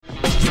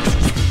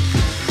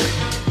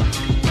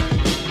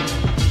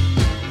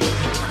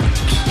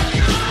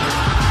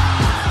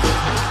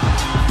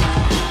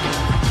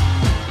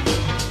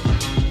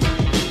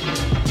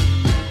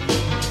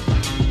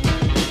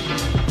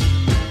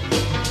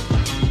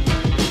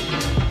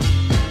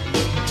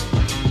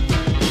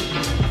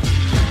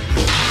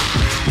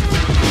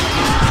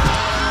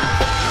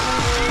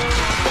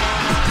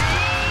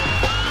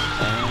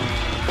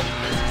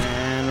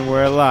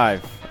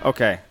live.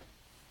 Okay.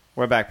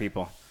 We're back,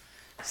 people.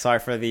 Sorry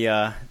for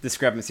the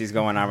discrepancies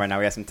going on right now.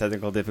 We have some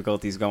technical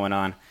difficulties going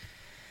on.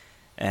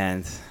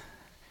 And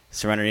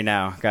Serenity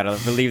now. Got to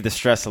relieve the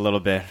stress a little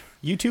bit.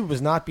 YouTube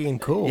was not being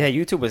cool. Yeah,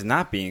 YouTube was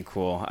not being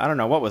cool. I don't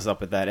know what was up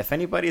with that. If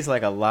anybody's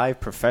like a live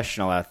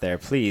professional out there,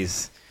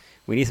 please,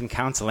 we need some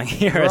counseling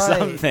here or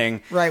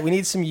something. Right, we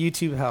need some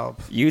YouTube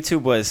help.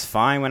 YouTube was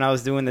fine when I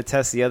was doing the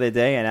test the other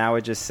day, and now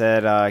it just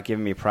said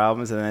giving me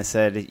problems. And then it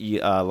said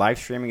live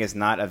streaming is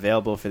not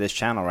available for this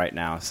channel right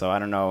now. So I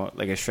don't know.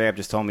 Like, it straight up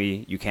just told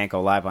me you can't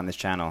go live on this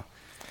channel.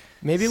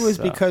 Maybe it was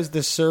because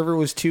the server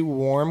was too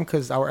warm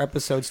because our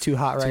episode's too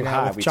hot right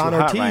now. With John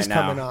Ortiz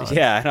coming on.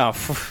 Yeah, I know.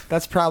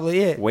 That's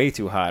probably it. Way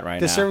too hot right now.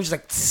 The server's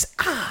like, it's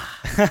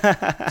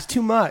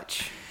too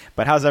much.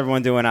 But how's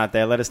everyone doing out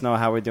there? Let us know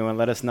how we're doing.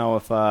 Let us know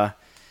if, we're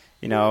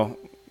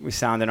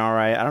sounding all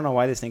right. I don't know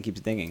why this thing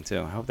keeps dinging,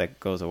 too. I hope that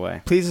goes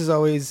away. Please, as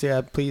always,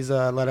 please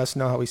let us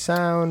know how we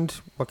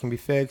sound, what can be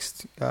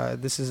fixed.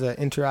 This is an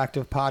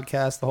interactive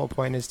podcast. The whole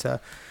point is to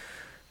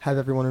have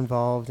everyone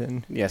involved.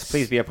 And yes,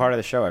 please be a part of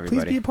the show,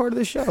 everybody. Please be a part of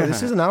the show.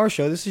 This isn't our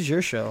show. This is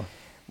your show.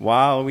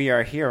 While we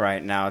are here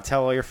right now,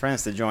 tell all your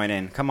friends to join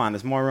in. Come on,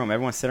 there's more room.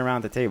 Everyone sit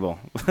around the table.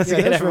 Let's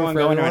get everyone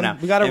going right now.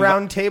 We got a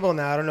round table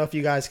now. I don't know if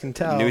you guys can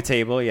tell. New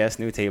table, yes,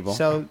 new table.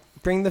 So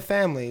bring the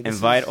family.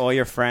 Invite all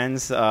your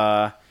friends.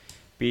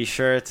 Be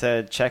sure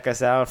to check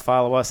us out.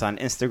 Follow us on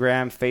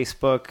Instagram,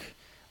 Facebook,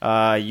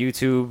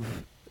 YouTube,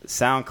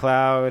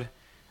 SoundCloud,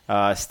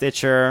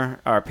 Stitcher,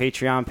 our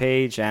Patreon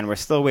page, and we're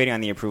still waiting on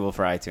the approval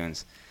for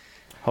iTunes.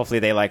 Hopefully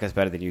they like us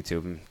better than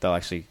YouTube, and they'll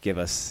actually give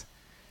us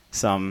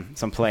some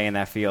play in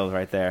that field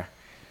right there.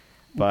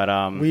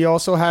 But we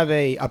also have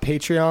a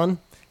Patreon,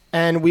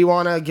 and we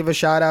want to give a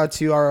shout out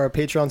to our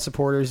Patreon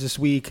supporters this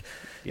week.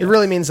 Yes. It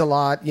really means a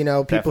lot,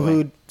 people Definitely.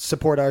 Who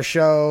support our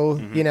show.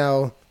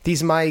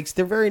 These mics,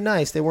 they're very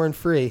nice. They weren't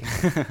free.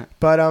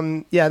 But,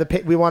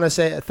 we want to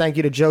say thank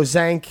you to Joe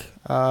Zank,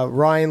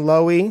 Ryan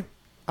Lowy,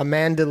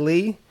 Amanda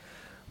Lee,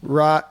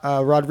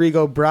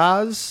 Rodrigo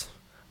Braz,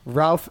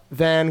 Ralph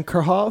Van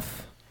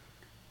Kerhoff,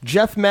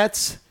 Jeff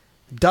Metz,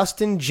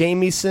 Dustin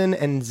Jamieson,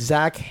 and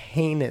Zach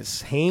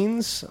Haynes.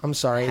 I'm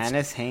sorry.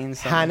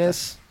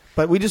 Hannes.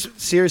 But we just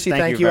seriously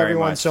thank you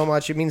everyone much. So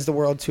much. It means the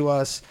world to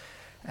us.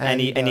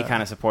 And, any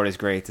kind of support is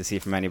great to see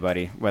from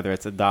anybody, whether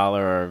it's $1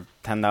 or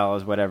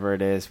 $10, whatever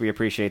it is. We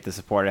appreciate the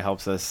support. It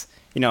helps us,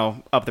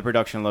 up the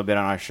production a little bit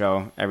on our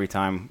show every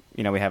time,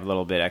 we have a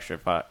little bit extra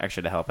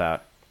to help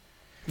out.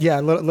 Yeah,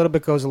 a little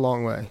bit goes a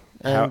long way.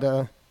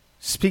 And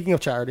speaking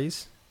of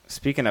charities.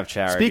 Speaking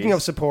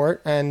of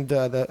support and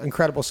the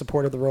incredible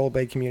support of the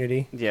Rollerblade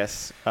community.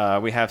 Yes,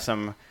 we have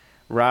some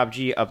Rob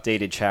G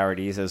updated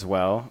charities as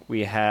well.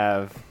 We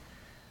have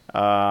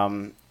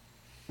Ryan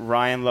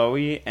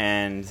Lowy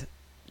and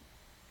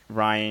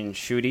Ryan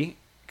Schutte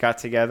got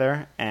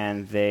together,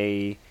 and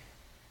they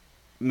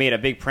made a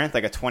big print,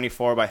 like a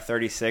 24 by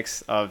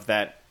 36 of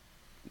that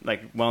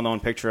like well-known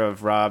picture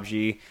of Rob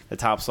G, the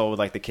top soul with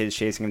like the kids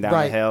chasing him down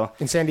the hill.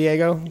 In San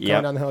Diego, going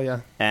down the hill, yeah.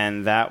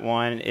 And that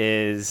one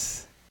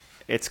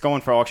it's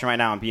going for auction right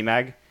now on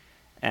BMag,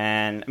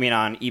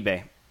 on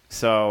eBay.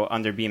 So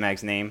under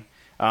BMag's name.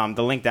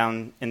 The link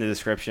down in the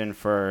description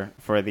for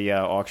the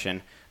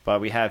auction.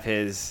 But we have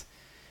his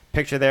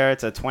picture there.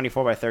 It's a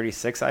 24 by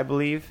 36, I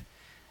believe.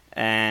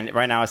 And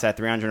right now it's at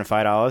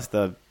 $305.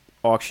 The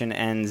auction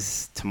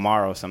ends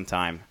tomorrow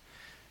sometime.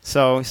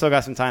 So we still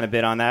got some time to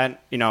bid on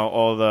that.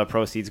 All the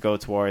proceeds go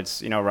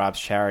towards, Rob's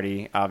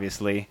charity,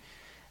 obviously.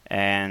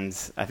 And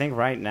I think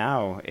right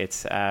now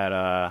it's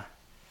at...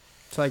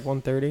 it's like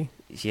 130?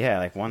 Yeah,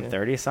 like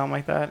 130, something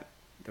like that.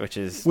 Which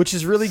is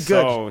really good.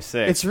 So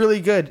sick. It's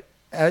really good.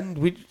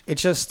 And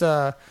it's just...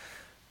 it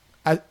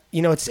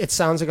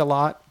sounds like a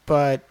lot,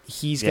 but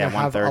he's going to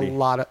have a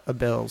lot of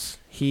bills.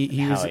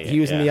 He was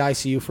in the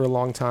ICU for a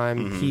long time.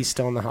 Mm-hmm. He's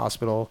still in the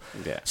hospital.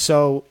 Yeah.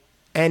 So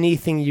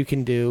anything you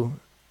can do,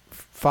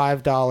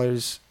 $5,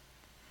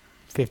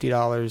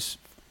 $50,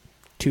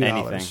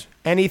 $2.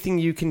 Anything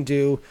you can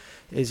do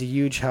is a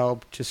huge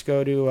help. Just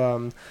go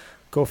to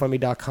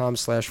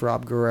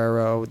GoFundMe.com/Rob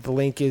Guerrero. The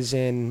link is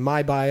in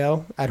my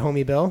bio at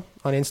Homie Bill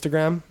on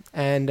Instagram,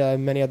 and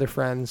many other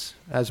friends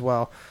as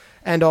well.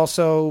 And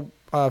also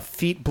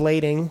Feet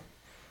Blading,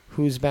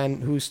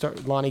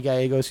 Lonnie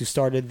Gallegos, who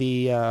started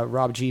the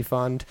Rob G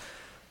Fund.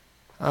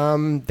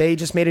 They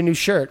just made a new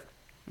shirt.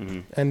 Mm-hmm.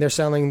 And they're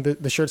selling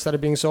the shirts that are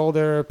being sold.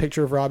 They're a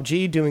picture of Rob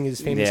G doing his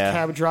famous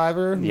cab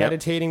driver,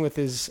 meditating with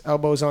his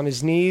elbows on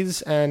his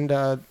knees, and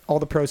all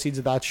the proceeds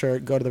of that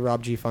shirt go to the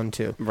Rob G Fund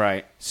too.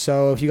 Right.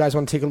 So if you guys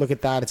want to take a look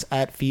at that, it's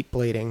at Feet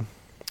Blading.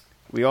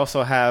 We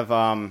also have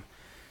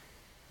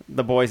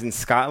the boys in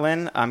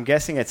Scotland. I'm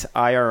guessing it's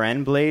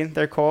IRN Blade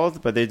they're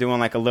called, but they're doing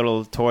like a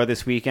little tour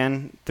this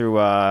weekend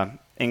through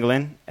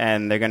England,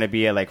 and they're going to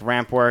be at like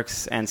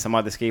Rampworks and some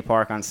other skate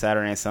park on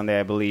Saturday and Sunday,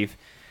 I believe.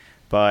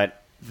 But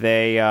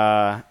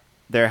they're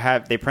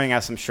printing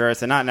out some shirts.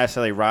 They're not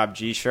necessarily Rob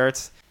G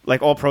shirts.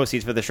 Like all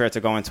proceeds for the shirts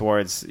are going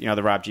towards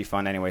the Rob G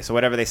Fund anyway. So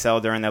whatever they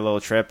sell during their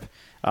little trip,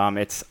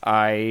 it's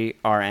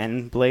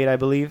IRN Blade, I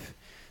believe.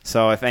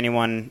 So if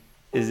anyone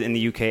is in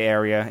the UK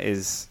area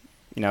is,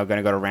 going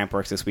to go to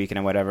Rampworks this weekend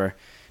and whatever,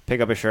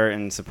 pick up a shirt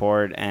and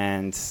support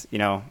and,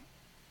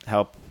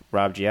 help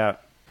Rob G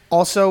out.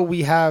 Also,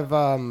 we have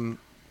an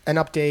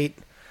update.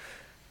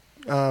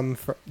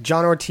 For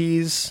John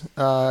Ortiz,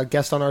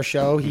 guest on our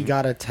show, he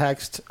got a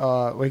text.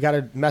 We got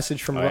a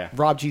message from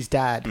Rob G's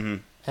dad.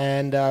 Mm-hmm.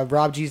 And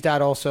Rob G's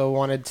dad also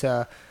wanted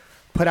to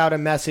put out a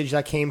message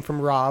that came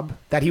from Rob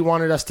that he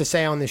wanted us to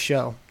say on the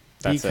show.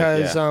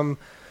 Because,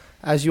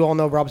 as you all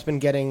know, Rob's been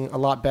getting a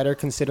lot better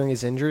considering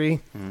his injury.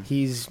 Mm-hmm.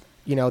 He's,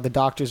 the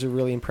doctors are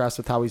really impressed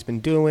with how he's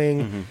been doing.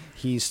 Mm-hmm.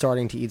 He's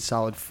starting to eat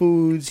solid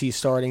foods. He's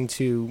starting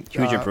to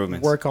huge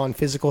improvements. Work on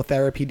physical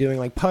therapy, doing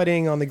like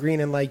putting on the green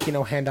and like,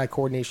 hand-eye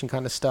coordination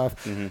kind of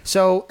stuff. Mm-hmm.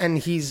 So, and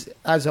he's,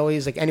 as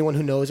always, like anyone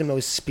who knows him knows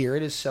his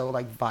spirit is so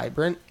like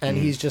vibrant, and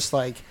he's just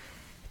like,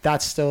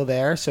 that's still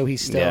there. So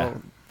he's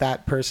still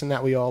that person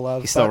that we all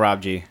love. He's still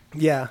Rob G.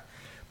 Yeah.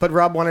 But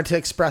Rob wanted to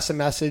express a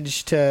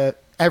message to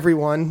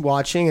everyone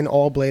watching and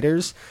all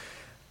Bladers.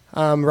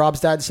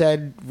 Rob's dad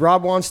said,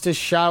 Rob wants to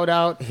shout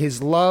out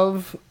his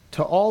love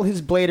to all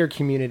his Blader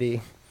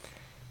community.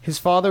 His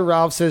father,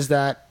 Ralph, says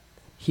that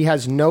he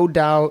has no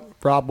doubt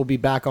Rob will be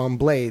back on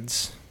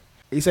Blades.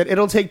 He said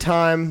it'll take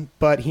time,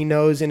 but he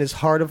knows in his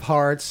heart of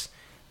hearts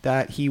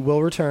that he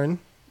will return.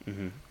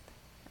 Mm-hmm.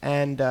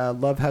 And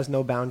love has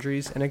no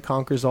boundaries, and it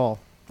conquers all.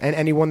 And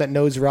anyone that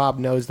knows Rob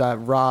knows that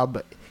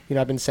Rob,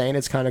 I've been saying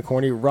it's kind of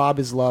corny, Rob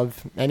is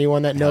love.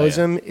 Anyone that knows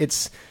him,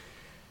 he's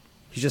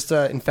just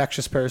an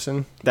infectious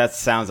person. That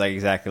sounds like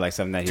exactly like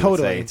something that he would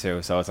say,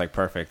 too. So it's like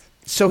perfect.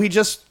 So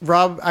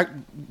Rob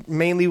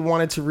mainly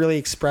wanted to really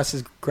express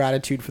his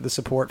gratitude for the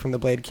support from the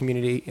Blade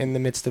community in the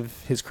midst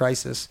of his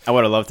crisis. I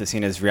would have loved to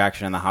seen his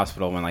reaction in the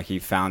hospital when he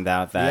found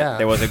out that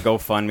there was a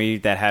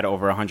GoFundMe that had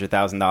over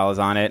 $100,000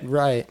 on it.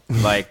 Right.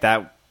 Like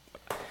that,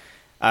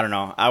 I don't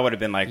know. I would have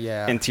been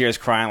in tears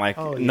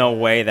crying no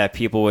way that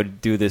people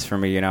would do this for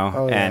me,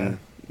 and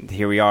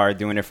here we are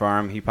doing it for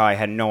him. He probably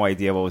had no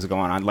idea what was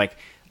going on.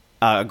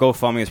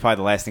 GoFundMe was probably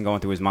the last thing going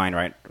through his mind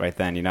right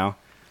then,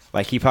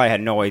 he probably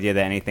had no idea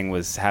that anything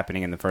was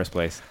happening in the first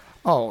place.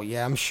 Oh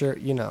yeah, I'm sure.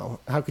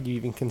 How could you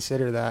even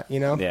consider that?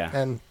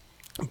 Yeah.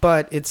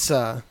 But it's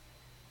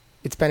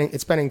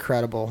been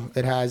incredible.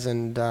 It has,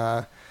 and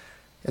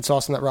it's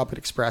awesome that Rob could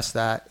express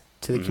that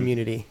to the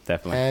community.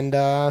 Definitely. And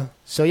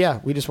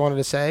we just wanted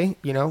to say,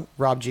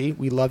 Rob G,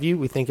 we love you.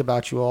 We think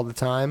about you all the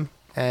time,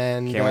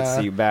 and can't wait to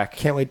see you back.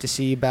 Can't wait to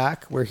see you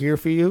back. We're here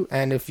for you,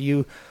 and if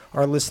you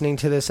are listening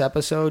to this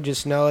episode,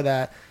 just know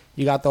that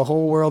you got the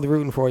whole world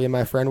rooting for you,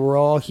 my friend. We're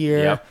all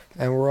here,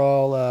 and we're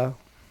all,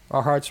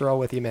 our hearts are all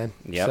with you, man.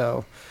 Yep.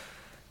 So,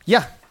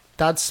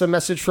 that's a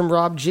message from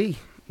Rob G.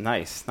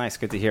 Nice.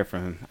 Good to hear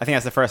from him. I think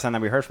that's the first time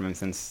that we heard from him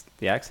since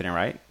the accident,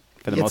 right?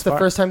 For the most part. It's the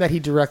first time that he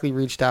directly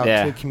reached out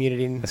to the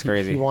community. And that's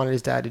crazy. He wanted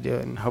his dad to do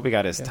it. And I hope he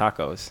got his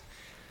tacos.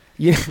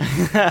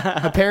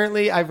 Yeah.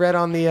 Apparently, I read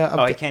on the...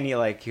 he can't eat,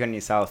 he couldn't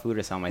eat solid food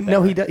or something like that.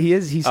 No, right? He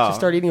is. He's just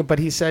started eating it, but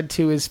he said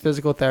to his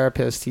physical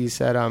therapist, he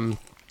said,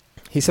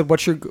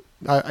 what's your...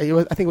 I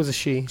think it was a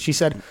she. She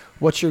said,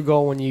 what's your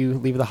goal when you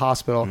leave the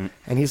hospital? Mm-hmm.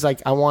 And he's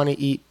like, I want to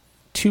eat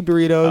 2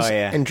 burritos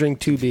and drink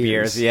 2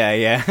 beers.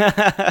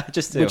 Yeah.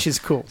 Just 2. Which is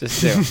cool.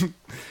 Just 2.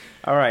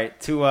 All right.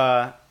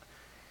 To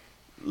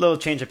little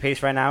change of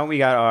pace right now. We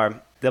got our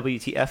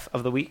WTF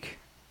of the week.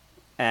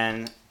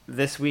 And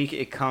this week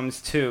it comes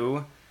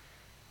to...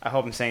 I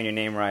hope I'm saying your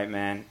name right,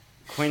 man.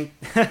 Quinton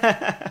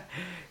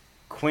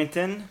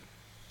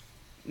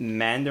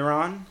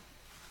Mandaron.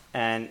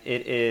 And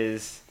it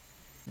is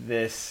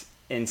this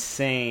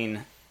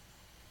insane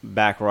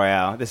back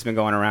royale. This has been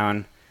going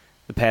around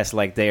the past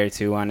day or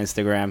two on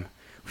Instagram.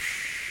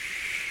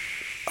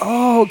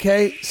 Oh,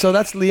 okay. So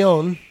that's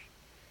Leon.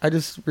 I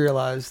just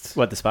realized.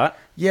 What, the spot?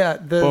 Yeah,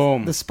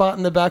 the spot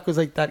in the back was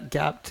that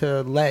gap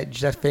to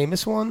ledge, that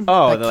famous one.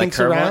 Oh, that kinks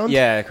curve around. One?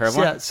 Yeah, curve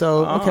one. Yeah,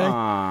 so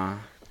okay.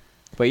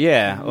 But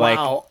yeah,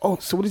 wow. Oh,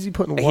 so what is he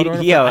putting water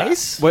on ice?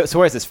 So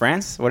where is this?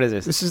 France? What is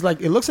this? This is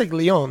it looks like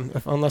Lyon,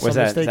 unless I'm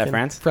mistaken. Is that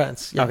France?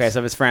 France. Yes. Okay, so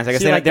if it's France, I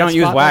guess they don't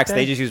use wax;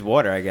 they just use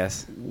water, I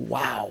guess.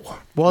 Wow.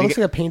 Well, it looks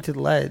like a painted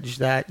ledge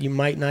that you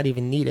might not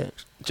even need it.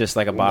 Just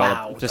like a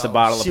bottle, a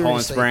bottle of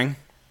Poland Spring.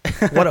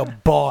 What a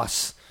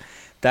boss!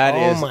 That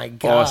is my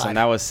God. Awesome.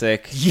 That was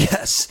sick.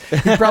 Yes,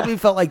 he probably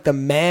felt like the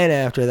man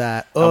after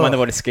that. I wonder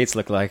what his skates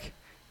look like.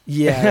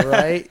 Yeah,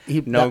 right?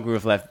 No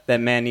groove left. That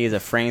man needs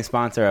a frame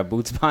sponsor, a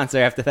boot sponsor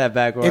after that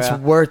back royale. It's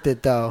worth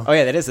it, though. Oh,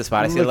 yeah, that is the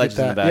spot. I see the legends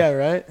in the back. Yeah,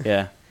 right?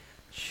 Yeah.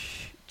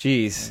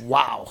 Jeez.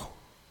 Wow.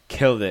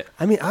 Killed it.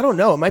 I mean, I don't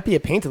know. It might be a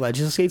painted ledge.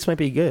 His skates might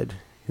be good.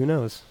 Who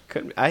knows?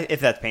 If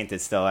that's painted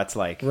still, that's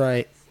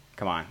Right.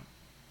 Come on.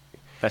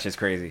 That's just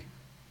crazy.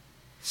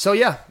 So,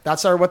 yeah,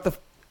 that's our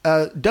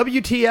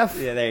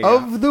WTF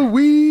of the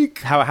week.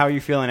 How are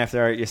you feeling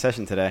after your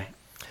session today?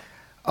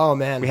 Oh,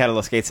 man. We had a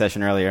little skate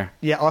session earlier.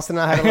 Yeah, Austin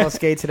and I had a little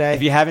skate today.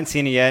 If you haven't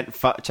seen it yet,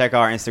 check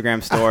our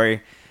Instagram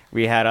story.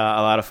 We had a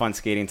lot of fun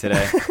skating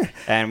today.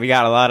 And we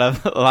got a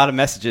lot of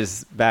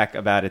messages back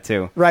about it,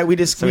 too. Right. We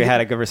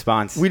had a good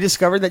response. We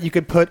discovered that you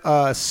could put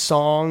a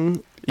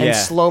song and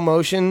slow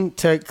motion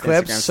to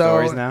clips. Instagram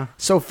stories now.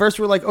 So first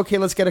we're like, okay,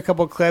 let's get a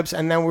couple clips,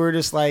 and then we were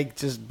just like,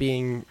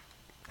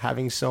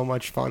 having so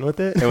much fun with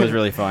it. It was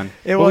really fun.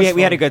 We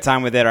had a good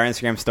time with it. Our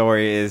Instagram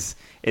story is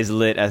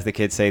lit, as the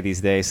kids say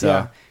these days.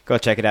 So go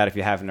check it out if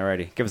you haven't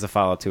already. Give us a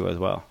follow too as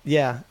well.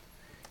 Yeah.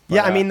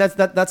 But, I mean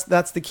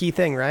that's the key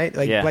thing, right?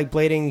 Like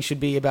blading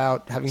should be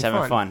about having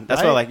fun.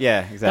 That's right? what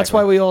exactly. That's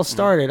why we all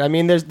started. I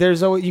mean,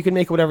 there's always, you can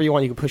make whatever you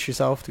want. You can push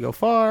yourself to go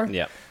far.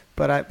 Yeah.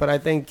 But I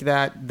think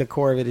that the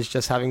core of it is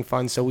just having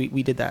fun. So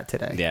we did that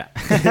today. Yeah.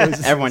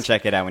 Everyone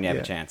check it out when you have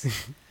a chance.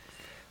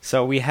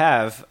 So we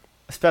have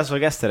a special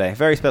guest today.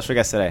 Very special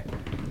guest today.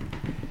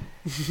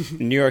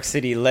 New York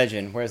City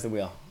legend. Where's the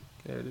wheel?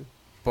 There it is.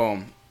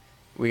 Boom.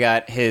 We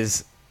got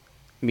his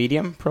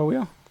medium pro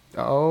wheel.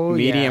 Oh,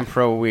 medium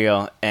pro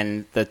wheel,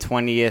 and the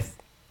 20th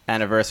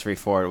anniversary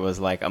for it was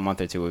like a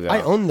month or two ago.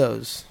 I own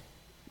those.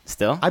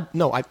 Still?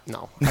 No. I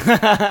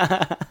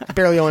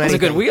barely own anything. Those are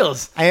good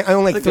wheels. I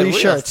own like 3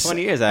 shirts.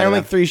 20 years I own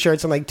like 3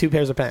 shirts and like 2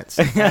 pairs of pants.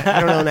 I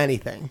don't own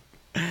anything.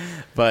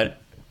 But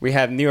we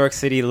have New York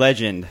City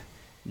legend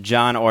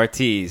John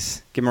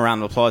Ortiz. Give him a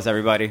round of applause,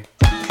 everybody.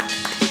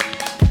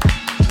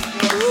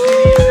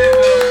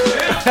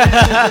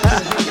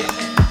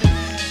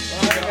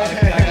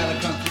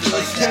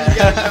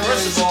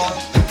 First of all,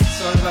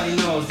 so everybody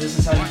knows, this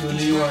is how you do in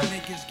New York.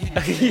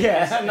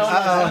 I'm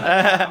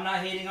not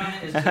hating on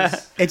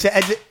it. It's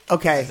just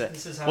okay.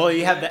 This is how well,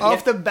 you have the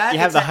off the bat. You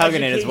have it's the hug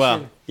in education. it as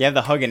well. You have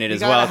the hug in it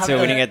as well too.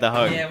 When you get the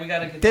hug, yeah, we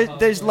gotta get the hug.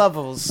 There's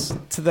levels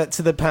to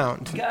the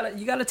pound.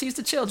 You gotta teach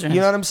the children.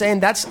 You know what I'm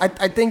saying?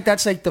 I think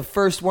that's like the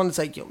first one. It's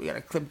like, yo, we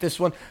gotta clip this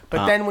one.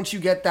 But then once you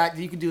get that,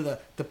 you can do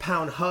the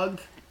pound hug.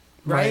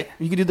 Right?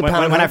 You can do the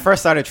pound. When I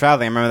first started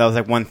traveling, I remember that was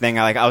like one thing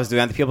I was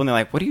doing. The people and they're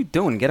like, "What are you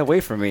doing? Get away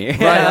from me!" Right?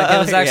 Like, it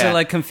was actually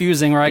like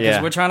confusing, right?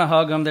 Because we're trying to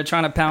hug them, they're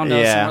trying to pound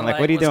us. Yeah, and like,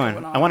 what are you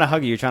doing? I want to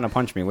hug you. You're trying to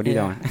punch me. What are you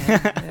doing?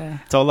 Yeah.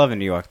 It's all love in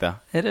New York, though.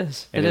 It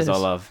is. It is all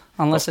love.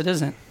 Unless it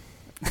isn't.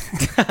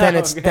 then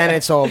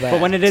it's all bad.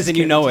 But when it isn't,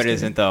 you know it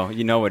isn't, though.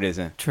 You know it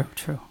isn't. True.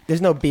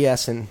 There's no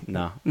BS in.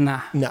 No.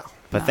 No.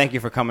 But thank you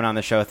for coming on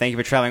the show. Thank you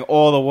for traveling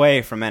all the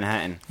way from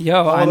Manhattan.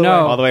 Yo, I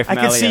know. All the way from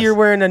I can see you're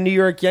wearing a New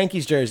York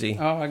Yankees jersey.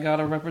 Oh, I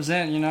gotta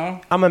represent, you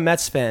know? I'm a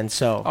Mets fan,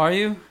 so. Are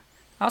you?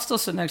 I'll still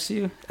sit next to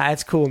you.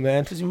 That's cool,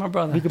 man. Because you're my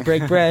brother. We could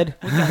break bread.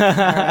 All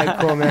right,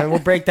 cool, man. We'll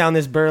break down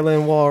this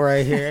Berlin Wall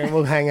right here, and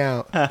we'll hang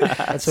out.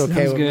 That's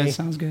okay with me.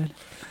 Sounds good.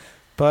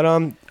 But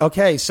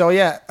okay, so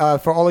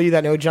for all of you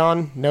that know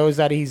John, knows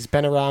that he's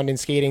been around in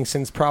skating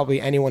since probably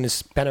anyone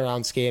has been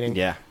around skating.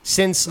 Yeah.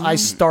 Since I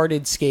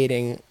started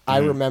skating, I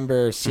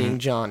remember seeing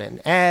John in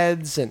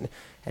ads and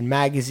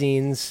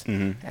magazines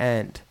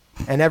and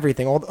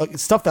everything, all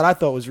stuff that I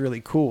thought was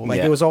really cool.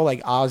 Like it was all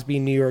like Osby,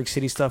 New York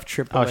City stuff,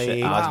 Triple A. Oh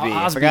shit, Osby.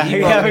 Osby. I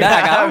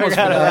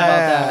forgot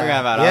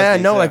about Osby. Yeah,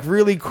 no, like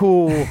really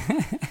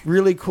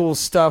cool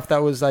stuff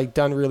that was like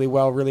done really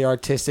well, really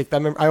artistic.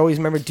 I always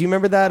remember. Do you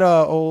remember that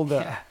old?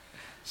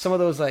 Some of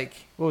those, like,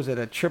 what was it,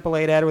 a Triple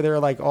A ad where they were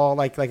like all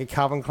like a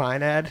Calvin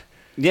Klein ad?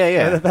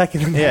 Yeah. Back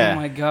in the day. Yeah. Oh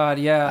my god,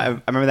 yeah. I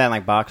remember that in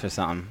like Box or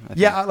something.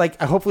 Yeah,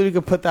 like hopefully we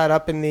could put that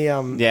up in the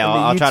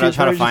I'll try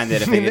to find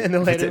it if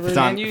it's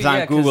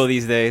on Google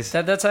these days.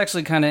 That's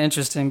actually kind of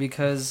interesting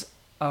because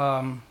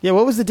what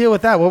was the deal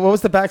with that? What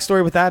was the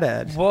backstory with that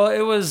ad? Well,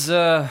 it was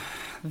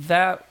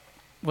that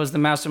was the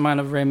mastermind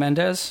of Ray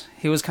Mendez.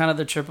 He was kind of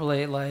the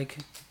AAA like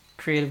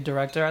creative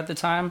director at the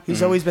time.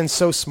 He's always been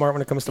so smart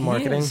when it comes to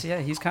marketing.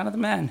 He's kind of the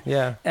man.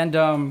 Yeah.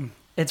 And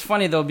it's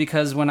funny though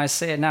because when I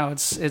say it now,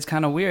 it's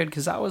kind of weird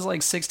because I was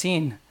like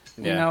 16,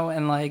 you know,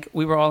 and like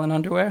we were all in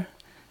underwear.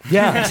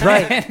 Yeah,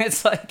 right.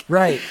 It's like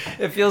right.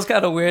 It feels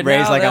kind of weird.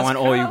 Ray's now. like, I want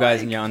all you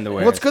guys in your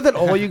underwear. Well, it's good that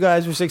all you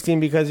guys were 16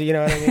 because you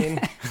know what I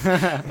mean.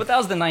 But that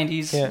was the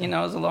 90s. Yeah. You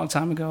know, it was a long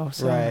time ago.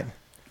 So. Right.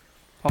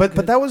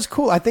 But that was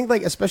cool. I think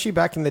like especially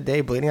back in the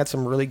day, Blading had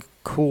some really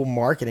cool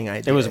marketing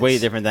ideas. It was way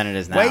different than it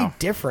is now. Way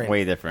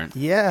different.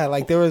 Yeah,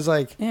 like there was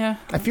like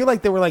I feel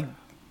like there were like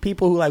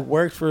people who like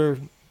worked for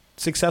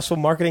successful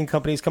marketing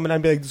companies coming out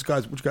and be like,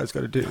 what you guys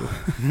got to do,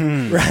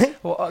 right?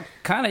 Well,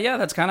 kind of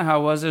that's kind of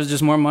how it was. There was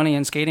just more money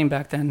in skating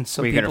back then,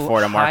 so we could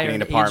afford a marketing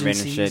department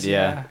and shit.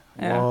 Yeah.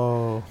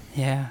 Whoa.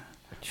 Yeah.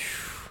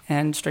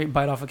 And straight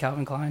bite off of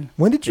Calvin Klein.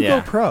 When did you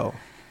go pro?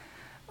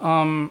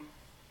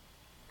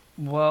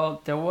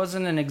 Well, there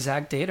wasn't an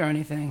exact date or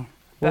anything.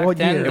 Back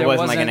then, year? It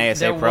wasn't like an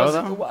ASA pro,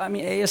 though? Well, I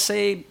mean,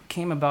 ASA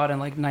came about in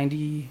like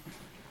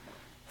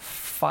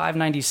 95,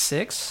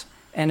 96.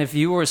 And if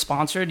you were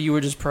sponsored, you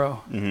were just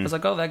pro. It was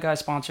like, oh, that guy's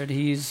sponsored.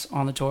 He's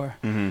on the tour.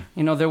 You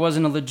know, there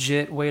wasn't a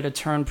legit way to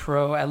turn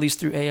pro, at least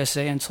through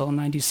ASA, until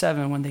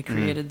 97 when they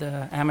created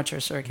the amateur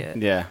circuit.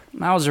 Yeah.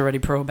 I was already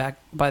pro back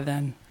by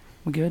then.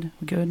 We good?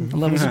 The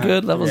levels are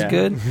good. Levels are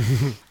good.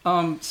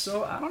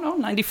 So, I don't know,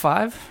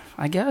 95,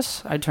 I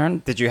guess. I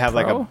turned Did you have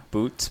pro? Like a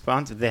boot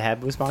sponsor? Did they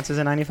have boot sponsors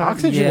in 95?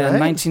 Oxygen, yeah, right?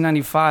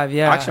 1995,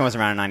 yeah. Oxygen was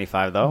around in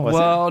 95, though,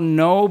 wasn't it? Well,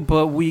 no,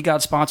 but we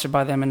got sponsored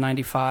by them in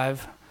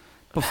 95.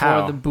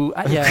 before the boot.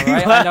 Yeah,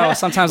 right. I know.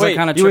 Sometimes I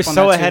kind of. You were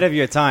so ahead of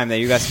your time that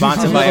you got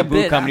sponsored by a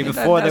boot company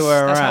before they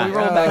were around.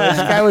 This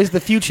guy was the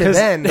future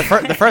then. The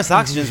first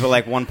Oxygens were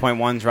like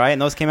 1.1s, right?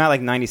 And those came out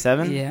like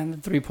 97. Yeah, and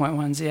the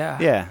 3.1s. Yeah.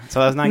 Yeah. So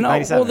that was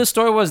 97. Well, the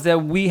story was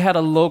that we had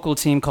a local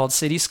team called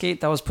City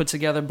Skate that was put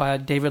together by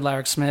David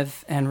Larrick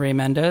Smith and Ray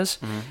Mendez,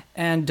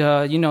 and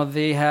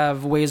they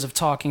have ways of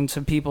talking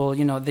to people.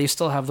 They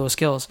still have those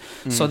skills.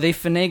 So they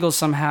finagled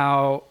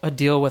somehow a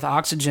deal with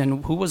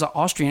Oxygen, who was an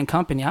Austrian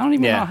company. I don't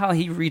even know how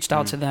he reached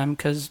out to them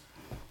because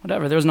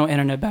whatever, there was no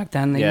internet back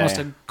then. They must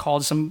have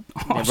called some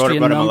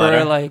Austrian number.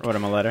 Wrote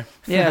him a letter.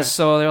 Yeah,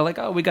 so they're like,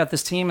 oh, we got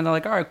this team. And they're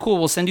like, all right, cool,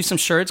 we'll send you some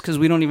shirts because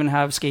we don't even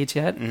have skates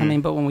yet.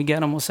 But when we get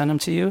them, we'll send them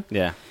to you.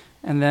 Yeah.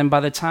 And then by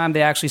the time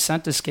they actually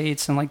sent the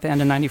skates in like the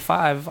end of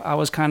 95, I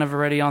was kind of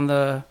already on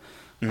the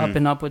up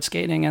and up with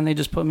skating, and they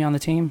just put me on the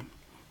team.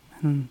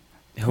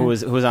 Who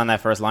was on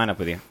that first lineup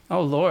with you?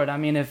 Oh, Lord. I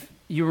mean, if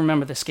you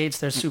remember the skates,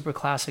 they're super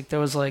classic. There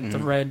was like the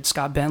red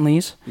Scott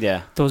Bentleys.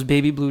 Yeah. Those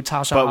baby blue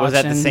Tasha But was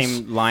Oxens. that the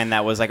same line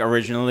that was like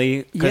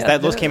originally?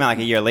 Because those came out like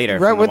a year later.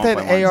 Right, with that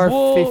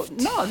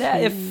AR-15. No,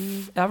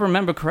 if I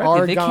remember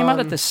correctly, they came out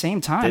at the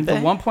same time. The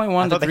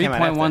 1.1, the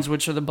 3.1s,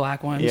 which are the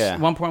black ones. Yeah.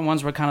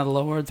 1.1s were kind of the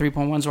lower,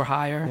 3.1s were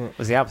higher.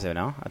 Was the opposite,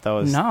 no? I thought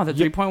it was... No, the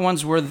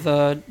 3.1s were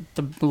the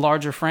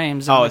larger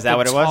frames. Oh, is that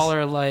what it was?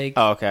 Taller, like,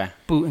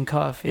 boot and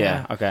cuff.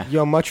 Yeah, okay.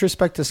 Yo, much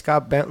respect to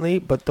Scott Bentley,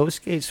 but those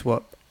skates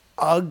were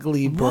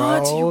ugly, bro.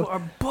 What? You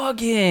are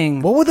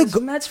bugging. What were the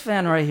Mets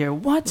fan right here?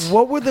 What?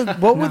 What were the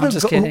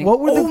just kidding.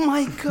 Oh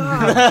my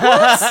god.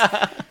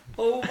 What?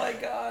 Oh my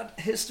god.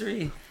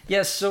 History.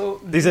 Yes, so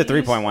these are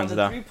 3.1s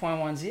though.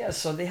 3.1s, yes.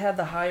 So they had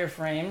the higher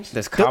frames.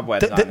 There's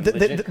cobwebs on them.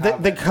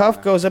 The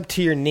cuff goes up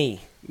to your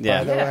knee.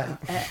 Yeah.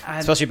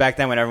 Especially back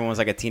then when everyone was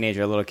like a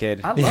teenager, a little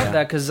kid. I love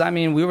that because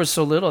we were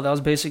so little. That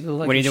was basically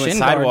like when you're doing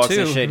sidewalks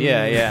and shit.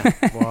 Yeah.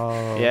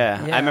 Wow.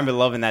 Yeah, I remember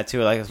loving that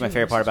too. Like, it was my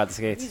favorite part about the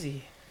skates.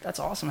 Crazy. That's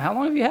awesome. How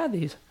long have you had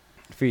these?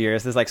 A few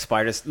years. There's like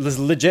spiders. There's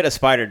legit a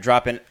spider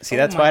dropping. See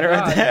that spider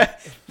right there?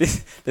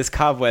 This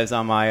cobwebs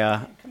on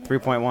my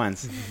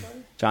 3.1s.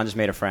 John just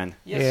made a friend.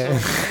 Yeah.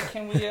 So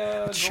can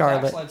we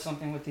Charlotte backslide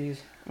something with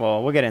these?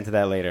 Well, we'll get into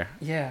that later.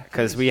 Yeah.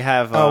 Because we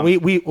have...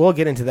 we'll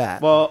get into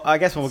that. Well, I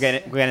guess we'll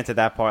get into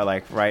that part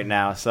like right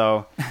now.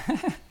 So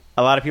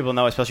a lot of people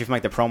know, especially from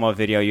like the promo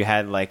video, you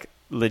had like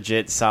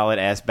legit solid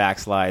ass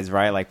backslides,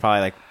 right? Like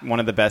probably like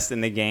one of the best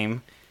in the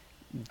game.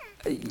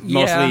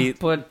 Mostly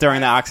but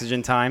during the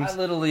Oxygen times. I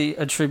literally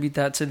attribute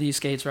that to these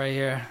skates right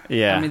here.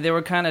 Yeah. I mean, they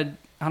were kind of...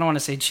 I don't want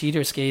to say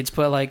cheater skates,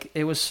 but like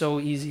it was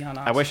so easy on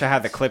Oxygen. I wish I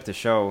had the clip to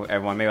show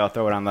everyone. Maybe I'll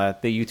throw it on the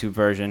YouTube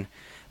version.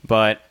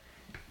 But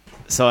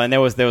and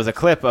there was a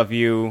clip of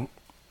you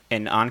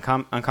in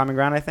Uncommon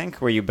Ground, I think,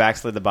 where you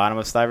backslid the bottom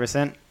of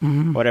Stuyvesant,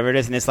 whatever it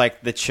is, and it's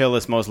like the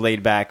chillest, most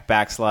laid back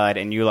backslide,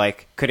 and you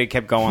like could have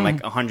kept going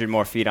like 100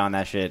 more feet on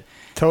that shit.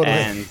 Totally.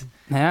 And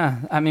yeah,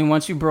 I mean,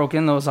 once you broke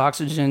in those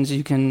Oxygens,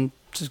 you can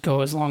just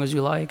go as long as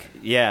you like.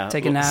 Yeah.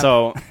 Take a nap.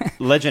 So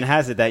legend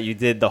has it that you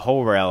did the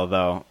whole rail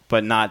though,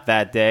 but not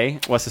that day.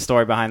 What's the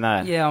story behind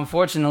that? Yeah,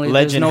 unfortunately,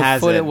 legend there's no has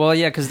footage. it. Well,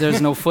 yeah, because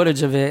there's no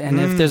footage of it, and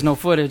if there's no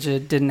footage,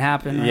 it didn't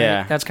happen. Right?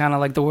 Yeah. That's kind of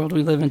like the world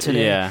we live in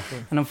today. Yeah.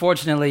 And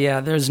unfortunately,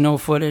 there's no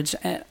footage.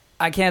 And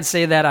I can't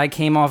say that I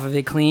came off of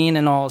it clean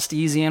and all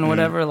steezy and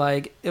whatever.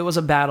 Like, it was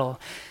a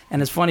battle.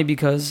 And it's funny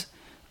because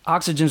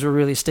Oxygens were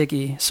really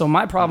sticky. So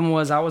my problem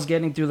was I was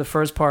getting through the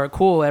first part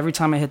cool. Every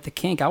time I hit the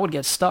kink, I would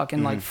get stuck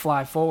and like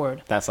fly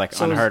forward. That's like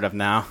unheard of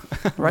now.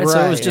 Right?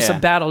 So it was just a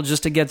battle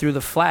just to get through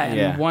the flat.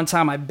 And one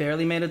time I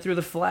barely made it through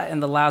the flat,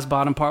 and the last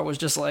bottom part was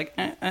just like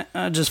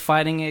just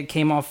fighting it.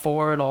 Came off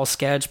forward, all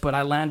sketch, but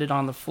I landed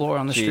on the floor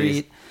on the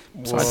street.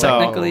 So I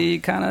technically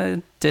kind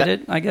of did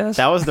it, I guess.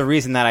 That was the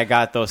reason that I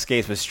got those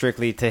skates, was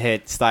strictly to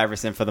hit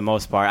Stuyvesant for the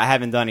most part. I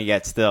haven't done it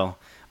yet still.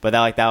 But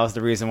that was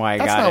the reason why I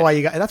got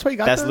it. That's why you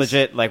got That's those?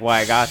 legit like why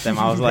I got them.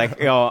 I was like,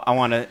 I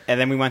want to.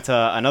 And then we went to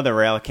another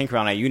rail, kink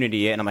rail at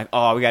Unity, and I'm like,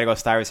 oh, we got to go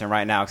Stuyvesant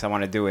right now because I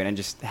want to do it, and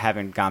just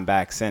haven't gone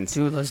back since.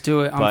 Dude, let's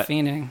do it. I'm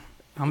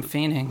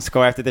fiending. Let's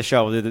go after the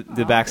show. We'll do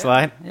the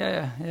backslide.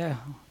 Yeah.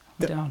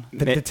 I'm down.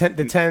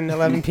 The 10,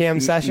 11 p.m.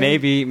 session?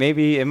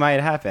 Maybe it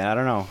might happen. I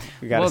don't know.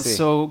 We got to see.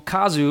 So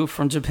Kazu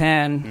from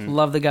Japan,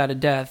 love the guy to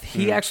death.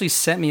 He actually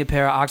sent me a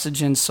pair of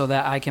Oxygens so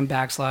that I can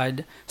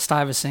backslide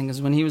Stuyvesant.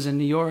 Because when he was in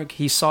New York,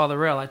 he saw the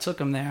rail. I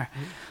took him there.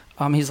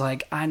 He's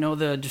like, I know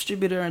the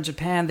distributor in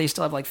Japan. They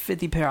still have like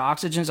 50 pair of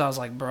Oxygens. I was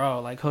like, bro,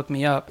 like hook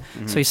me up.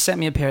 So he sent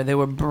me a pair. They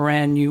were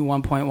brand new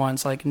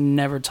 1.1s, like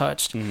never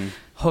touched.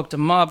 Hooked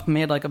them up,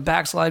 made like a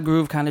backslide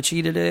groove, kind of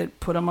cheated it,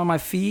 put them on my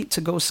feet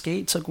to go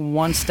skate, took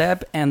one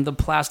step, and the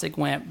plastic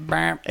went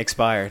bam.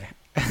 Expired.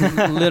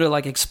 Literally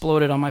like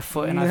exploded on my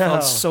foot, and I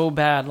felt so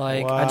bad.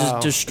 Like I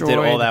just destroyed did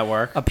all that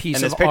work. A piece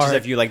of art. And there's pictures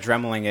of you like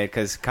dremeling it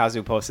because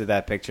Kazu posted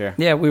that picture.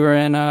 Yeah, we were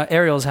in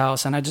Ariel's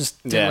house, and I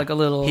just did like a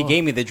little. He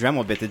gave me the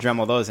Dremel bit to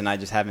Dremel those, and I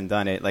just haven't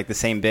done it. Like the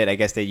same bit, I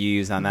guess that you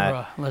used on that.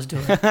 Bruh, let's do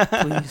it,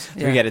 please.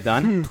 Can we get it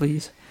done?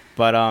 Please.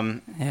 But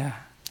yeah.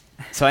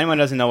 So anyone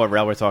doesn't know what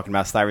rail we're talking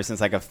about,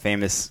 Stuyvesant's like a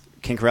famous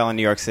kink rail in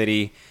New York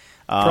City.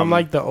 From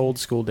like the old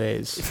school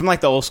days. From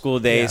like the old school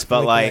days,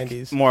 but like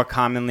 90s. more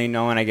commonly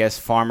known, I guess,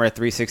 Farmer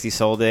 360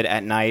 sold it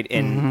at night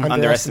in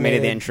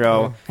Underestimated the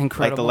Intro. Yeah.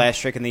 Incredible. Like the Last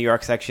Trick in New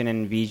York section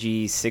in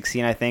VG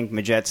 16, I think.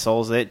 Majet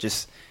souls it.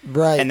 Just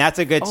Right. And that's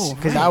a good...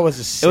 Because that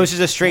was it was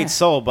just a straight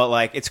soul, but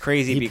like it's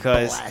crazy He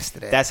because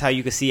blasted it. that's how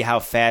you can see how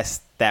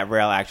fast that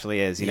rail actually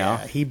is, you know?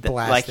 He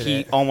blasted like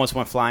he it. almost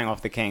went flying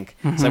off the kink.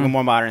 It's like with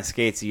more modern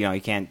skates, you know,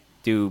 you can't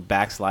do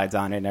backslides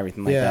on it and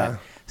everything like that.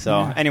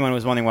 So anyone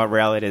who's wondering what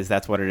rail it is,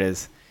 that's what it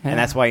is. And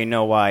that's why you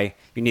know why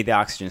you need the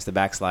oxygens to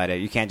backslide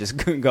it. You can't just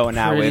go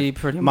now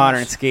with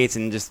modern skates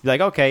and just be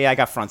like, okay, yeah, I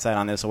got front side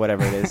on this or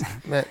whatever it is.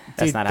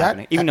 That's not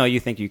happening. Even though you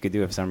think you could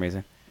do it for some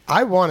reason.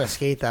 I want to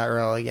skate that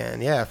rail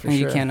again. Yeah, for sure.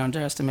 You can't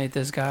underestimate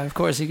this guy. Of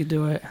course he could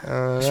do it.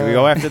 Should we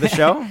go after the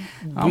show?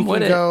 I'm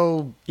with it.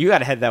 You got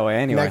to head that way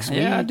anyway. Next week.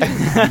 Yeah, dude.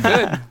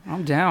 Good.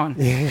 I'm down.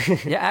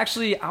 Yeah,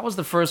 actually, I was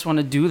the first one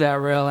to do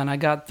that rail, and I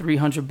got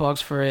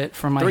 $300 for it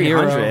for my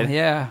hero.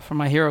 Yeah, for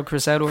my hero,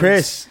 Chris Edwards.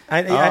 Chris,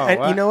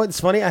 you know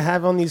what's funny? I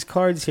have on these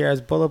cards here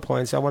as bullet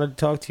points. I wanted to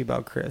talk to you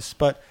about Chris,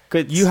 but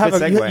you have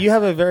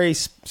a very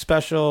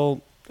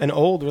special, an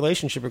old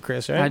relationship with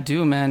Chris, right? I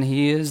do, man.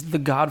 He is the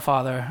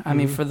godfather. I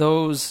mean, for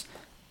those,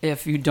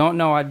 if you don't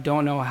know, I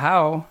don't know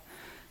how.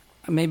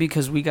 Maybe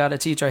because we got to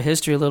teach our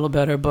history a little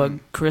better, but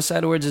Chris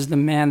Edwards is the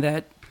man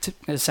that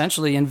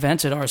essentially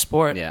invented our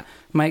sport. Yeah.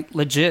 Mike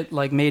legit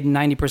made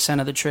 90%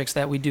 of the tricks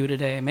that we do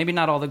today. Maybe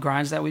not all the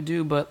grinds that we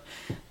do, but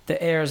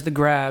the airs, the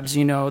grabs,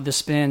 the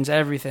spins,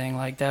 everything.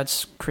 Like,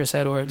 that's Chris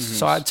Edwards.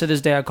 So to this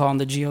day, I call him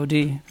the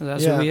G.O.D.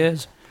 That's who he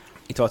is.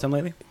 You talked to him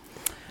lately?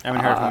 I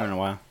haven't heard from him in a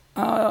while.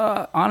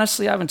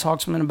 Honestly, I haven't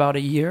talked to him in about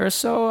a year or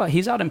so.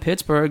 He's out in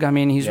Pittsburgh. I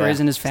mean, he's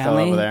raising his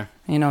family. Still over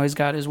there. He's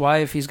got his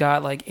wife. He's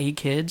got 8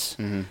 kids.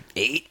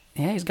 8?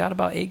 Yeah, he's got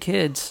about 8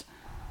 kids.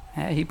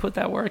 Yeah, he put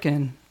that work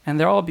in, and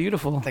they're all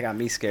beautiful. They got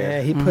me scared.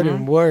 Yeah, he put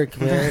in work,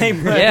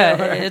 man.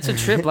 Yeah, it's a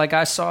trip. Like,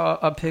 I saw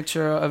a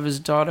picture of his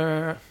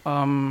daughter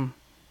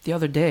the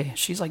other day.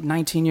 She's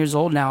 19 years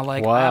old now. I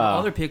have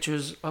other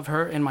pictures of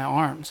her in my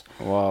arms.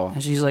 Whoa.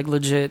 And she's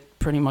legit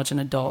pretty much an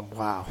adult.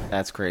 Wow.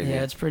 That's crazy.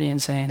 Yeah, it's pretty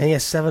insane. And he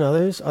has 7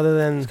 others other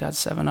than... He's got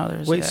 7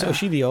 others. Wait, so is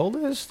she the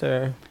oldest?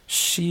 Or?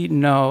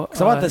 No.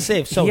 So I want to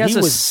say, so he has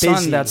was a son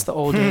busy. that's the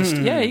oldest.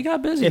 Yeah, he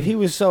got busy.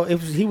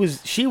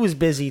 She was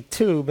busy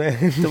too,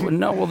 man.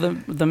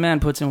 The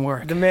man puts in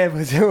work. The man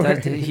puts in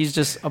work. He's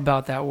just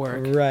about that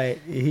work. Right.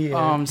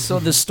 So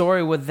the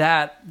story with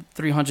that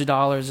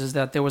 $300 is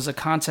that there was a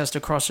contest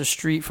across the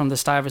street from the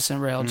Stuyvesant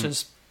rail,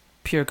 just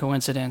pure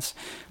coincidence,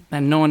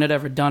 and no one had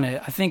ever done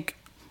it. I think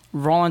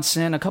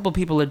Rawlinson, a couple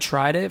people had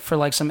tried it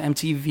for some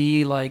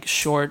MTV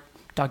short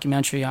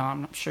documentary.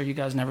 I'm sure you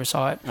guys never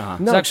saw it. No,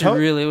 it was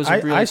actually it was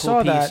a really cool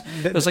saw piece.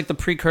 that. It was the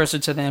precursor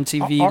to the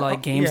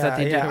MTV games that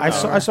they did. I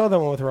saw that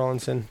one with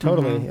Rawlinson.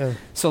 Totally. Yeah.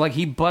 So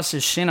he bust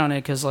his shin on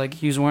it because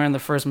he was wearing the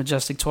first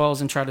Majestic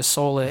 12s and tried to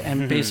sole it,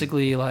 and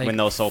basically with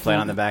no sole plate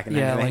on the back and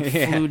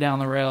everything. Flew down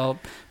the rail,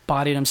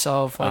 bodied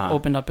himself,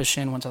 opened up his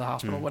shin, went to the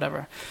hospital,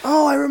 whatever.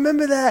 Oh, I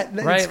remember that.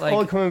 Right, it's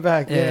all coming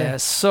back. Yeah.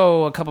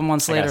 So a couple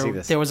months later,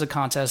 there was a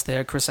contest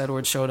there. Chris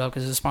Edwards showed up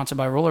because it was sponsored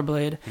by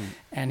Rollerblade,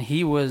 and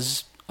he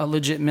was a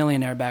legit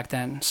millionaire back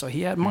then, so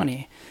he had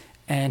money.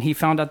 And he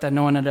found out that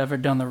no one had ever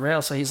done the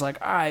rail, so he's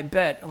like, I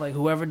bet,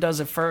 whoever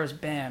does it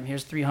first, bam,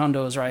 here's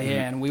 $300 right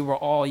here. And we were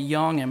all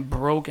young and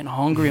broke and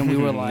hungry, and we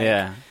were like,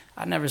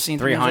 I've never seen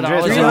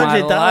 $300 in my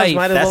life.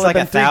 That's like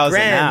 $1,000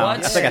 now.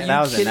 What? That's like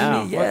 $1,000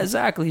 now. Yeah,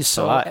 exactly.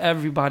 So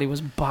everybody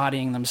was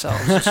bodying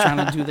themselves just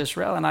trying to do this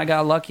rail, and I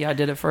got lucky. I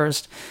did it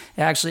first.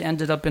 It actually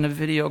ended up in a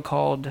video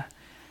called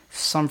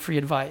Some Free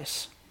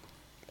Advice.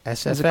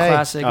 SFA. It's a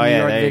classic New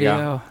York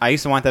video. I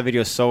used to want that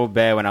video so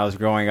bad when I was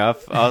growing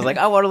up. I was like,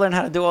 I want to learn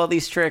how to do all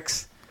these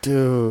tricks.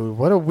 Dude,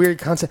 what a weird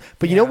concept.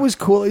 But you know what was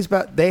cool is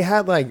they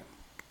had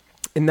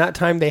in that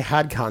time they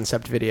had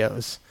concept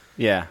videos.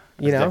 Yeah.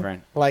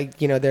 Different.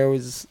 There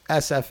was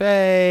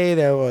SFA,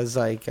 there was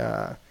I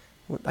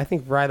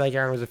think Ride Like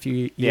Aaron was a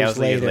few years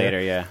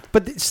later. Yeah.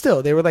 But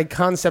still, they were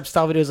concept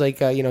style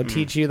videos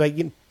teach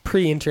you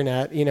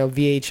pre-internet,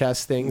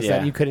 VHS things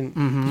that you couldn't,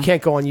 you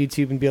can't go on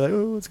YouTube and be like,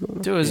 oh, what's going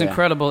on? Dude, it was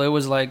incredible. It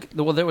was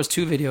there was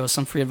 2 videos,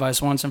 Some Free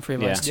Advice 1, Some Free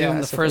Advice 2.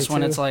 And the first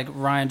one, it's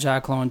Ryan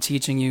Jacklone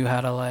teaching you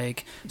how to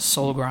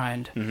soul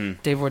grind.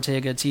 Dave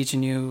Ortega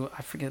teaching you,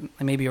 I forget,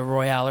 maybe a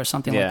Royale or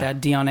something like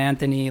that. Dion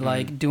Anthony,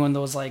 doing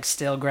those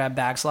stale grab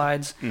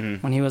backslides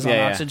when he was on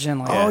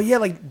Oxygen.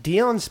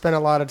 Dion spent a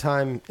lot of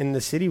time in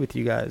the city with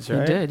you guys,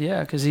 right? He did,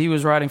 yeah, because he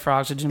was riding for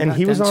Oxygen and back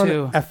he was then on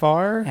too.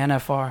 FR? And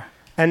FR.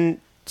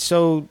 And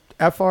so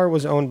FR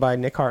was owned by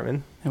Nick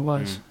Hartman. It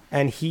was.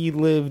 And he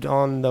lived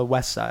on the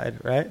west side,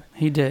 right?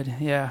 He did,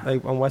 yeah.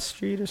 On West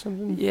Street or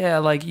something? Yeah,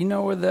 where I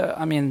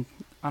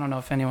don't know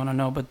if anyone will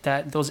know, but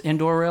those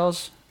indoor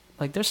rails,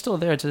 they're still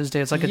there to this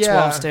day. It's a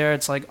 12 stair.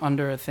 It's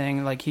under a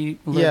thing. He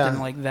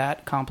lived in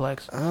that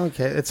complex.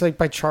 Okay. It's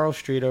by Charles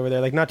Street over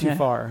there, not too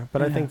far.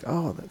 But I think,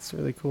 that's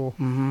really cool.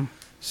 Mm-hmm.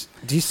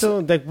 Do you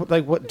still,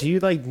 what do you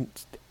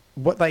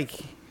what,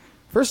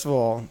 first of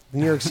all, the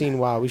New York scene,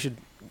 wow, we should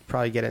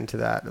probably get into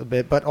that a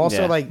bit. But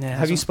also,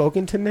 have you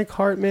spoken to Nick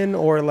Hartman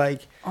or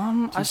like?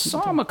 I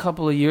saw him a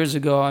couple of years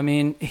ago. I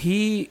mean,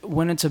 he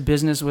went into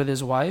business with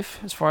his wife,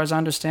 as far as I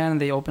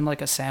understand. They opened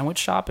like a sandwich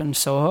shop in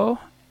Soho,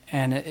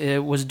 and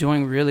it was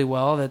doing really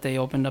well. That they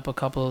opened up a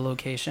couple of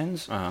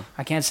locations.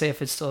 I can't say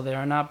if it's still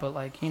there or not, but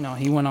like he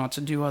went on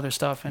to do other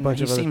stuff, and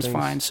he seems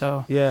fine.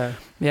 So yeah,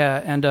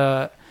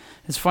 and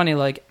it's funny,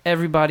 like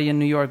everybody in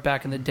New York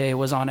back in the day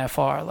was on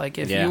FR. Like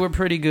if you were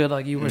pretty good,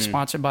 like you were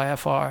sponsored by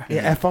FR.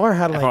 Yeah, FR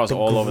had like the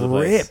all over the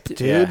place, dude.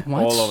 Yeah,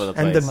 all over the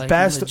place. And the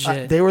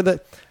best, they were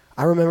the.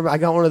 I remember I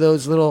got one of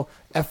those little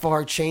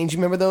FR chains. You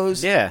remember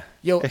those? Yeah.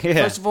 Yo,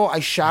 first of all, I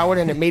showered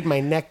and it made my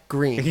neck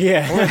green.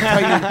 Yeah. I'm gonna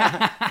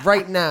tell you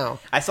right now.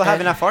 I still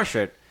have an FR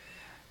shirt.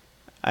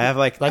 I have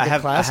I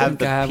have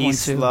the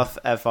Peace Love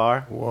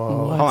FR.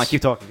 Whoa. Hold on,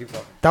 keep talking.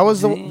 That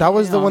was the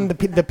one.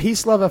 The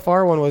Peace Love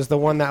FR one was the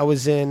one that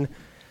was in.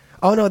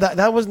 Oh no,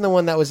 that wasn't the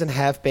one that was in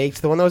Half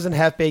Baked. The one that was in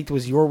Half Baked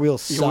was Your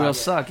Wheels Suck. Your Wheels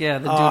Suck. Yeah,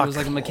 the dude was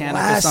like a mechanic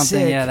or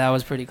something. Yeah, that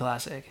was pretty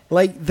classic.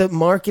 Like the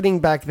marketing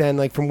back then,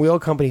 like from wheel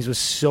companies, was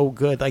so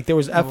good. Like there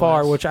was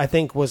FR, which I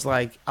think was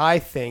the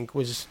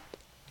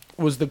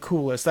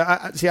coolest.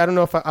 I don't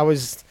know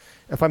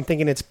if I'm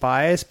thinking it's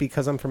biased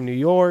because I'm from New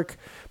York,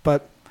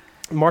 but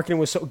marketing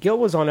was so. Gil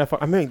was on FR.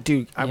 I mean,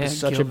 dude, I was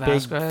such a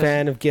big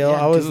fan of Gil.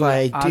 I was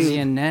like, dude, Ozzy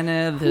and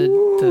Nene, the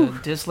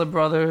Disler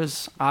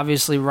brothers,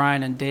 obviously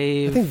Ryan and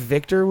Dave. I think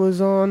Victor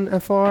was on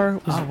FR.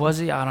 Was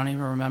he? I don't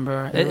even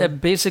remember.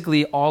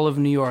 Basically, all of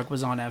New York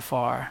was on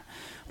FR,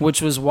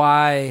 which was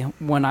why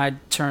when I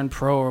turned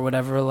pro or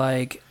whatever,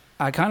 like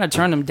I kind of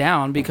turned them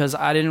down because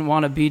I didn't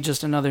want to be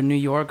just another New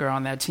Yorker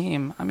on that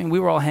team. I mean, we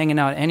were all hanging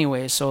out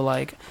anyway, so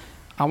like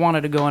I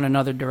wanted to go in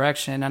another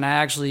direction, and I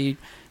actually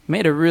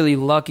made a really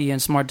lucky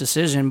and smart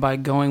decision by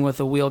going with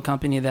a wheel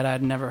company that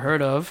I'd never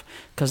heard of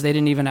because they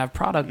didn't even have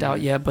product out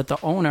yet. But the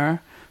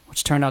owner,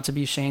 which turned out to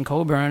be Shane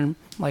Coburn,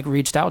 like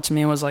reached out to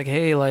me and was like,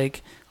 hey,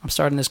 like I'm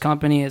starting this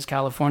company. It's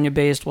California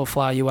based. We'll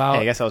fly you out.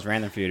 Hey, I guess that was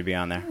random for you to be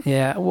on there.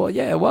 Yeah. Well,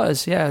 yeah, it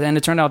was. Yeah. And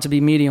it turned out to be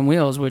Medium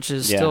Wheels, which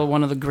is still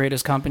one of the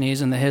greatest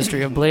companies in the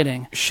history of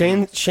blading.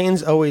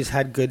 Shane's always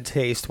had good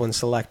taste when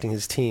selecting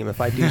his team,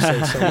 if I do say so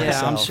myself.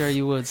 Yeah, I'm sure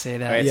you would say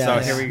that. Right, so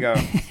here we go.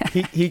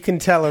 He can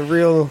tell a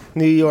real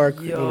New York.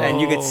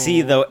 And you could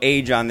see the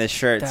age on this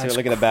shirt, too.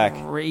 Look at the back.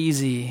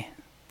 Crazy.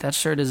 That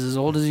shirt is as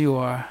old as you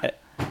are.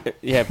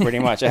 Yeah, pretty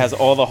much. It has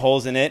all the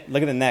holes in it.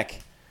 Look at the neck.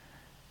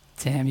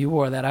 Damn, you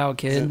wore that out,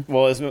 kid.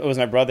 Well, it was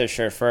my brother's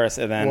shirt first,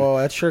 and then... Well,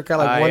 that shirt got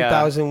like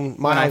 1,000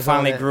 miles when I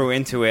finally grew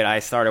into it, I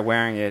started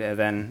wearing it, and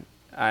then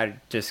I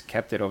just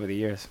kept it over the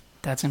years.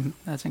 That's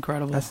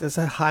incredible. That's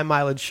a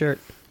high-mileage shirt.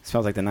 It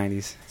smells like the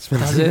 90s.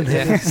 Does it?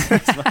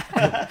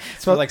 Yeah. It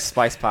smells like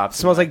Spice Pops.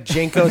 Smells like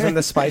Jinkos and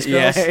the Spice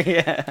Girls.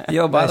 Yeah.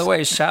 Yo, by the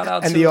way, shout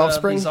out and to the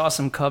Offspring. These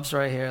awesome cups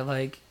right here.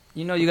 Like,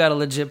 you know you got a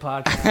legit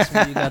podcast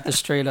when you got the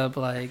straight up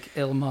like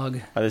ill mug.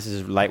 Oh, this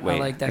is lightweight. I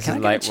like that. This Can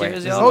is I lightweight.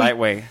 Cheers, this is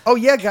lightweight. Oh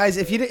yeah, guys!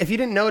 If you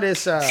didn't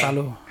notice,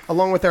 Salud.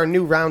 Along with our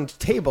new round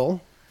table,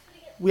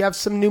 we have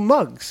some new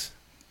mugs.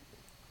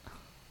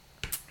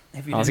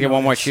 Let's get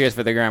one more cheers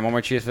for the gram. One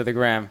more cheers for the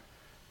gram.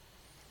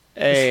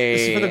 Hey,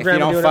 this is for the gram.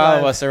 If you don't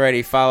follow us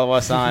already, follow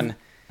us on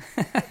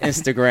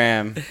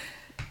Instagram.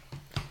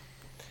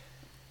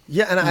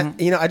 Yeah,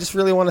 and I just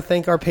really want to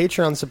thank our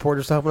Patreon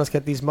supporters for helping us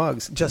get these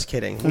mugs. Just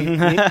kidding.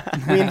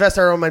 We invest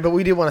our own money, but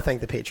we do want to thank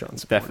the Patreon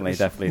supporters.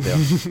 Definitely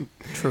do.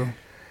 True.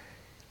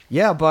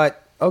 Yeah,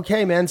 but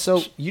okay, man.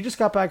 So you just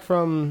got back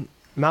from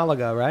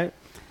Malaga, right?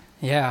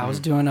 Yeah, I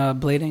was doing a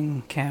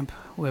blading camp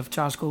with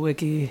Josh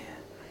Kulwicki,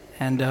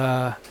 and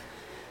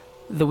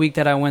the week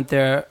that I went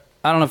there,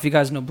 I don't know if you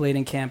guys know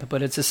blading camp,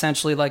 but it's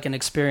essentially like an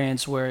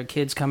experience where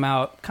kids come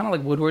out, kind of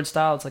like Woodward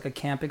style. It's like a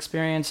camp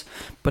experience,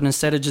 but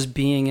instead of just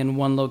being in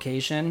one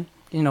location,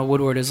 you know,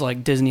 Woodward is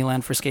like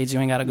Disneyland for skates. You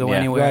ain't got to go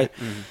anywhere. Right.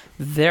 Mm-hmm.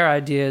 Their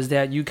idea is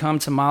that you come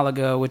to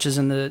Malaga, which is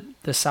in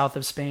the south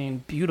of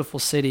Spain, beautiful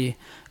city.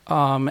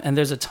 And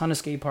there's a ton of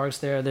skate parks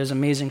there. There's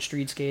amazing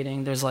street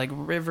skating. There's like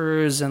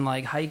rivers and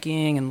like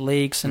hiking and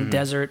lakes and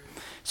desert.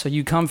 So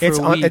you come for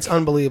a week. It's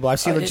unbelievable. I've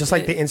seen just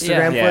like the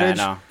Instagram footage.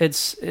 No.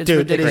 It's dude,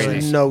 ridiculous. it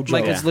is no joke.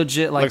 Like it's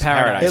legit like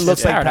paradise. It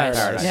looks like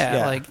paradise.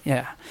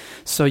 Yeah.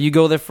 So you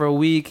go there for a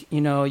week,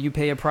 you know, you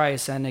pay a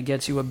price and it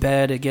gets you a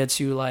bed, it gets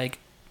you like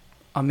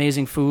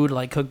amazing food,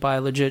 like cooked by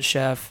a legit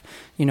chef,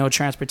 you know,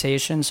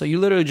 transportation. So you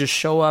literally just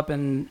show up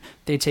and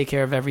they take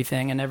care of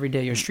everything. And every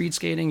day you're street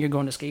skating, you're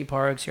going to skate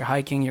parks, you're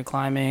hiking, you're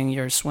climbing,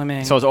 you're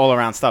swimming. So it's all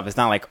around stuff. It's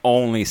not like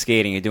only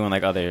skating. You're doing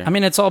like other... I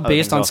mean, it's all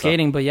based on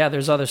skating, but yeah,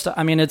 there's other stuff.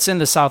 I mean, it's in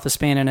the south of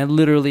Spain and it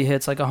literally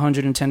hits like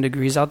 110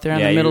 degrees out there in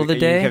the middle of the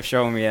day. You kept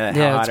showing me how it's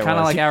hot kind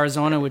of like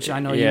Arizona, which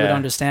I know you would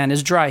understand.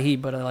 It's dry heat,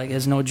 but like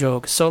it's no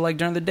joke. So like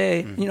during the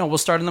day, you know, we'll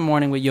start in the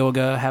morning with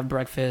yoga, have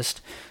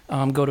breakfast,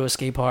 go to a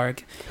skate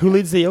park. Who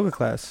leads the yoga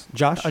class?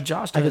 Josh?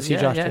 Josh does. I can see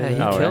Josh.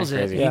 Yeah,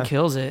 he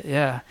kills it.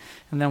 Yeah.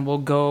 and then we'll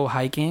go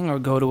hiking or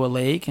go to a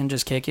lake and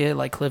just kick it,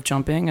 like cliff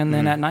jumping, and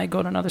then at night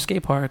go to another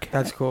skate park.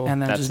 That's cool.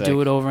 And then That's just sick.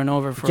 do it over and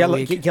over for a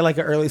week. Get like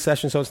an early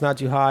session so it's not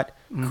too hot.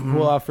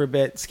 Cool off for a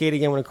bit. Skate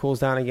again when it cools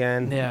down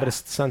again. But the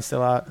sun's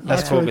still out.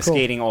 That's cool. really But cool.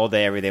 skating all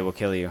day, every day will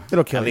kill you.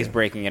 It'll kill At you. least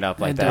breaking it up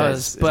like It that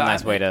does. is a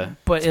nice way to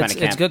But spend a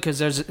camp. it's good because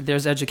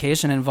there's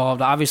education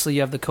involved. Obviously,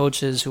 you have the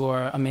coaches who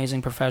are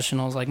amazing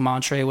professionals. Like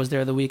Montre was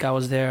there the week I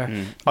was there.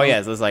 Oh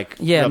yeah, there's like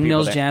Yeah, real people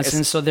Nils there.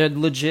 Jansen. So they're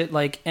legit.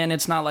 Like, and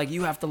it's not like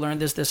you have to learn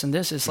this, this, and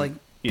this. It's like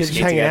You Just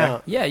skate hanging together.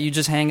 out. yeah, you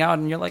just hang out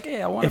and you're like,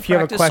 hey, I want If to you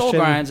have a practice soul question,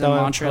 grinds, and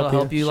they'll Montreal will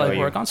help help you Show like you.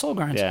 work on soul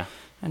grinds Yeah.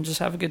 and just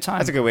have a good time.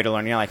 That's a good way to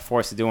learn. You're not like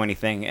forced to do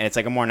anything, and it's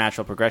like a more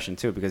natural progression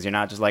too, because you're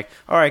not just like,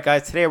 all right,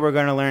 guys, today we're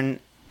going to learn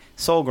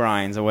soul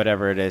grinds or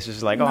whatever it is.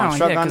 Just like, oh, I'm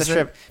struggling on this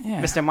trip.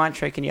 Mr.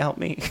 Montre, can you help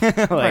me?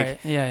 Like, right.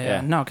 Yeah.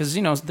 yeah. No, because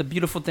the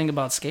beautiful thing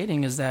about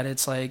skating is that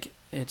it's like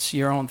it's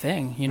your own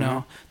thing.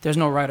 There's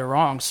no right or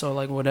wrong. So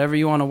like whatever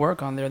you want to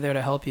work on, they're there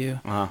to help you.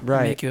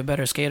 Right. Make you a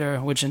better skater,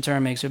 which in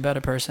turn makes you a better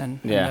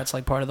person. Yeah. And that's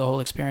like part of the whole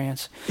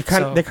experience. They're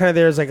kind of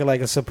there as like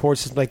a support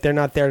system. Like they're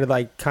not there to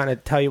like kind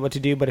of tell you what to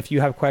do, but if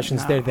you have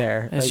questions, No. they're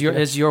there. It's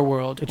Like, your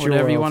world. It's your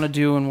Whatever you world. want to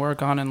do and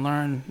work on and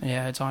learn,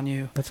 it's on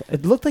you.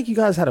 It looked like you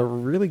guys had a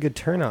really good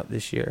turnout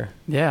this year.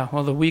 Yeah.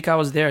 Well, the week I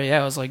was there,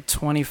 it was like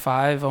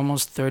 25,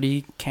 almost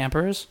 30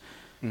 campers,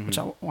 which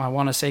I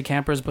want to say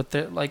campers,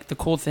 but like the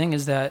cool thing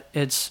is that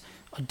it's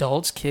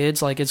adults,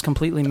 kids, like it's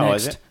completely mixed. Oh,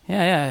 is it?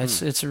 Yeah.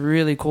 It's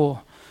really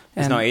cool.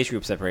 There's And no age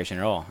group separation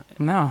at all.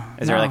 No.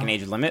 Is there like an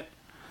age limit?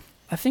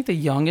 I think the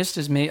youngest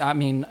is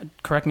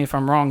correct me if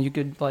I'm wrong. You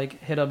could like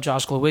hit up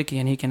Josh Glowicki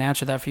and he can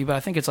answer that for you. But I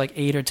think it's like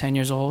 8 or 10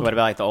 years old. What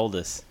about like the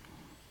oldest?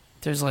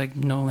 There's like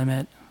no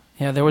limit.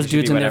 Yeah, there was It should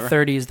be dudes in their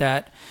whatever. 30s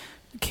that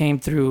came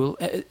through.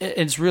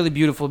 It's really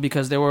beautiful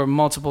because there were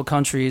multiple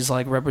countries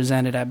like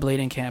represented at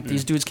Blading Camp.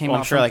 These dudes came Well, out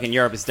I'm sure from, like in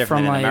Europe it's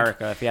different from, than in like-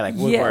 America. If you had like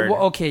yeah, Woodward.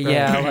 well, okay,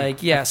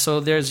 yeah,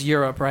 so there's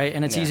Europe, right?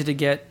 And it's Yeah. easy to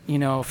get,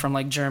 from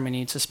like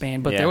Germany to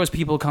Spain, but Yeah. there was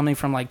people coming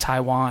from like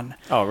Taiwan.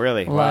 Oh,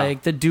 really? Wow.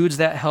 Like the dudes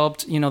that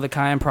helped, the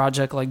Cayenne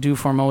Project, like Do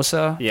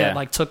Formosa, Yeah. that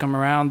like took them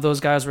around. Those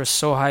guys were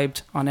so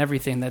hyped on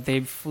everything that they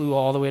flew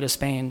all the way to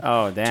Spain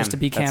Oh, damn. just to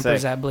be That's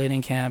campers sick. at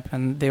Blading Camp,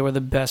 and they were the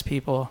best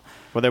people.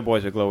 Well, they're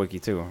boys with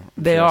Glowicki too.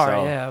 They Sure, are,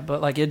 so- yeah,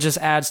 but like it just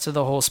adds to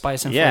the whole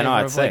spice and Yeah, flavor no,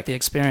 of it's like sick. the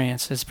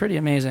experience. It's pretty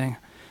amazing.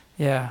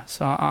 Yeah,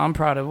 so I'm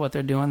proud of what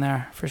they're doing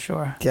there for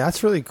sure. Yeah,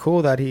 that's really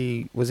cool that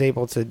he was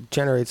able to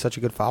generate such a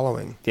good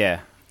following.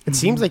 Yeah. It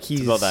seems like he's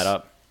To build that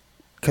up.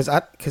 because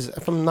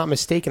if I'm not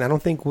mistaken, I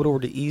don't think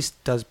Woodward East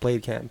does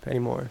Blade Camp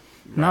anymore.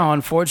 No,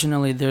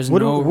 unfortunately, there's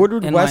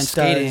Woodward no inline West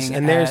skating does,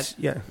 and there's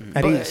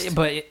at East.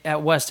 but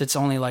at West it's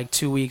only like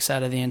 2 weeks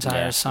out of the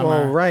entire Yeah. summer.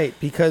 Well, right,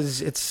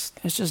 because it's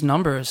It's just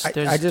numbers. I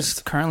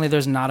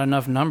There's not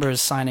enough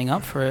numbers signing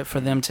up for it for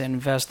them to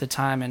invest the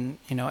time and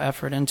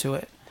effort into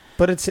it.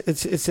 but it's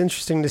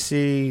interesting to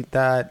see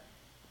that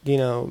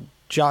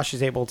Josh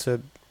is able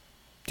to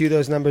do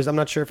those numbers. I'm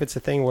not sure if it's a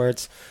thing where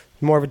it's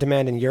more of a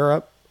demand in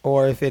Europe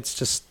or if it's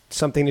just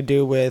something to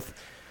do with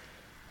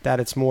that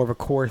it's more of a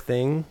core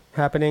thing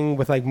happening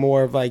with like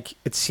more of like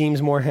it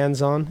seems more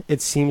hands-on,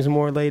 it seems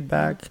more laid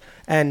back,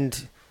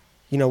 and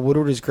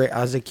Woodward is great.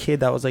 As a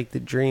kid, that was like the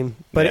dream.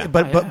 But Yeah.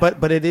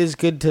 but it is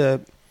good to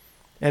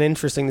and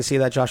interesting to see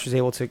that Josh was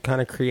able to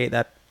kind of create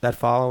that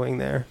following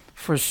there.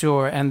 For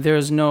sure, and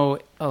there's no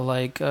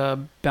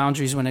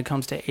boundaries when it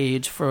comes to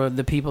age for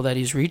the people that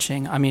he's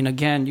reaching. I mean,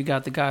 again, you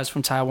got the guys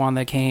from Taiwan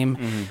that came.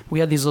 We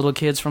had these little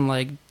kids from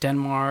like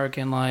Denmark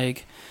and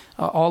like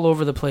all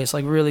over the place,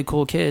 like really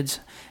cool kids.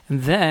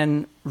 And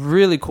then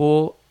really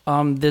cool,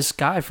 this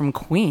guy from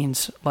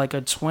Queens, like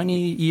a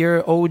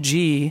 20-year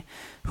OG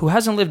who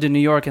hasn't lived in New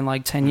York in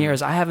like 10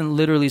 years. I haven't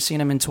literally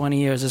seen him in 20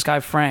 years. This guy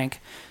Frank.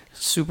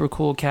 Super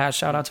cool cat.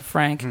 Shout out to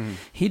Frank.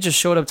 He just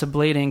showed up to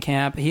Blading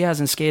Camp. He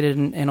hasn't skated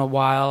in a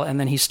while, and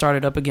then he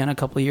started up again a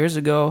couple of years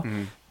ago.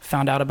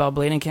 Found out about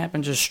Blading Camp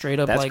and just straight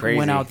up That's like crazy.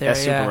 went out there.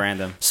 That's super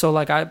random. So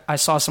like I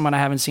saw someone I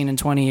haven't seen in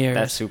 20 years.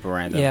 That's super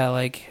random. Yeah,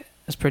 like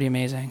it's pretty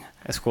amazing.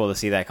 It's cool to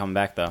see that come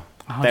back though.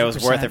 That it was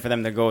 100%. worth it for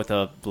them to go with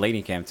the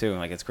Blading Camp too.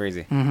 Like it's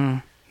crazy.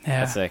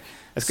 Yeah, That's sick.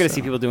 It's good to see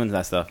So- people doing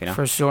that stuff.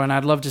 for sure. And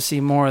I'd love to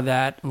see more of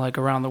that like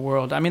around the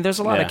world. I mean, there's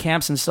a lot of Yeah.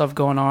 camps and stuff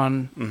going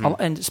on,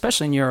 and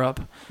especially in Europe,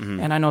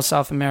 and I know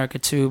South America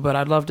too. But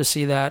I'd love to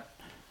see that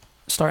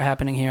start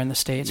happening here in the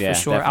States Yeah, for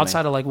sure. definitely.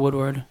 Outside of like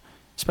Woodward,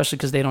 especially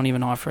because they don't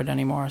even offer it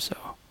anymore. So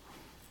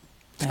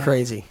It's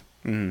crazy.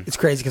 Mhm. It's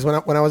crazy because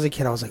when I was a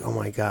kid, I was like, oh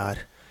my god,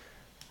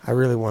 I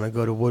really want to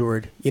go to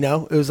Woodward. It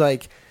was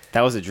like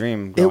That was a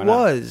dream. it growing up.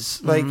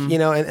 was like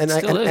Still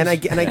and I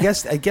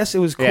is. guess it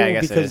was cool Yeah, I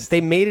guess it because is.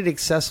 they made it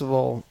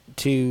accessible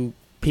to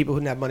people who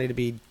didn't have money to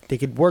be. They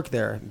could work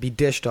there, be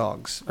dish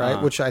dogs, right?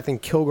 Uh-huh. Which I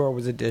think Kilgore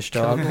was a dish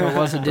dog. Kilgore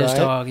was a dish Right?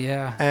 dog,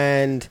 yeah.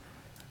 And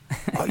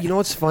you know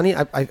what's funny?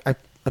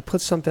 I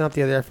put something up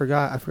the other day.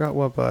 I forgot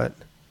what, but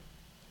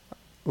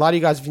a lot of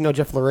you guys, if you know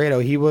Jeff Laredo,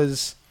 he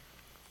was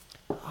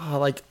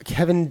like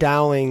Kevin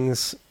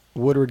Dowling's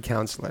Woodward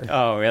counselor.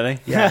 Oh, really?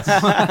 Yes.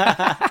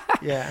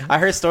 Yeah. I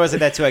heard stories like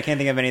that too. I can't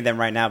think of any of them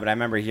right now, but I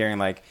remember hearing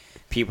like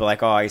people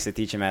like, oh, I used to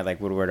teach him at like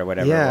Woodward or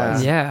whatever. Yeah. It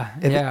was.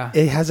 Yeah.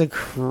 It has a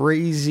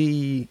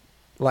crazy,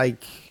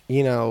 like,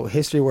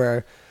 history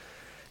where,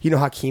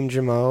 Hakeem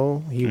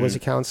Jamo, he was a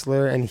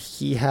counselor, and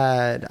he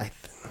had,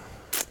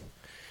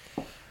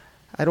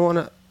 I don't want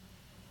to,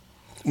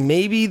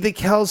 maybe the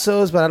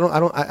Kelsos, but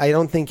I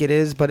don't think it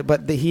is,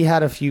 but he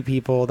had a few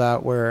people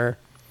that were,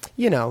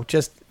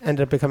 just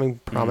ended up becoming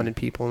prominent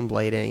people in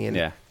blading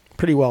and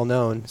pretty well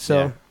known.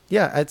 So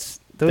it's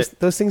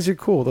those things are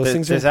cool. Those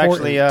things are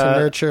important actually, to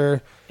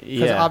nurture.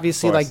 Because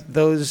obviously, like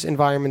those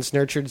environments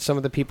nurtured some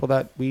of the people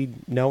that we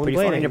know in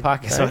blading. In your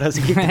pocket, so it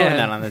doesn't keep putting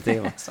that on the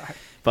table. Sorry.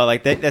 But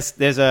like,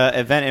 there's a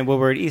event in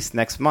Woodward East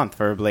next month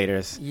for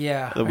bladers.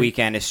 Yeah, the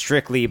weekend is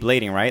strictly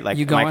blading, right? Like,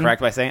 you going? Am I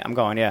correct by saying I'm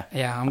going? Yeah,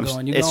 I'm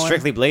going. It's going?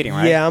 Strictly blading,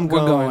 right? Yeah, We're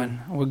going.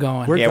 We're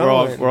going. We're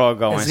all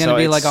going. It's gonna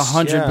be like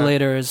 100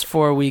 bladers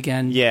for a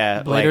weekend.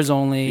 Yeah, bladers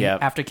only.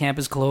 After camp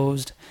is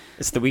closed.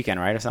 It's the weekend,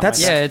 right, or something?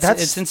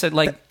 It's since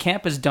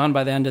camp is done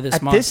by the end of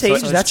this month. At this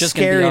age, so that's just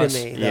scary to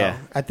me. Yeah.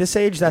 At this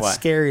age, that's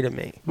scary to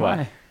me.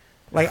 Why?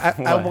 Like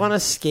I want to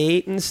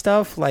skate and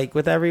stuff, like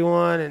with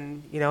everyone,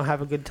 and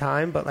have a good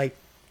time. But like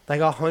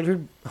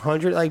 100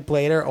 like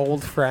blader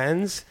old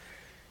friends,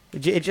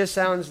 it just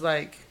sounds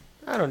like,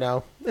 I don't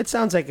know. It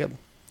sounds like a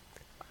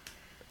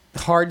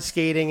hard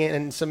skating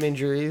and some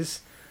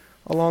injuries.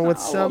 Along with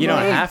some, you don't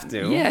have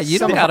to. Yeah, you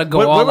don't gotta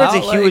go all out.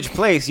 Woodward's a huge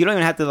place. You don't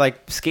even have to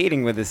like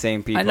skating with the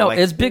same people. I know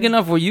it's big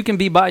enough where you can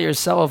be by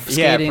yourself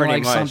skating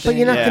like much. something. But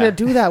you're not gonna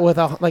do that with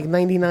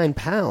 99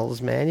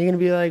 pals, man. You're gonna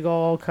be like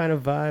all kind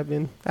of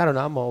vibing. I don't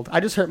know. I'm old. I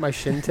just hurt my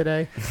shin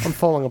today. I'm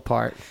falling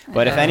apart.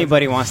 But if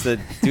anybody wants to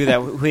do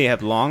that, we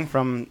have Long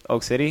from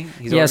Oak City.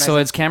 He's so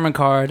it's Cameron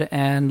Card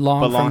and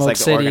Long from Oak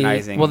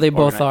City. Well, they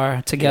both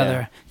are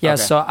together. Yeah.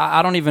 Okay. So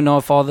I don't even know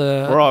if all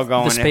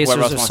the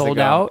spacers are sold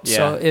out. Yeah.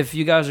 So if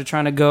you guys are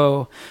trying to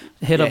go,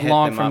 hit up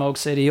Long from Oak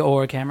City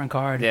or Cameron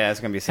Card. Yeah, it's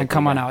gonna be sick. And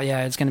come on out.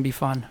 Yeah, it's gonna be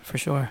fun for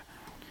sure.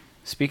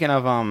 Speaking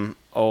of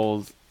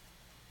old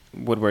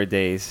Woodward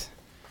days,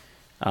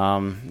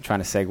 I'm trying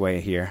to segue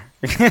here.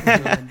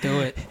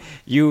 Do it.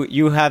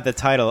 You had the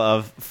title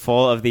of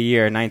Fall of the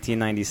Year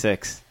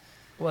 1996.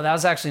 Well, that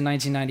was actually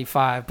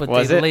 1995, but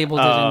they labeled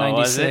it in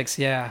 96.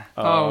 Yeah.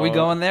 Oh, we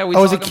going there?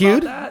 Is it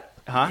cute?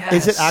 Huh? Yes.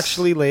 Is it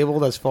actually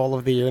labeled as Fall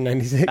of the Year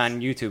 96? On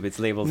YouTube, it's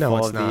labeled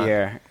Fall of the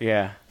Year.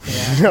 Yeah.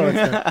 No,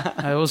 it's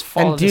not. It was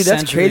Fall of the Dude,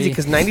 that's century. crazy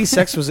because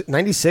 96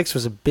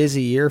 was a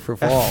busy year for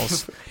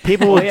falls.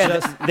 People were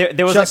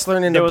just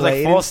learning to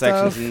play. There was fall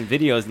sections and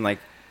videos, and like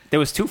there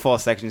was 2 fall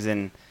sections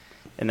in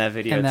that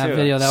video in that too.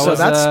 Video, that so was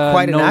that's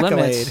quite an No accolade.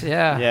 Limits.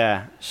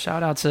 Yeah.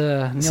 Shout out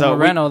to Neil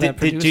Moreno that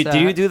produced that. Do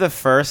you do the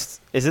first?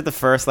 Is it the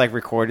first like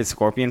recorded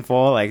scorpion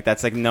fall? Like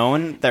that's like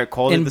known. They're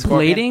called it the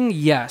scorpion. In blading,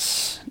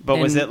 yes. But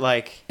was it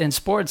like in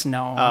sports?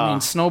 No. I mean,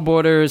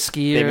 snowboarders,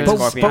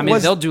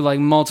 skiers. They'll do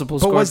like multiple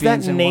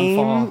scorpions in one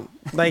fall.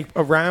 But was that name like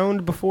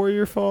around before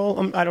your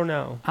fall? I don't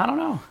know. I don't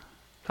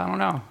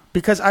know.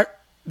 Because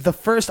the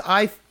first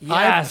I've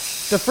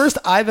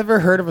ever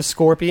heard of a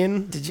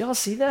scorpion. Did y'all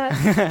see that?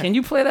 Can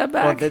you play that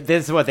back? Well,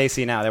 this is what they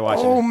see now. They're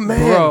watching. Oh man,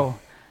 bro.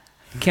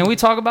 Can we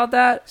talk about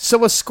that?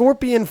 So a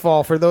scorpion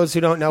fall, for those who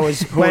don't know,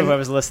 is when I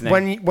was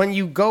listening. When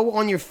you go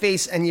on your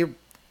face and your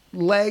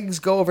legs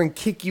go over and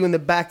kick you in the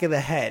back of the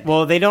head.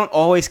 Well, they don't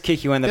always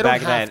kick you in the back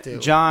of the head. To.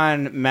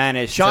 John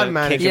managed to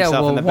kick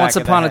himself in the back of the head. Once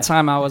upon a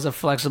time, I was a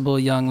flexible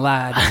young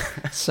lad.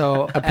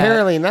 So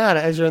apparently not,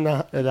 as you're in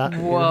the.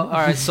 Well, all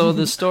right. So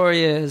the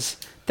story is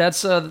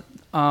that's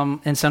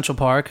in Central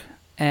Park.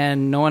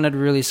 And no one had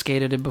really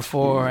skated it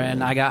before,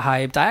 and I got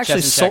hyped. I actually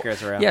sold,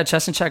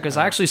 Chess and Checkers.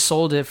 I actually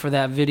sold it for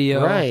that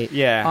video, right?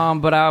 Yeah.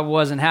 But I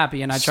wasn't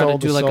happy, and I tried to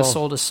do like a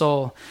soul to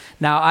soul.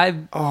 Now I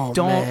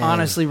don't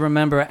honestly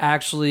remember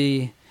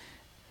actually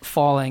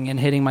falling and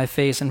hitting my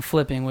face and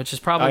flipping, which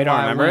is probably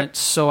why I went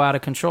so out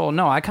of control.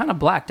 No, I kind of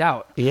blacked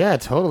out. Yeah,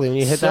 totally. When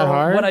you hit that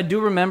hard. What I do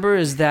remember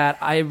is that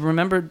I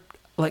remembered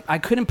like I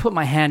couldn't put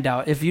my hand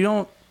out. If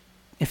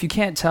you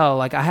can't tell,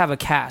 like I have a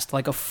cast,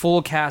 like a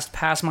full cast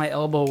past my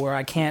elbow where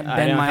I can't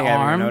bend my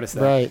arm. I noticed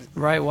that.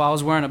 Right. Well, I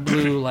was wearing a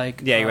blue like.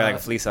 Yeah, you were like a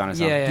fleece on or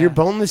something. Yeah. Your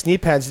boneless knee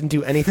pads didn't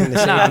do anything to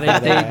save No,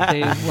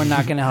 they were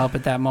not going to help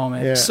at that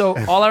moment. Yeah. So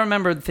all I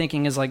remember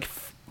thinking is like,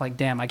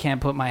 damn, I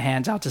can't put my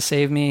hands out to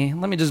save me.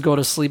 Let me just go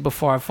to sleep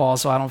before I fall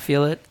so I don't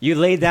feel it. You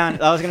lay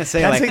down. I was going to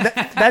say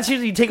that's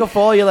usually you take a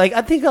fall. You're like,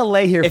 I think I'll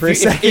lay here for a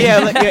second.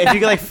 If you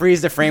could like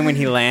freeze the frame when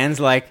he lands,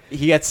 like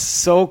he gets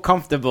so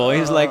comfortable.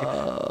 He's like,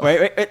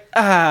 wait,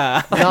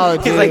 no,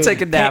 dude. He's like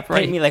take a nap, right?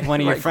 Paint me like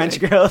one of your French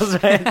girls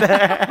right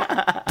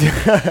there.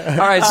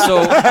 All right,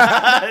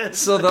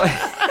 so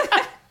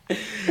the.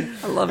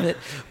 I love it.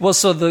 Well,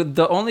 so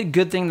the only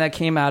good thing that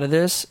came out of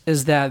this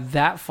is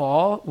that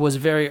fall was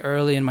very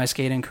early in my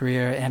skating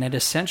career, and it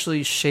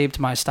essentially shaped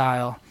my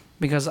style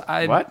because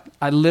I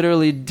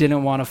literally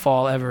didn't want to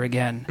fall ever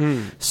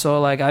again.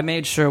 So like I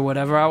made sure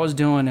whatever I was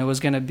doing, it was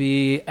going to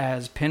be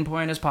as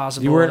pinpoint as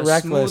possible, you weren't as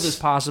reckless. smooth as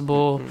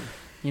possible.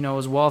 It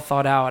was well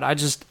thought out. I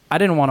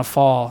didn't want to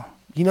fall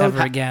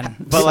ever again.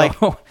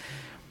 But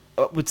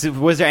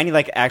Was there any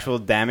like actual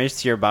damage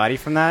to your body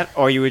from that,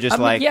 or you were just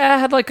I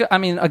had like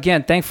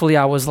again, thankfully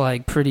I was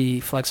like pretty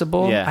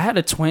flexible. Yeah. I had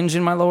a twinge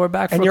in my lower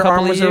back and for a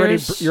couple of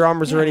years. Your arm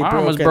was already my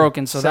broken. arm was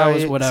broken, so that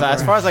was whatever. So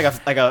as far as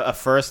like a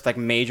first like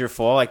major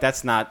fall, like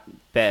that's not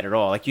bad at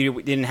all. Like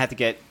you didn't have to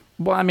get.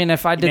 Well, I mean,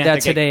 if I did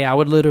that today, I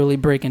would literally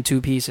break in 2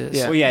 pieces.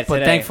 Yeah. Well, yeah, but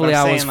today. thankfully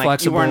I was like,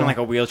 flexible. You weren't in like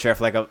a wheelchair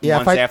for like months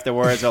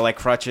afterwards, or like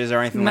crutches or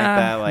anything like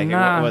that. Like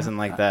it wasn't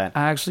like that.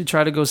 I actually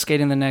tried to go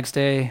skating the next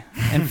day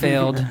and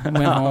failed.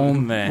 Went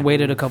home,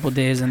 waited a couple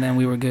days, and then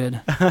we were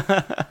good.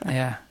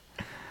 Yeah.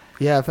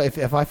 Yeah,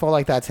 if I fall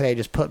like that today,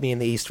 just put me in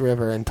the East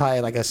River and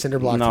tie like a cinder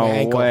block to my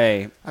ankle. No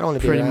way. I don't want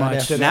to be pretty around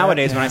much.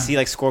 Nowadays, when I see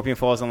like scorpion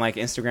falls on like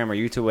Instagram or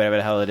YouTube, whatever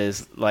the hell it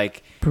is,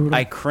 like brutal.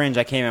 I cringe.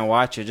 I can't even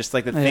watch it. Just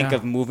like to think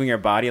of moving your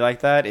body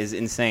like that is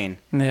insane.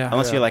 Yeah.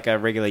 Unless you're like a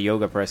regular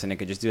yoga person, it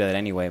could just do that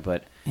anyway.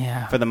 But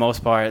for the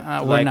most part,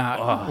 we're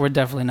not. We're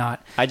definitely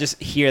not. I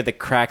just hear the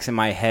cracks in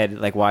my head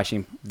like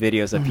watching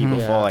videos of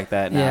people fall like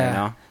that now. You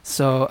know?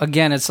 So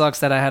again, it sucks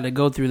that I had to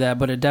go through that,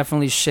 but it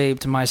definitely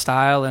shaped my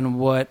style and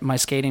what my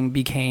skating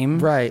became.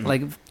 Right.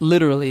 Like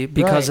literally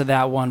because of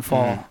that one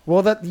fall. Mm-hmm.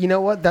 Well, you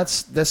know what?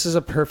 This is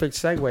a perfect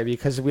segue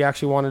because we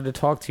actually wanted to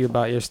talk to you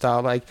about your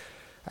style. Like,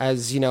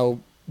 as you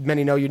know,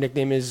 many know your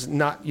nickname is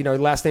not,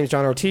 last name is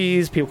John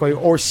Ortiz. People call you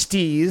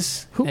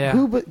Orstiz.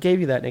 Who gave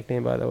you that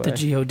nickname, by the way? The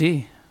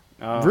G.O.D.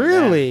 Oh,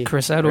 really? Man.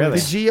 Chris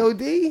Edwards. The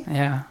G.O.D.?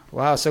 Yeah.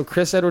 Wow, so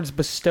Chris Edwards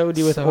bestowed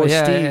you with Orstiz.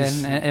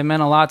 Yeah, and it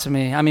meant a lot to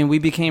me. I mean, we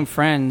became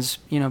friends,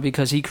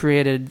 because he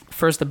created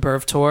first the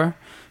Burf Tour.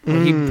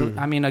 He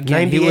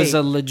was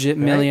a legit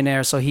millionaire,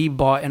 right? So he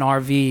bought an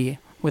RV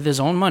with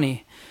his own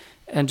money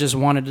and just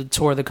wanted to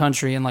tour the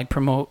country and like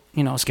promote,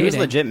 skating. He was a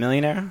legit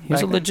millionaire?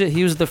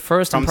 He was the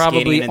first and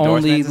probably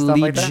only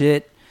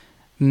legit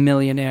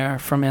millionaire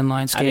from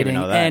inline skating.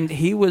 And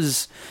he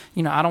was,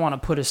 I don't want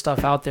to put his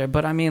stuff out there,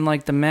 but I mean,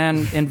 like, the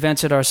man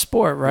invented our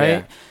sport, right?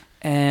 Yeah.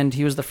 And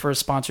he was the first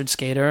sponsored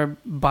skater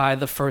by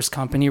the first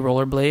company,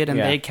 Rollerblade, and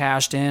they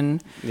cashed in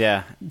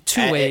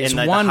 2 ways.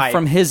 One,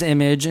 from his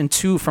image, and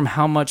 2, from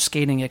how much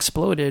skating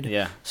exploded.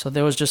 Yeah. So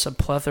there was just a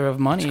plethora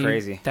of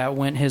money that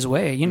went his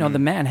way. The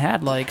man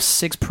had like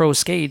 6 pro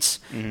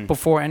skates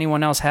before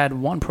anyone else had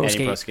 1 pro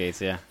skate. Pro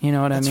skates, yeah. You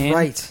know what I mean? That's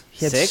right.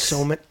 He had 6?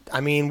 so many. I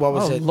mean, what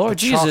was it? Lord the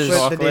Jesus.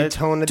 Chocolate, the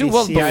Daytona, Dude,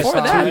 well,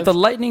 before that, the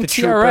Lightning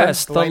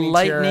TRS. The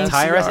Lightning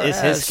TRS is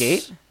his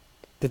skate?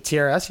 The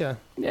TRS, yeah.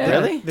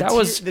 Really? That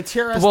was the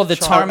TRS. Well, the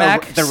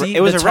Tarmac.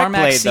 It was a rec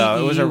blade,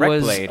 though. It was a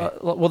rec blade.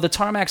 Well, the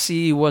Tarmac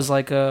CE was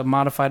like a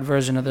modified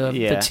version of the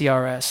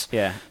TRS.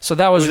 Yeah. So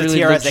that was really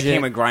the TRS legit. that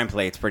came with grind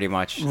plates, pretty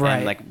much,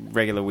 and like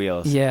regular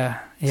wheels. Yeah.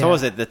 So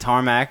was it the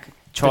Tarmac?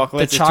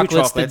 Chocolates, the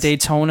chocolates, the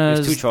Daytonas.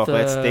 There's 2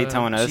 chocolates,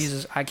 Daytonas.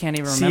 Jesus, I can't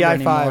even remember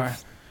anymore.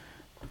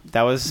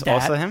 That was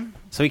also him.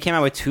 So he came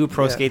out with 2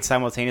 pro skates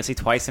simultaneously,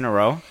 twice in a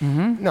row.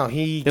 Mm-hmm. No,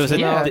 he. There was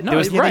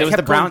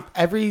the brown.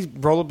 Every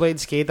rollerblade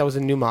skate that was a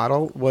new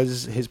model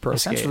was his pro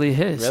skate. Essentially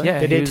his. Really? Yeah,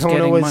 the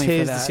Daytona was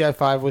his. The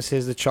CI5 was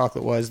his. The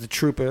chocolate was the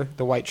Trooper,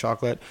 the white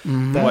chocolate.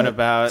 Mm-hmm. What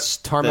about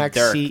Tarmac the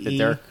Dirk? CE? The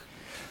Dirk.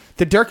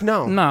 The Dirk,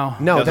 no.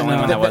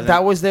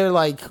 That was their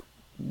like.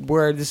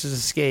 Where this is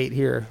a skate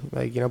here,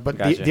 like, but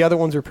the other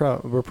ones were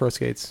pro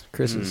skates.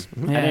 Chris's. I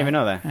didn't even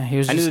know that. I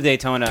knew the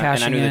Daytona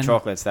and I knew the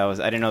chocolates. I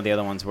didn't know the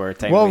other ones were.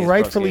 Well,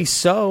 rightfully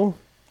so.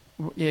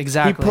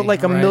 Exactly. He put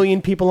like a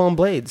million people on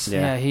blades.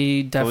 Yeah,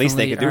 he definitely. At least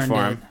they could do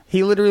for him.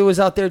 He literally was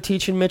out there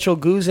teaching Mitchell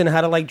Guzin how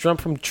to like jump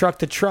from truck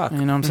to truck. You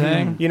know what I'm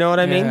saying? You know what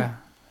I mean?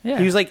 Yeah.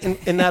 He was like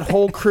in that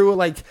whole crew of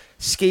like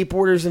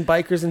skateboarders and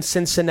bikers in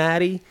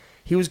Cincinnati.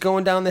 He was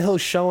going down the hill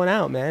showing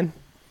out, man.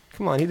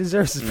 Come on, he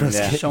deserves his pro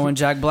skate. Showing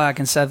Jack Black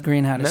and Seth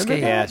Green how to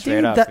skate. Yeah,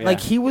 straight up. Like,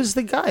 he was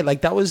the guy.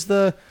 Like, that was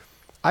the...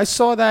 I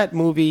saw that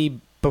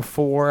movie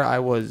before I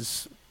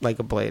was, like,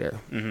 a blader.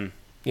 Mm-hmm.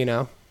 You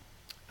know?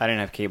 I didn't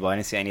have cable. I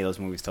didn't see any of those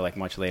movies till, like,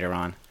 much later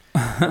on.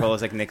 All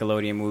those, like,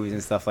 Nickelodeon movies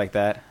and stuff like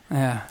that.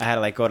 Yeah. I had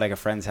to, like, go to, like, a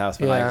friend's house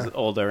when I was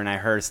older, and I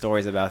heard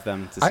stories about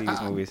them to see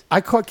these movies.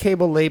 I caught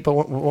cable late,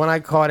 but when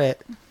I caught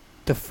it,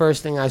 the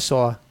first thing I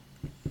saw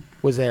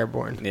was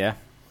Airborne. Yeah?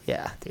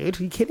 Yeah, dude.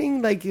 Are you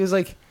kidding? Like, it was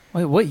like...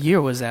 Wait, what year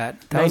was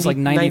that? That was like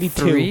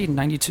 93,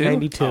 92?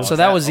 92. Oh, so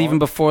that was even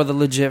before the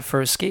legit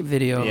first skate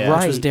video,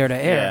 which was Dare to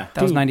Air. Yeah.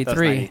 That was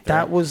 93.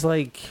 That was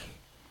like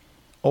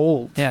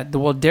old. Yeah,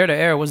 Dare to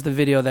Air was the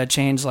video that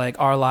changed like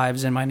our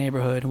lives in my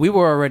neighborhood. We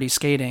were already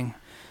skating,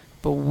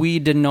 but we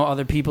didn't know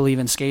other people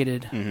even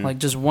skated. Mm-hmm. Like,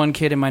 just one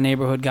kid in my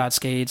neighborhood got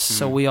skates,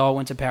 so we all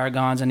went to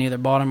Paragons and either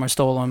bought them or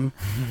stole them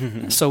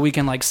so we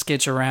can like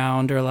skitch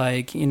around or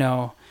like,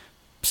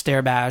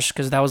 stair bash,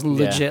 because that was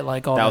legit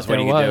like all that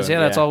there was. Yeah,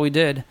 that's all we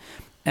did.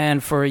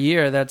 And for a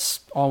year, that's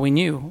all we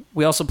knew.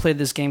 We also played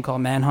this game called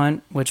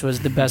Manhunt, which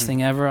was the best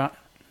thing ever.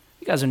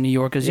 You guys are New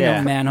Yorkers, you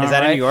know Manhunt. Is that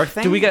right? a New York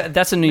thing?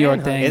 That's a New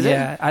York thing. Is it?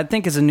 Yeah, I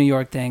think it's a New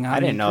York thing. I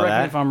didn't know correct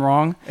that. Me if I'm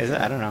wrong. Is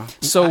it? I don't know.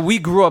 So we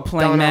grew up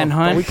playing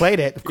Manhunt. But we played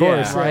it, of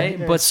course. Right?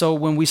 Yeah. But so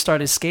when we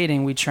started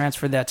skating, we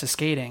transferred that to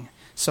skating.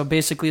 So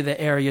basically, the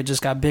area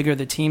just got bigger.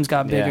 The teams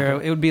got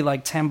bigger. It would be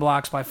like 10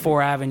 blocks by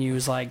 4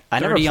 avenues, like 30 I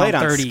never played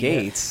on 30. On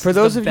skates. For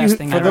those of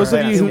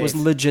you who was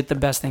legit the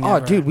best thing ever. Oh,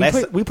 dude,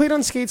 we played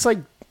on skates. Like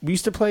we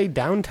used to play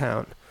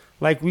downtown.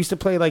 Like we used to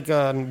play like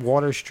on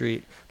Water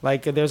Street.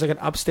 Like there's like an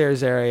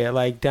upstairs area,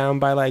 like down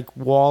by like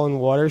Wall and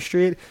Water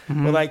Street.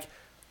 Where like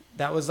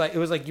that was like it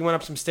was like you went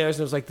up some stairs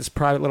and it was like this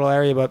private little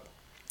area. But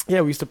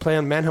yeah, we used to play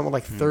on Manhunt with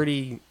like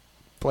 30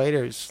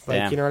 bladers.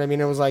 Like you know what I mean?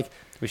 It was like.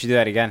 We should do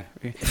that again.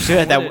 We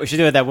should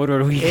do it that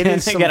Woodward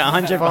weekend. Get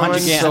 100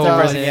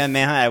 person again,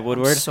 man, at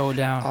Woodward. I'm so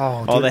down.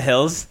 Oh, all the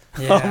hills.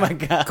 Yeah. Oh my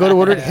god. Go to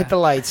Woodward, hit the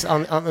lights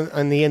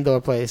on the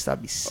indoor place.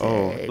 That'd be sick.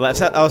 I was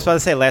about to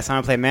say last time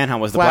I played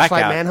Manhunt was the Flashlight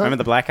blackout. Manhunt? Remember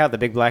the blackout, the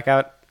big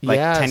blackout, like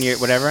 10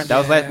 years, whatever. That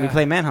was we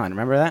played Manhunt.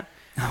 Remember that?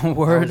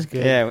 Word. That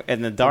good. Yeah,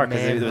 in the dark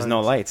because there was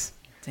no lights.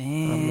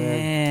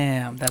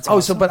 Damn, that's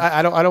awesome. So but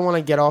I don't want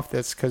to get off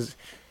this because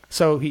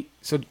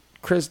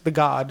Chris the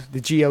God, the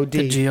G-O-D.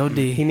 The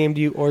G-O-D. He named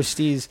you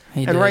Orstiz.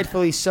 And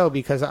rightfully so,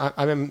 because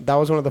I mean, that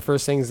was one of the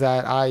first things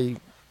that I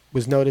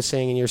was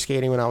noticing in your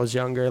skating when I was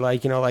younger.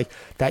 Like, you know, like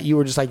that you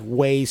were just like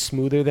way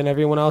smoother than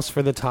everyone else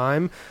for the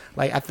time.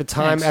 Like at the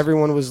time,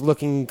 everyone was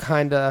looking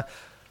kind of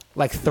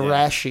like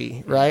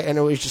thrashy, right? And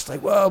it was just like,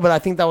 whoa, but I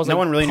think that was like no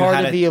one really part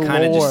knew how of the to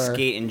kind of allure. just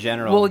skate in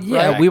general. Well,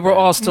 yeah, we were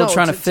all still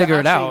trying to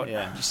figure it out.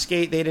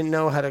 Skate, they didn't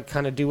know how to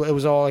kind of do it. It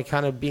was all like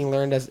kind of being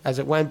learned as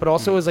it went, but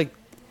also it was like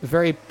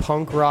very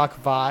punk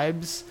rock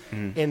vibes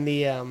in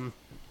the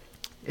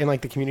in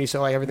like the community,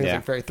 so like everything's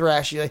like very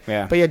thrashy.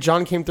 Like, but yeah,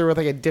 John came through with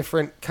like a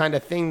different kind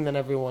of thing than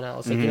everyone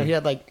else. Like you know, he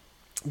had like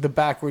the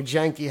backward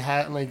janky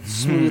hat and like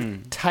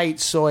smooth tight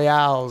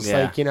soyals,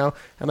 like you know,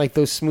 and like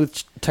those smooth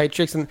tight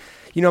tricks. And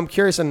you know, I'm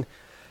curious, and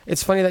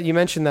it's funny that you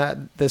mentioned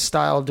that the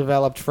style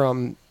developed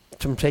from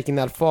taking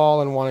that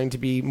fall and wanting to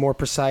be more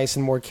precise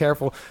and more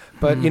careful.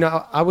 But you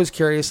know, I was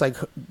curious, like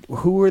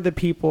who were the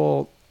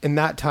people in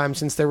that time,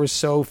 since there were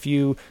so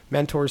few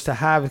mentors to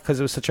have because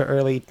it was such an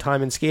early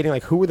time in skating,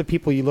 like who were the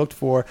people you looked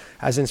for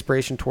as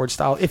inspiration towards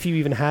style, if you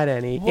even had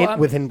any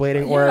within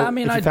blading, or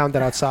if you found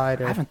that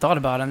outside? I haven't thought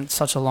about it in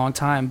such a long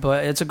time,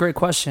 but it's a great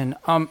question.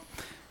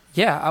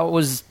 Yeah, I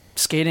was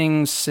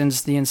skating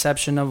since the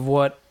inception of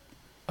what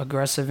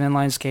aggressive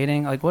inline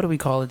skating, like what do we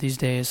call it these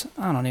days?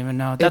 I don't even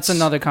know. That's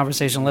another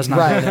conversation. Let's not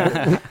go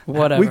there.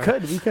 Whatever. We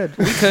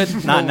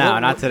could. Not now,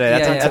 not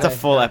today. That's a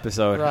full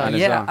episode. Right.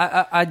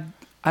 Yeah,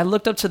 I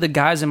looked up to the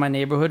guys in my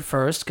neighborhood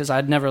first because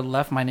I'd never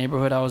left my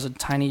neighborhood. I was a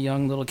tiny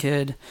young little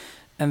kid.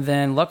 And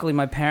then luckily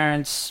my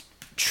parents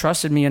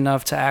trusted me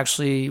enough to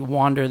actually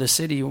wander the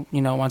city, you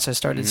know, once I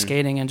started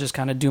skating and just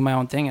kind of do my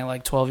own thing at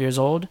like 12 years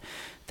old.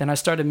 Then I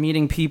started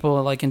meeting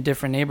people like in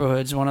different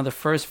neighborhoods. One of the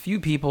first few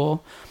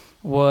people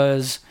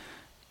was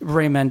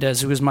Ray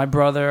Mendez, who was my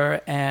brother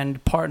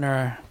and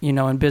partner, you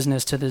know, in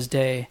business to this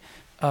day.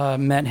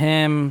 Met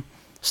him.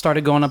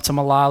 Started going up to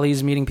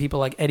Malali's, meeting people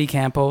like Eddie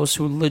Campos,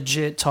 who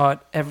legit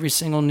taught every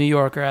single New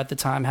Yorker at the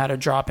time how to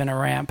drop in a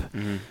ramp.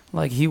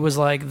 Like, he was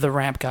like the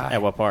ramp guy.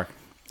 At what park?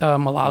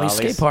 Malali's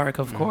skate park,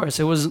 of course.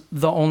 It was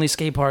the only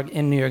skate park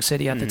in New York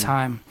City at the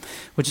time,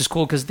 which is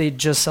cool because they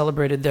just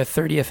celebrated their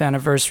 30th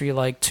anniversary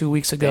like 2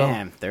 weeks ago.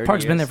 Damn, 30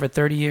 Park's years. been there for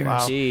 30 years.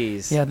 Wow.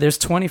 Jeez. Yeah, there's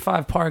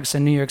 25 parks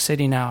in New York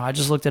City now. I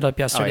just looked it up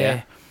yesterday. Oh,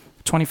 yeah?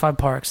 25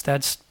 parks.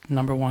 That's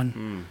number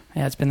one.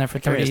 Yeah, it's been there for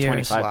 30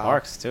 years. 25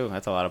 parks, too.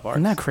 That's a lot of parks.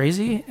 Isn't that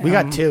crazy? We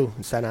got 2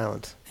 in Staten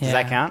Island. Does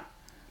that count?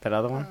 That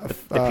other one? The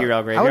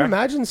Purell Graveyard? I would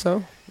imagine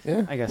so.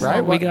 Yeah, I guess right.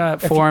 so. We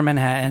got 4 in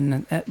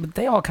Manhattan, but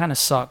they all kind of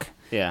suck.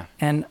 Yeah.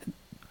 And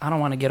I don't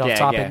want to get off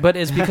topic, but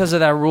it's because of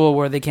that rule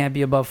where they can't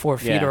be above 4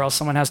 feet, Yeah. or else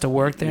someone has to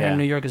work there. And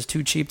New York is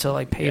too cheap to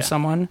like pay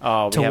someone we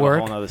have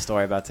work. a whole other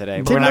story about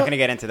today. But we're not going to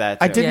get into that.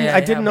 Too. I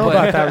didn't know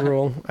about that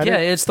rule.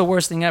 It's the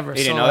worst thing ever.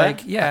 You didn't know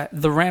that? Yeah,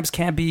 the ramps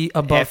can't be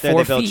above After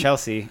 4 they built feet.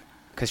 Chelsea,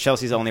 because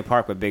Chelsea's the only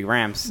park with big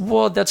ramps.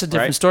 Well, that's a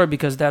different story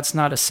because that's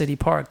not a city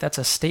park. That's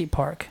a state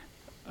park.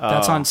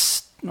 That's on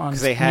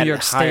because they had New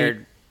York hired,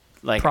 State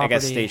like property. I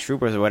guess state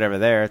troopers or whatever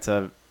there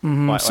to.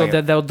 So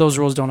those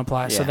rules don't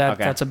apply. So Yeah,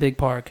 that's a big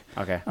park.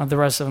 Okay. The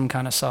rest of them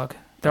kind of suck.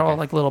 They're all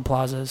like little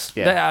plazas.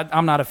 Yeah.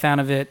 I'm not a fan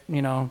of it.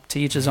 You know, to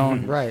each his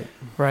own. Right.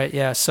 Right.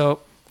 Yeah.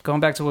 So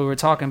going back to what we were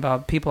talking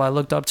about, people I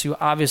looked up to,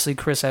 obviously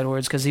Chris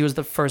Edwards, because he was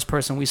the first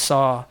person we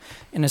saw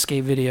in a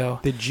skate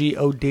video. The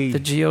G-O-D. The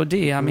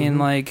G-O-D. I mean,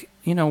 like,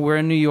 you know, we're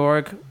in New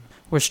York.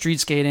 We're street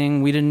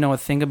skating. We didn't know a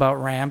thing about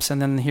ramps.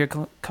 And then here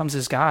comes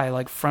this guy,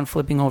 like, front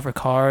flipping over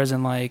cars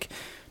and, like,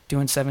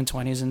 doing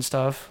 720s and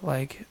stuff.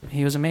 Like,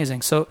 he was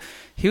amazing. So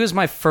he was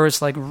my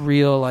first, like,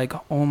 real, like,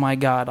 oh, my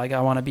God, like,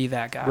 I want to be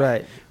that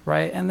guy.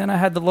 Right. And then I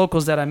had the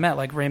locals that I met,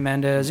 like Ray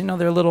Mendez. You know,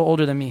 they're a little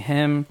older than me.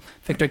 Him,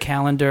 Victor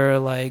Callender,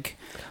 like...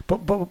 But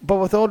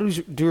with all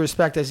due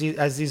respect, as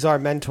these are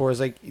mentors,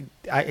 like,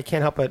 I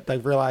can't help but,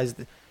 like, realize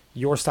that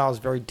your style is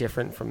very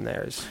different from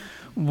theirs.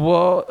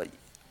 Well...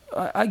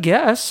 I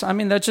guess. I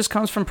mean, that just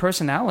comes from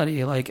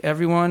personality. Like,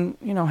 everyone,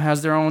 you know,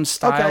 has their own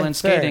style in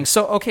skating.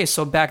 Fair.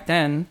 So back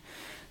then,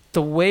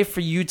 the way for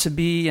you to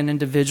be an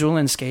individual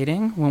in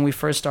skating when we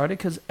first started,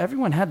 because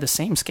everyone had the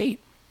same skate.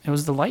 It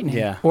was the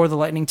Lightning or the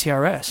Lightning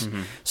TRS.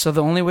 Mm-hmm. So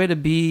the only way to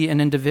be an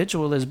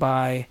individual is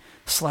by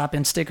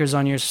slapping stickers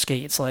on your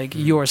skates, like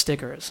your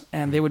stickers,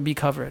 and they would be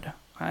covered.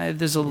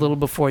 This is a little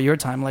before your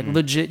time. Like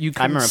legit, you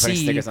couldn't see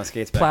stickers on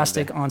skates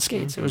plastic on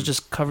skates. It was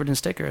just covered in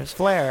stickers.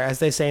 Flair, as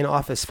they say in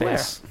Office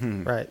Space.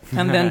 Right.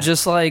 And then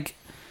just like,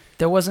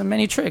 there wasn't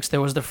many tricks.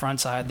 There was the front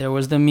side. There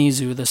was the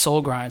Mizu, the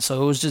soul grind.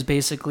 So it was just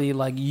basically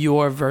like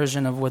your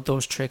version of what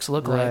those tricks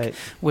look like.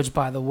 Which,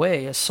 by the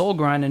way, a soul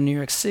grind in New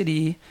York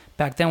City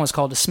back then was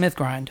called a Smith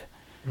grind.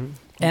 Mm-hmm.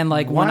 And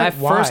like when I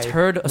first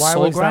heard a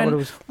soul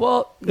grind,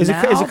 well, is it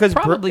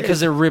probably because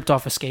they're ripped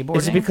off a skateboard.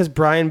 Is it because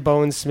Brian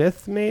Bones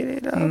Smith made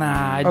it up?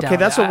 Nah, I okay,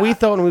 that's what we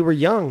thought when we were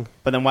young.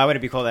 But then why would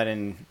it be called that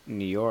in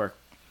New York?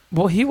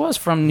 Well, he was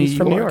from New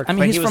York. I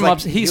mean,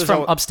 he's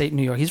from upstate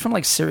New York. He's from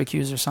like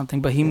Syracuse or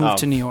something, but he moved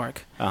to New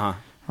York.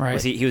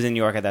 Right. He was in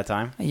New York at that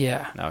time?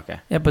 Yeah. Okay.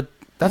 Yeah, but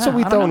that's what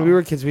we thought when we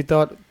were kids.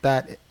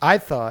 I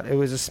thought it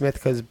was a Smith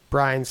because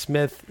Brian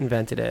Smith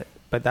invented it,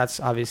 but that's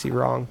obviously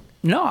wrong.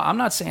 No, I'm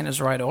not saying it's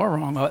right or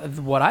wrong.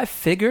 What I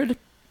figured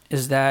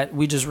is that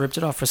we just ripped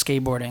it off for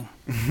skateboarding.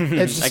 I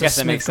guess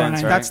that makes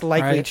sense, right? That's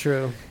likely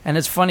true. And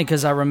it's funny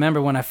because I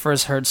remember when I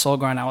first heard soul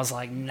grind, I was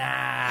like, nah,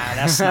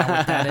 that's not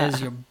what that is.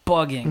 You're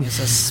bugging. It's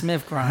a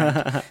Smith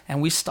grind.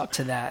 And we stuck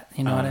to that,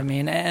 you know what I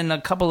mean? And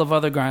a couple of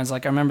other grinds.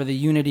 Like I remember the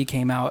Unity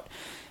came out,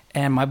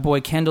 and my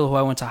boy Kendall, who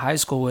I went to high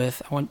school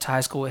with,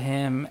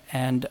 him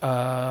and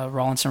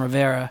Rawlinson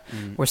Rivera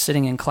were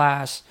sitting in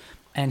class,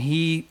 and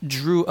he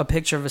drew a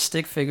picture of a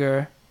stick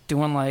figure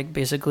doing like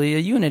basically a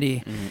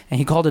Unity, and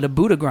he called it a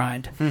Buddha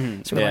grind.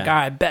 So we're like, all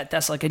right, bet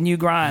that's like a new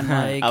grind.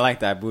 Like I like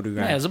that Buddha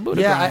grind. Yeah, it's a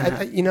Buddha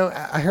grind.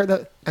 Yeah, I heard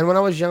that, and when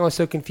I was young, I was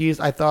so confused.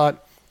 I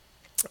thought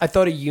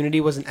a Unity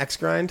was an X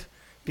grind.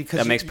 Because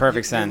that makes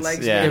perfect sense.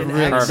 Yeah, it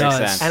really does.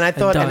 Sense. And I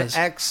thought an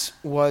X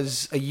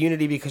was a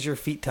Unity because your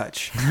feet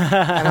touch. And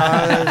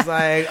I was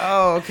like,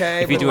 oh,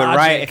 okay. If you do it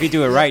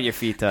right, your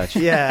feet touch.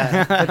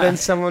 Yeah. But then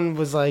someone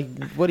was like,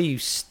 what are you,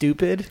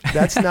 stupid?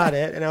 That's not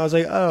it. And I was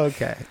like, oh,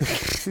 okay.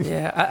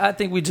 Yeah, I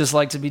think we just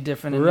like to be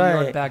different in New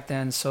York back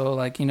then. So,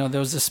 like, there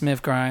was the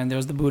Smith grind, there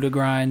was the Buddha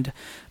grind.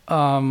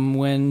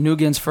 When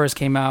Nugans first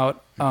came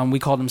out, we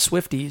called them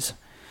Swifties.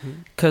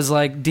 Because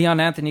like Dion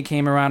Anthony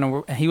came around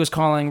and he was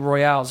calling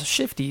Royales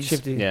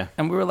shifties. Yeah.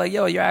 And we were like,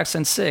 yo, your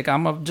accent's sick.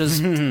 I'm going to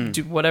just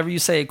do whatever you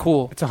say.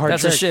 Cool. It's a hard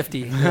That's trick. A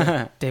shifty.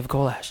 David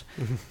Kolash.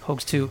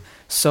 Hoax 2.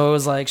 So it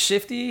was like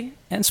shifty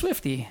and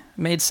swifty.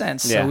 Made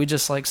sense. Yeah. So we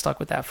just like stuck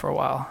with that for a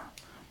while.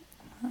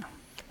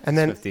 And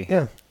then, Swifty.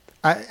 Yeah.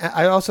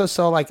 I also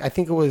saw like, I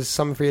think it was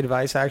Some Free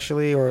Advice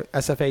actually, or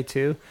SFA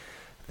 2,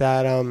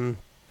 that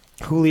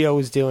Julio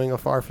was doing a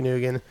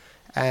Farfanugan,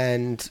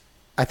 and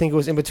I think it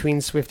was in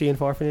between Swifty and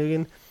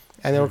Farfanugan,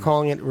 and they were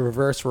calling it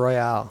Reverse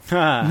Royale.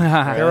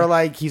 They were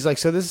like, he's like,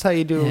 so this is how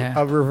you do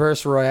a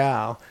Reverse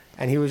Royale,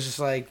 and he was just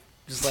like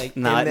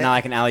not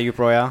like an alley-oop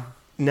Royale.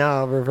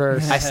 No,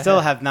 reverse. I still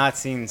have not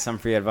seen Some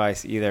Free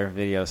Advice either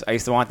videos. I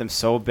used to want them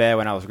so bad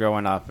when I was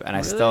growing up, and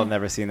I still have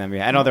never seen them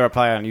yet. I know they're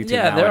probably on YouTube.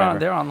 Yeah, now,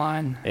 they're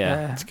online.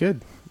 Yeah, it's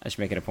good. I should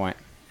make it a point.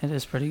 It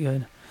is pretty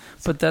good.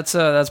 But that's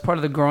part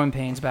of the growing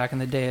pains back in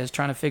the day, is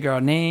trying to figure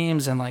out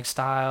names and like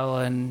style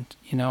and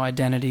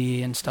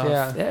identity and stuff.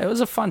 Yeah, it was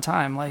a fun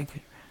time, like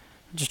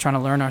just trying to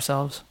learn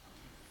ourselves.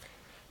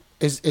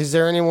 Is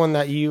there anyone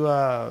that you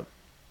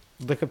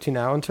look up to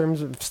now in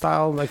terms of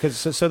style? Like,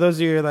 so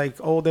those are your like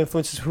old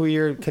influences. Who are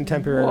your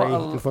contemporary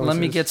influences? Let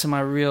me get to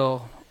my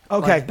real in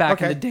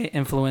the day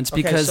influence,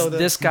 because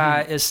this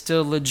guy is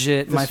still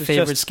legit my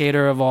favorite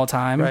skater of all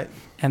time, right?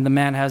 And the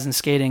man hasn't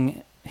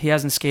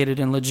skated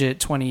in legit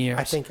 20 years.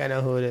 I think I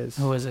know who it is.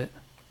 Who is it?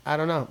 I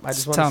don't know. I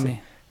just want to tell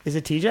me. Is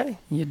it TJ?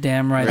 You're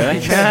damn right. Really?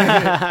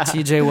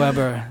 TJ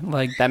Weber.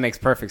 Like, that makes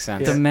perfect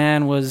sense. The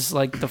man was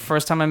like, the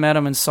first time I met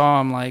him and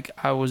saw him, like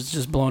I was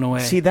just blown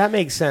away. See, that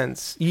makes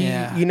sense. You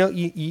know,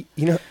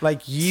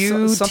 like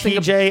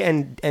TJ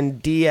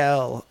and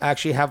DL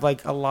actually have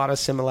like a lot of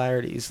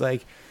similarities.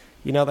 Like,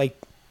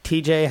 like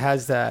TJ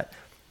has that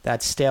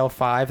stale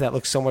 5 that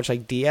looks so much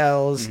like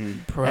DL's,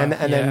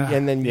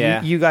 and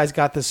then you guys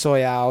got the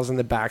Soyals and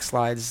the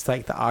backslides. It's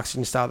like the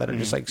oxygen style that are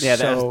just like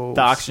so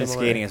the oxygen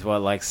similar. Skating is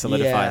what like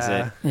solidifies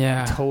it.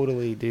 Yeah,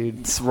 totally,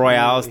 dude.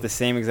 Royale's the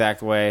same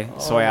exact way.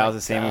 Soyal's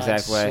the same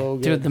exact way. So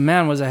dude, the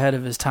man was ahead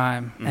of his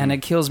time, and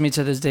it kills me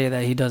to this day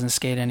that he doesn't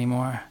skate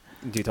anymore.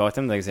 Do you talk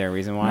to him? Like, is there a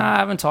reason why? Nah, I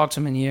haven't talked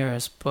to him in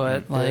years,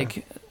 but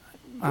like.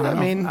 I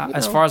mean,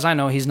 as far as I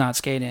know, he's not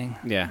skating.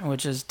 Yeah,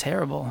 which is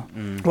terrible.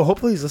 Well,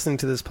 hopefully he's listening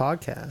to this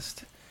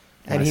podcast,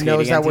 and he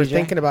knows that we're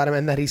thinking about him,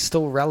 and that he's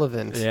still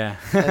relevant. Yeah,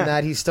 and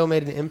that he still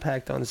made an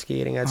impact on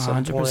skating at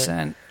some 100%.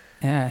 Point.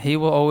 Yeah, he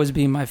will always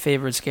be my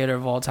favorite skater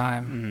of all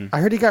time.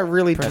 I heard he got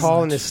really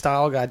tall, and his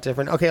style got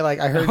different. Okay,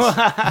 like I heard,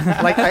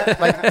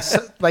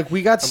 like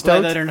we got stoked.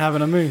 I'm glad that didn't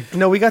happen to me.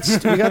 No, we got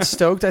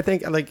stoked. I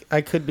think like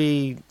I could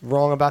be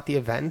wrong about the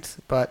event,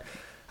 but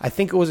I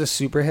think it was a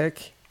super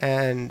hick,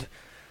 and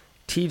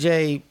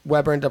TJ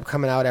Weber ended up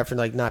coming out after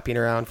like not being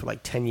around for like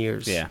 10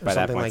 years or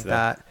something like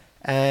that.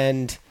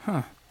 And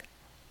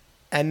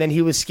then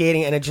he was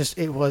skating, and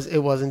it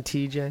wasn't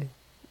TJ.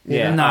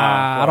 Yeah.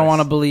 Nah, I don't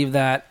want to believe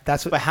that.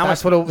 That's what. But how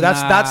that's much- what.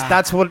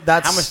 That's what.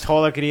 That's How much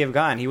taller could he have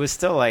gotten? He was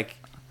still like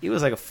he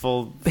was like a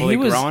fully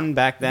grown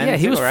back then. Yeah,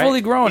 he was right?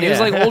 fully grown. He was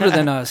like older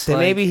than us. Then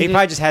like, maybe he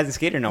probably just hasn't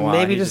skated in a while.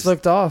 Maybe just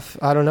looked off.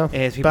 I don't know.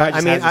 Yeah, he probably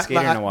just hasn't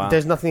skated in a while.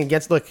 There's nothing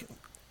against. Look,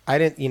 I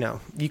didn't.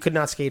 You could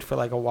not skate for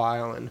like a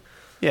while and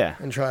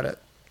try to.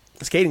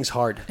 Skating's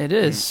hard. It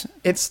is.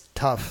 It's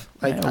tough.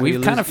 Like we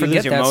kind of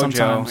forget your that mojo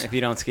sometimes. if you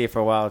don't skate for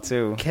a while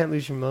too. You can't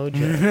lose your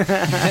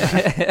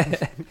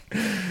mojo.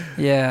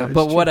 Yeah,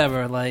 but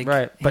whatever. Like,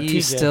 But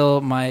he's TJ.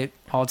 still my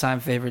all-time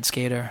favorite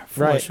skater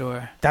for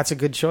sure. That's a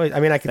good choice. I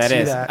mean, I can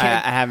see that.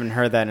 I haven't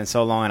heard that in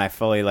so long, and I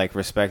fully like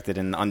respect it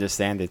and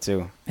understand it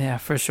too. Yeah,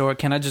 for sure.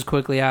 Can I just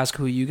quickly ask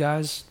who you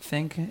guys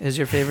think is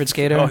your favorite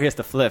skater? Oh, here's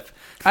the flip.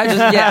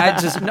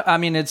 I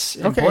mean, it's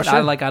important.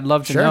 Sure. I'd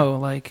love to know,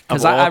 like,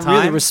 because Of all I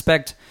really time?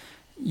 respect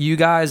you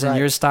guys and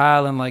your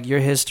style and like your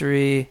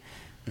history.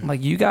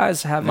 Like, you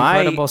guys have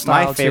incredible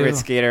style My favorite too.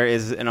 skater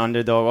is an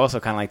underdog, also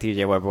kind of like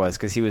TJ Weber was,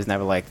 because he was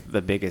never like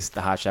the biggest,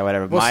 the hot shot,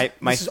 whatever. Well,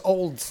 this is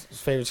old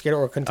favorite skater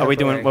or contemporary? Are we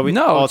doing what we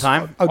No, all it's-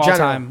 time? Oh, all general.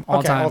 time, all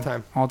Okay,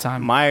 time, all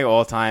time. My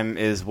all time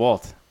is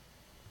Walt,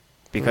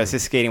 because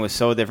his skating was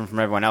so different from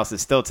everyone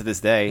else's. Still to this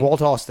day,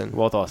 Walt Austin.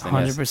 Walt Austin,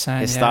 100%,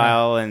 His yeah.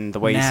 style and the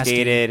way Nasty. he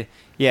skated,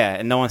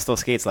 and no one still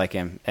skates like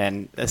him.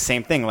 And the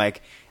same thing,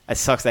 like it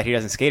sucks that he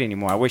doesn't skate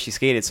anymore. I wish he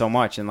skated so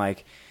much, and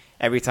like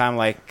every time,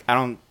 like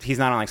he's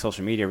not on like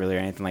social media really or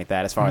anything like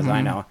that, as far as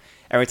I know.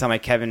 Every time I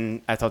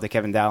talked to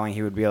Kevin Dowling,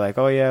 he would be like,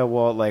 "Oh yeah,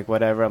 Walt, like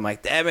whatever." I'm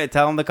like, "Damn it,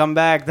 tell him to come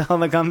back, tell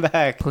him to come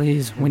back."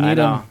 Please, we I need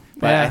know. him.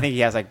 But I think he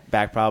has like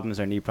back problems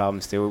or knee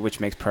problems too, which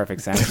makes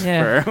perfect sense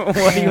Yeah. for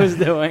what he was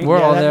doing.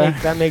 We're all there.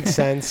 That makes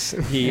sense.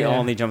 He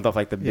only jumped off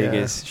like the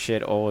biggest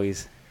shit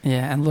always.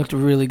 Yeah, and looked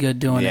really good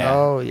doing it.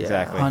 Oh yeah,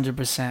 exactly.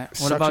 100%. What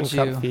Suction about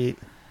cup you? feet.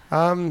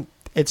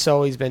 It's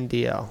always been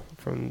DL.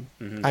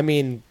 I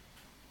mean,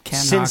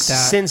 Can't knock that.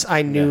 since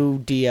I knew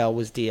DL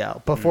was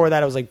DL. Before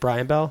that, it was like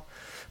Brian Bell.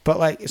 But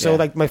like, so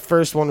like my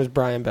first one was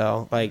Brian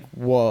Bell. Like,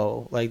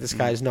 whoa, like this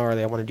guy's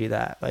gnarly. I want to do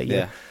that. Like,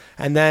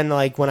 And then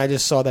like when I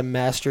just saw the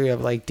mastery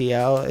of like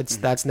DL,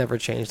 that's never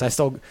changed. I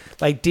still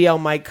like DL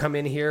might come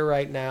in here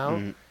right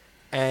now.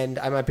 And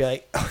I might be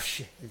like, oh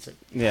shit! It's like,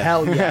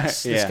 hell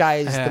yes, this guy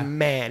is the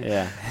man.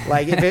 Yeah.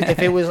 Like if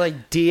it was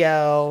like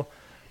DL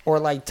or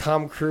like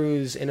Tom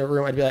Cruise in a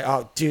room, I'd be like,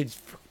 oh dude,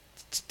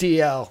 it's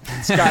DL.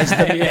 This guy's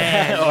the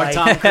man. Or Like,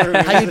 Tom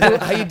Cruise.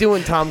 how you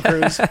doing, Tom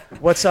Cruise?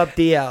 What's up,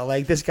 DL?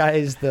 Like this guy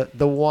is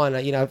the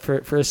one. You know,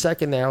 for a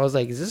second there, I was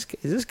like, is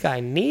this guy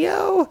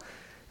Neo?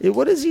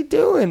 What is he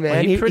doing, man?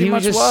 Well, he pretty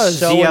much just was.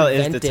 So DL is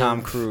the inventive.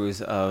 Tom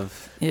Cruise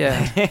of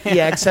Yeah.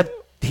 Yeah, except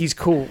he's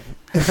cool.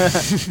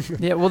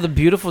 Yeah, well, the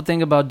beautiful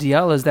thing about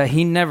DL is that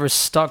he never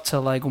stuck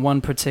to like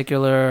one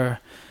particular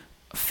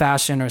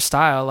fashion or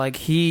style. Like,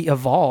 he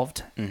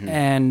evolved,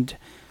 and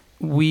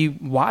we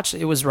watched.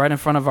 It was right in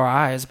front of our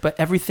eyes. But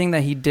everything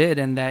that he did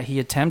and that he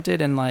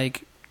attempted and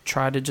like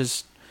tried to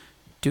just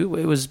do,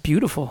 it was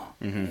beautiful.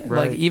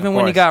 Right, Like, even of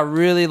when he course. got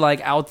really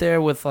like out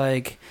there with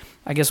like,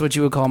 I guess what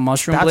you would call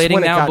mushroom That's blading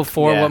when it now, got-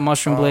 before Yeah. what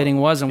mushroom blading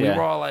was, and we Yeah.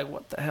 were all like,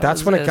 "What the hell?"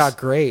 That's is when this? it got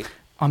great.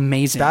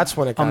 Amazing. That's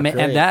when it got great.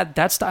 And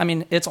that I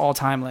mean, it's all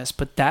timeless,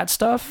 but that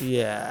stuff,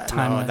 Yeah,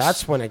 Timeless. no,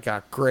 that's when it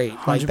got great.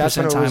 Like that's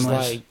when it 100% was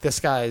timeless. like this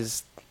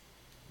guy's,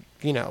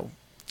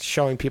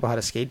 showing people how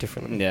to skate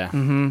differently. yeah.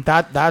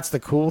 That's the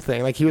cool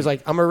thing. Like he was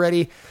like, I'm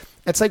already.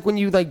 It's like when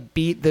you like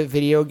beat the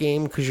video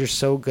game because you're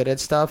so good at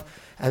stuff,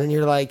 and then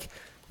you're like,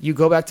 you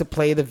go back to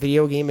play the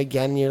video game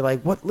again, and you're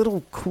like, what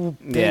little cool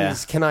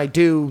things can I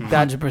do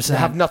that 100%.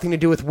 have nothing to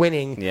do with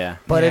winning? Yeah.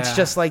 But it's Yeah.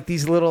 just like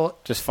these little.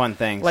 Just fun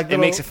things. Like it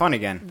little- makes it fun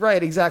again.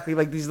 Right, exactly.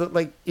 Like these,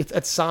 like it's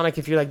at Sonic.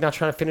 If you're like not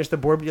trying to finish the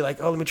board, but you're like,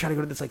 oh, let me try to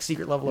go to this like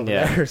secret level over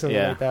Yeah, there or something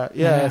yeah. like that.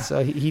 Yeah. Yeah.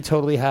 So he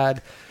totally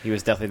had, He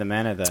was definitely the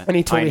man of that. and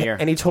he pioneer.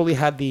 totally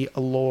had the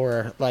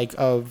allure like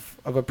of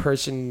a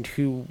person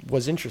who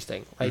was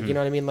interesting. Like you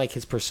know what I mean? Like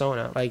his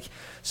persona. Like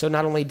so,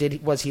 not only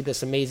was he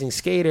this amazing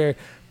skater,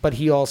 but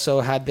he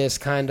also had this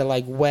kind of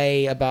like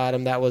way about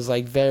him that was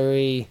like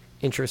very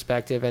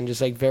introspective and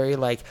just like very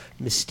like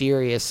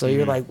mysterious. So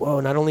you're like, whoa,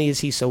 not only is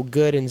he so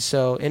good and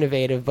so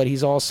innovative, but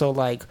he's also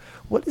like,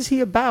 what is he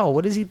about?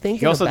 What is he thinking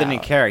He also about?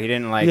 didn't care. He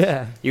didn't like.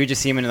 Yeah. You would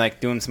just see him and like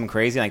doing some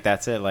crazy. Like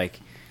that's it. Like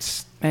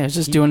man, it's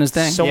just doing his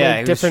thing. So yeah, many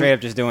he was different- straight up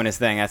just doing his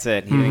thing. That's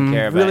it. He didn't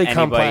care about Really anybody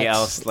complex.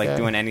 else like Yeah.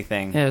 doing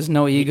anything. Yeah, there's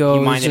no ego. He It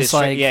was minded just his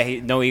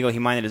like, no ego. He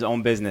minded his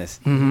own business.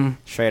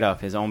 Straight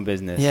up, his own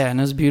business. yeah, and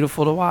it was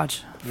beautiful to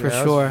watch for Yeah,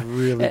 that was sure.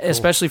 really cool.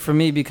 Especially for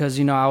me because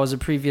I was a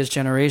previous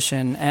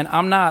generation, and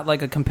I'm not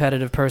like a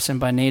competitive person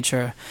by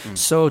nature.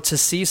 So to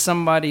see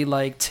somebody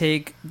like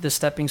take the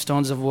stepping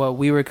stones of what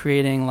we were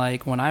creating,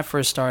 like when I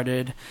first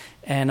started,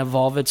 and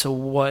evolve it to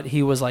what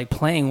he was like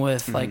playing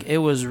with, like it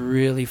was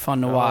really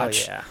fun to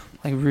watch. Oh, yeah.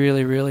 Like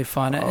really, really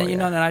fun. And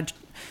and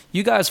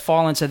you guys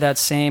fall into that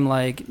same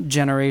like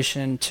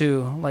generation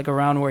too, like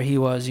around where he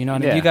was. You know what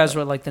I mean? Yeah. You guys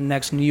were like the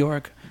next New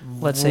York,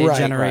 let's say, Right, right,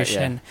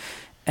 generation.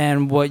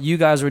 And what you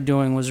guys were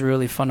doing was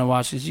really fun to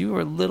watch because you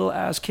were little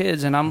ass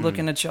kids, and I'm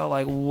looking at y'all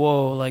like,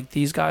 whoa, like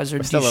these guys are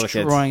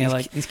destroying it.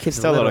 Like these kids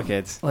still little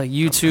kids. Like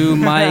you two,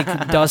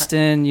 Mike,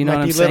 Dustin, you know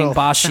what I'm saying?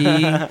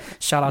 Bashi,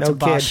 shout out to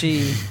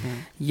Bashi.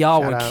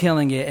 Y'all were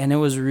killing it, and it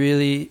was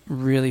really,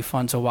 really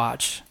fun to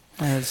watch.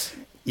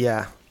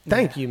 Yeah.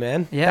 Thank you,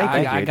 man. Yeah,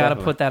 I got to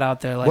put that out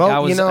there. Like,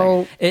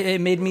 well,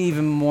 it made me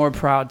even more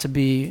proud to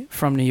be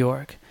from New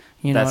York.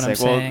 You know what I'm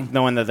saying? Well,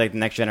 knowing that like the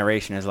next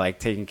generation is like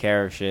taking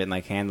care of shit and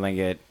like handling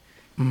it,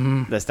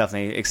 that's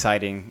definitely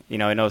exciting. You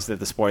know, it knows that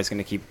the sport is going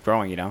to keep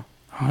growing. You know,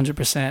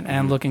 100%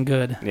 and looking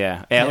good.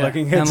 Yeah,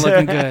 looking good. And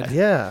looking good.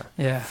 Yeah.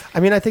 I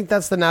mean, I think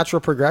that's the natural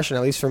progression.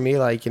 At least for me,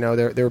 like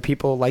there were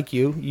people like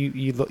you.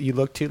 You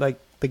look to like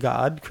the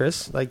god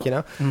Chris, like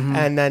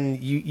and then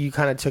you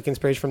kind of took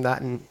inspiration from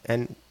that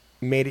and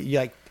made it. You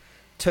like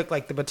took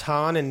like the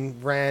baton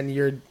and ran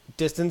your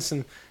distance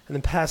and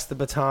then passed the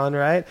baton,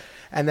 right?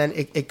 And then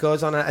it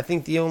goes on. I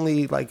think the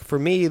only, like, for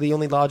me, the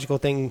only logical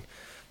thing,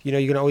 you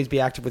can always be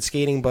active with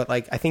skating, but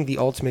like I think the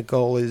ultimate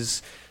goal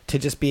is to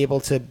just be able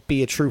to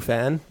be a true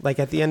fan, like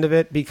at the end of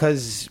it,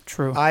 because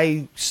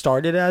I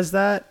started as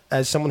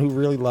someone who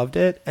really loved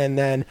it, and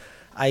then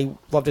I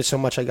loved it so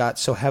much I got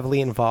so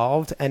heavily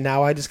involved, and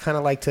now I just kind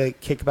of like to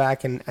kick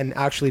back and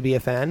actually be a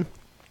fan.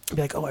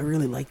 Be like, oh, I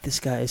really like this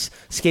guy's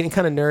skating,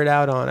 kind of nerd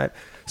out on it.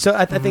 So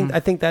I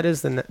think that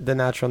is the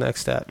natural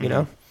next step, you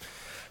know?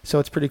 So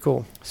it's pretty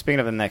cool. Speaking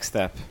of the next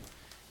step,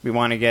 we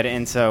want to get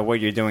into what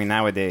you're doing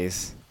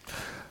nowadays.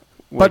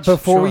 But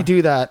before we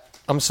do that,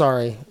 I'm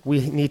sorry,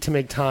 we need to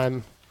make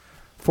time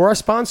for our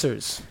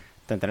sponsors.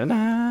 Dun, dun,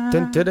 dun,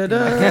 dun. Dun, dun,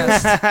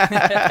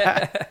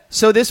 dun.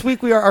 So this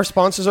week our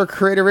sponsors are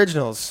Create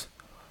Originals,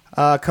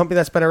 a company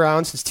that's been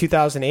around since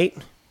 2008,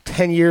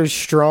 10 years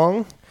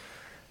strong.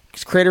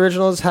 Create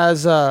Originals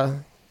has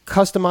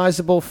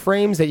customizable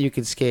frames that you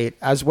could skate,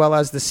 as well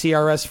as the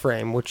CRS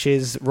frame, which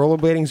is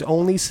rollerblading's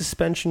only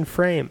suspension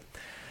frame.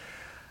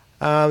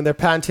 They're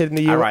patented in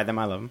the U.S. I ride them.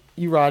 I love them.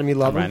 You ride them. You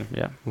love them.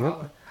 Yeah.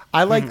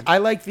 I like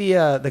the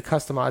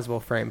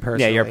customizable frame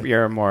personally. Yeah,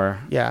 you're more.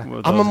 Yeah,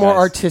 I'm a more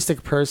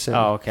artistic person.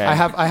 Oh, okay. I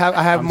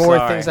have more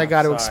things I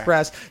got to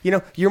express.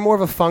 You're more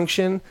of a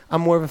function.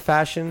 I'm more of a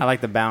fashion. I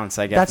like the bounce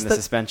I get from the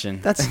suspension.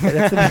 That's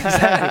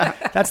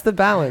exactly. That's the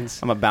balance.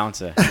 I'm a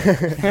bouncer.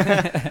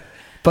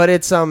 But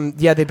it's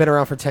they've been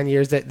around for 10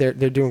 years. They're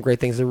doing great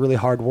things. They're really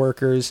hard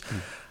workers.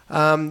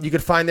 You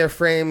could find their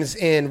frames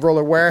in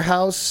Roller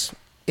Warehouse,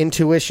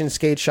 Intuition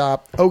Skate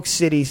Shop, Oak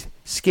City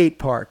Skate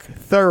Park,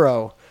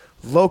 Thorough,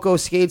 Loco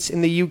Skates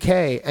in the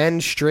UK,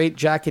 and Straight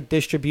Jacket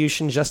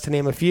Distribution, just to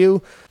name a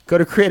few. Go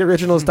to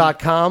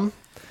createoriginals.com.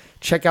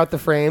 Check out the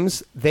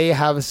frames. They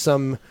have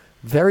some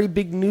very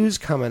big news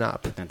coming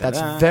up.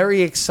 That's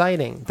very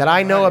exciting that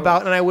I know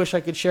about, and I wish I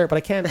could share it, but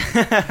I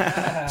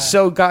can't.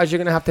 So, guys, you're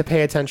going to have to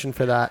pay attention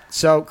for that.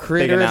 So,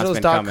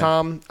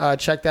 createoriginals.com.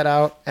 Check that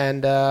out.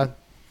 And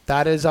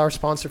that is our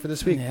sponsor for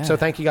this week. Yeah. So,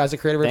 thank you guys at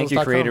createoriginals.com. Thank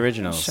you, Create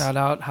Originals. Shout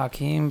out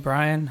Hakeem,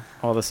 Brian.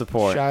 All the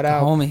support. Shout out.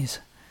 The homies.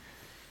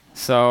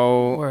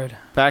 So,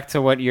 back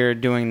to what you're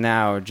doing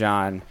now,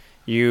 John.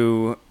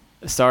 You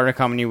started a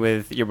company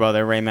with your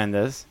brother, Ray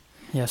Mendez.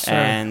 Yes, sir.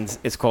 And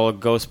it's called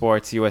Go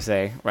Sports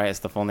USA, right? It's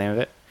the full name of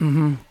it.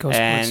 Mm-hmm. Go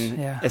and Sports,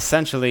 yeah.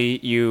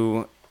 Essentially,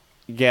 you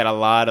get a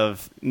lot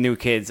of new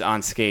kids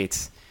on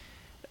skates.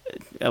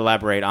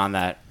 Elaborate on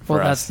that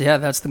for us.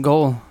 That's the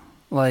goal.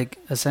 Like,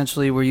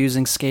 essentially, we're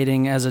using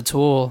skating as a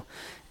tool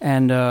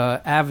and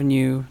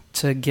avenue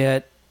to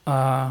get,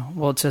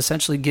 to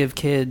essentially give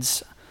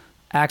kids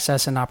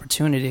access and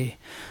opportunity.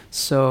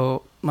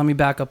 So let me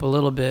back up a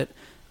little bit.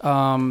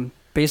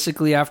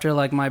 Basically, after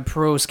like my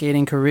pro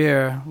skating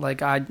career,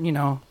 like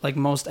like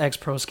most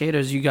ex-pro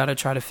skaters, you got to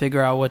try to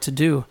figure out what to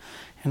do.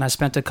 And I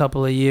spent a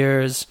couple of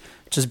years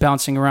just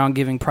bouncing around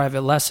giving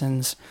private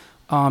lessons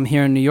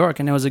here in New York,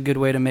 and it was a good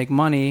way to make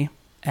money.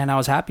 And I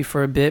was happy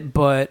for a bit,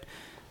 but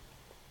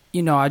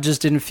I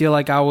just didn't feel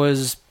like I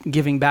was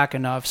giving back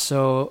enough.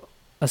 So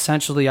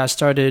essentially, I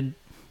started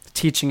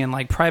teaching in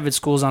like private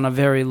schools on a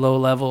very low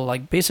level,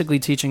 like basically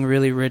teaching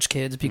really rich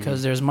kids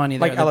because there's money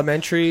there. Like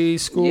elementary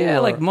school? Yeah,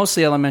 like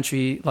mostly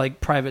elementary, like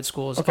private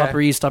schools,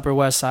 Upper East, Upper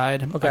West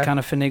Side. Okay. I kind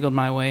of finagled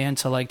my way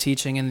into like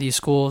teaching in these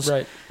schools.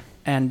 Right.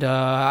 And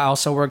I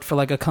also worked for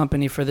like a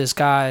company for this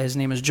guy. His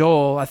name is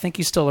Joel. I think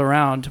he's still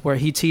around, where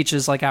he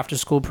teaches like after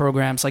school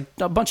programs, like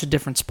a bunch of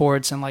different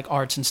sports and like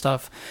arts and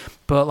stuff.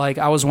 But like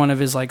I was one of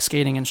his like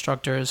skating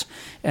instructors,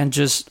 and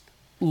just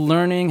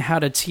learning how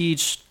to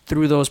teach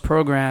through those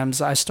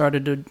programs, I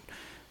started to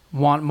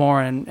want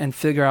more and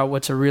figure out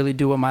what to really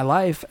do with my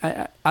life.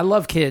 I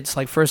love kids,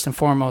 like first and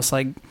foremost.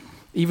 Like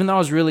even though I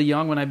was really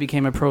young when I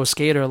became a pro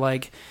skater,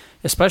 like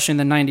especially in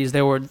the 90s,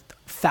 there were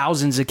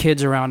thousands of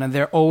kids around, and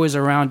they're always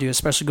around you,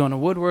 especially going to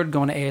Woodward,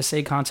 going to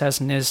ASA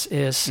contests and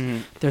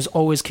there's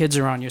always kids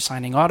around. You're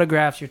signing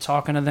autographs, you're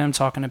talking to them,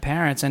 talking to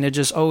parents, and it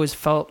just always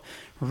felt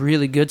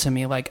really good to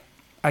me. Like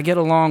I get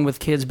along with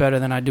kids better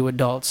than I do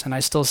adults, and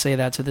I still say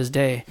that to this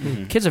day.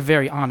 Kids are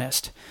very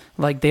honest.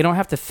 Like, they don't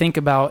have to think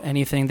about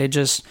anything. They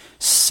just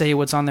say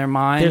what's on their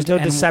mind. There's no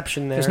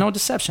deception there. There's no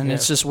deception. Yeah.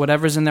 It's just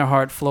whatever's in their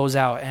heart flows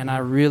out, and I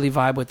really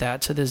vibe with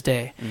that to this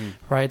day,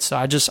 right? So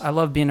I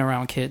love being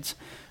around kids.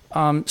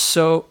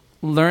 So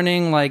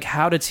learning, like,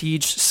 how to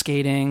teach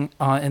skating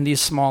in these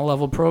small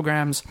level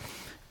programs,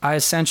 I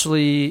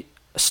essentially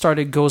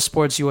started Go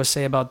Sports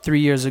USA about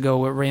 3 years ago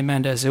with Ray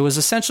Mendez. It was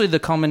essentially the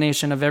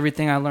culmination of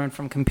everything I learned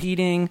from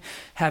competing,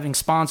 having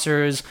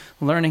sponsors,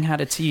 learning how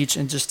to teach,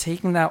 and just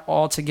taking that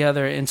all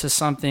together into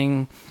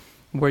something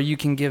where you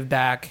can give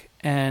back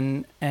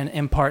and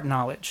impart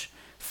knowledge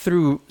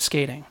through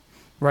skating,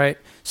 right?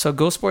 So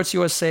Go Sports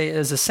USA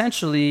is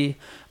essentially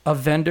a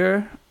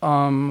vendor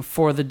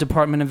for the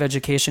Department of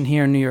Education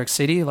here in New York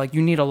City. Like,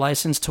 you need a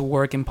license to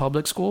work in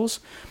public schools,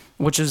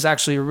 which is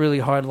actually a really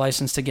hard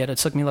license to get. It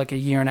took me like a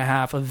year and a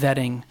half of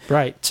vetting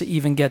to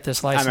even get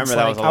this license. I remember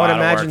that was a lot of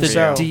work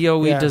for you.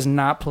 DOE does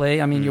not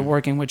play. I mean, you're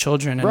working with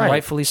children, and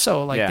rightfully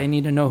so. Like, they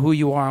need to know who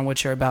you are and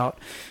what you're about.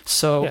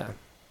 So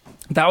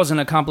that was an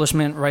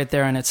accomplishment right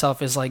there in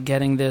itself, is like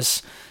getting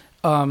this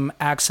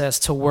access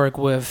to work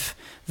with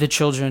the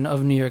children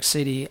of New York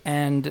City.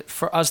 And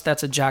for us,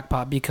 that's a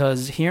jackpot,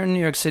 because here in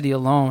New York City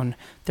alone,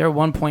 there are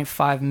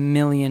 1.5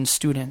 million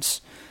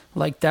students.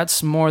 Like,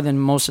 that's more than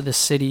most of the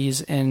cities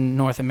in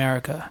North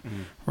America,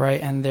 right?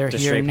 And they're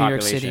here in New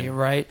York City,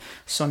 right?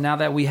 So now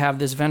that we have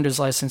this vendor's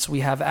license, we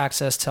have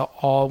access to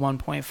all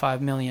 1.5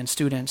 million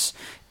students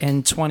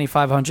in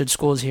 2,500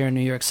 schools here in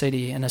New York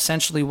City. And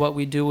essentially what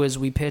we do is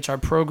we pitch our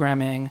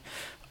programming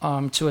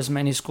to as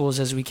many schools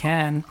as we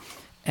can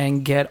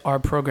and get our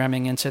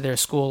programming into their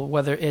school,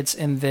 whether it's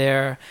in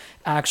their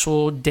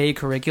actual day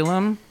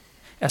curriculum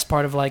as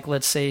part of, like,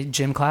 let's say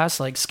gym class,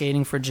 like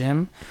skating for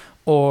gym,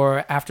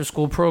 or after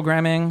school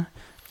programming,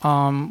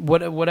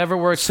 whatever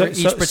works for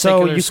each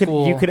particular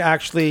school. You could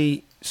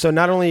actually, so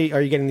not only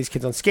are you getting these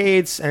kids on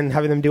skates and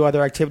having them do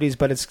other activities,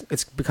 but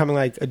it's becoming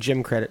like a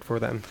gym credit for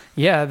them.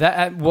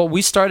 Yeah,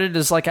 we started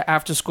as like an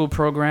after school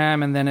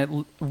program, and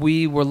then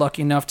we were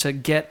lucky enough to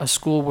get a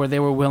school where they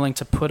were willing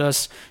to put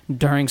us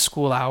during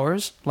school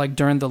hours, like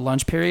during the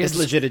lunch periods. It's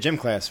legit a gym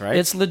class, right?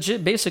 It's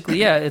legit, basically,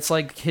 yeah. It's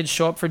like kids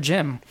show up for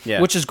gym,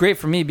 which is great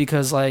for me,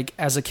 because like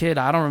as a kid,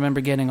 I don't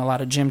remember getting a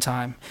lot of gym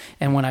time,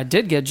 and when I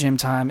did get gym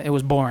time, it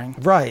was boring.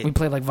 Right. We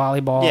played like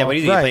volleyball. Yeah, what do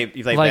you do?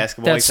 You play like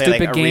basketball. That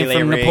stupid like game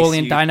from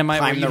Napoleon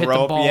Dynamite where you hit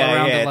rope. the ball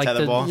around it, like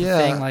the ball.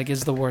 thing, like,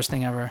 is the worst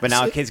thing ever. But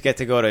now kids get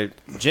to go to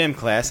gym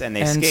class and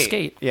they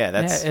skate. Yeah,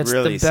 that's it's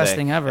really the best sick.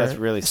 thing ever. That's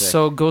really sick.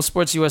 So Go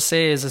Sports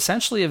USA is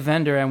essentially a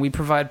vendor, and we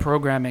provide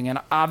programming. And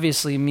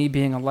obviously, me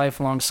being a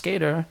lifelong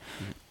skater,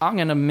 I'm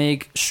going to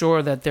make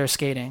sure that they're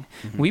skating.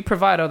 We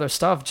provide other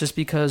stuff just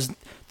because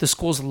the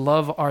schools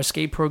love our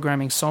skate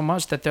programming so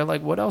much that they're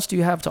like, what else do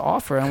you have to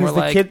offer? And we're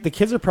like, the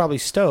kids are probably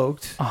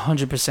stoked.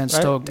 100%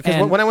 stoked.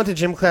 Because when I went to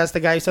gym class, the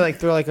guy used to like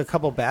throw like a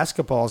couple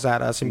basketballs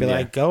at us and be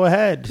like, go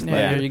ahead.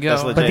 Yeah, there you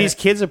go. But these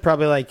kids are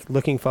probably like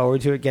looking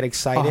forward to it, get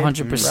excited.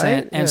 100%.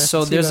 Right? And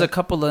so there's a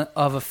couple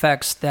of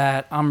effects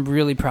that I'm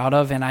really proud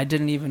of, and I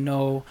didn't even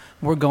know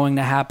were going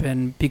to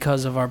happen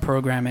because of our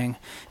programming.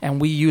 And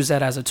we use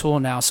that as a tool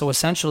now. So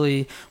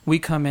essentially, we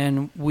come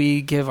in,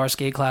 we give our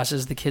skate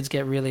classes, the kids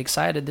get really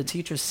excited, the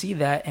teachers see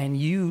that and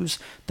use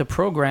the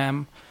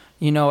program,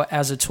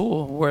 as a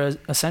tool, where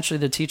essentially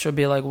the teacher will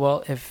be like,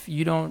 well, if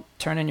you don't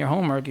turn in your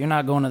homework, you're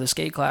not going to the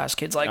skate class.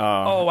 Kids like,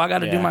 I got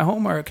to do my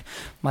homework.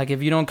 Like,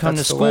 if you don't come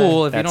to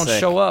school, if you don't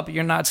show up,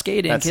 you're not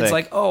skating. Kids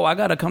like, I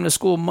got to come to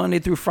school Monday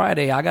through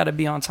Friday. I got to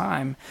be on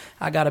time.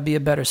 I got to be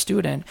a better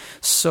student.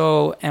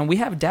 So, and we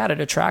have data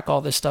to track all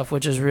this stuff,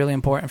 which is really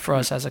important for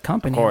us as a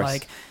company.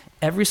 Like,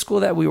 every school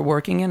that we were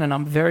working in, and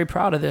I'm very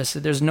proud of this,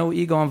 there's no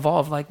ego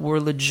involved. Like, we're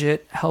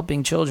legit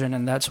helping children,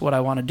 and that's what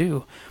I want to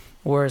do.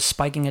 We're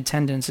spiking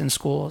attendance in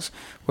schools.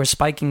 We're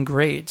spiking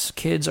grades.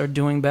 Kids are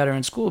doing better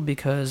in school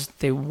because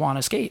they want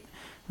to skate,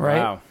 right?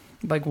 Wow.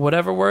 Like,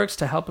 whatever works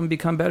to help them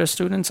become better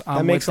students,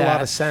 that makes a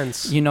lot of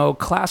sense.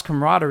 Class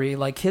camaraderie,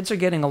 like, kids are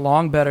getting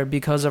along better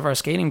because of our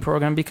skating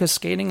program, because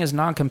skating is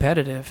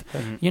non-competitive.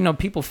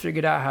 People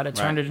figured out how to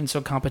turn it into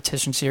a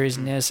competition series,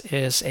 NIS,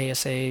 IS,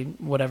 ASA,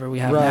 whatever we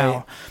have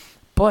now.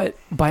 But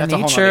by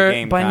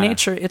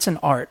nature, it's an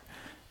art,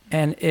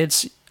 and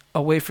it's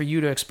a way for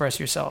you to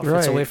express yourself. Right.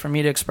 It's a way for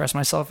me to express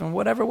myself in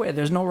whatever way.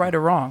 There's no right or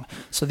wrong.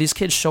 So these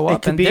kids show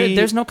up, and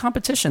there's no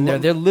competition there.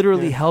 They're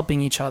literally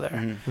helping each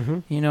other.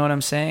 You know what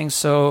I'm saying?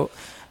 So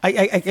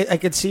I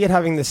could see it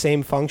having the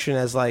same function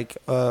as like,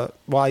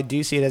 I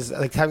do see it as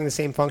like having the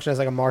same function as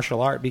like a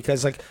martial art,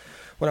 because like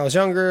when I was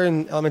younger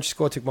in elementary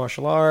school, I took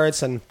martial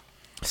arts, and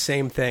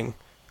same thing.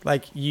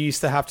 Like, you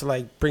used to have to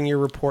like bring your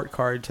report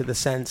card to the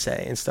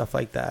sensei and stuff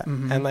like that,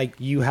 and like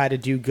you had to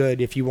do good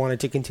if you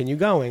wanted to continue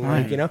going,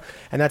 like, And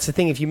that's the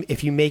thing.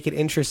 If you make it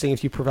interesting,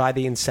 if you provide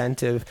the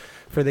incentive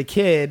for the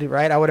kid,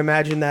 right? I would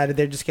imagine that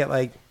they just get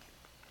like,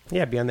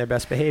 be on their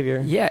best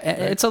behavior. Yeah,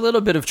 right? It's a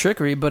little bit of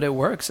trickery, but it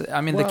works.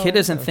 I mean, the kid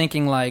isn't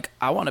thinking like,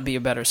 I want to be a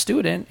better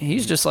student.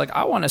 He's just like,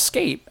 I want to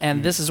skate,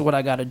 and this is what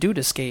I got to do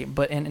to skate.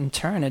 But in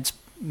turn, it's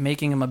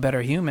making him a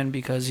better human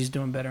because he's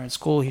doing better in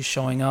school. He's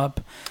showing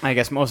up. I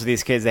guess most of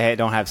these kids, they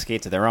don't have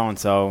skates of their own,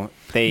 so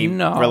they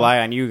rely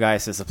on you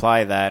guys to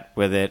supply that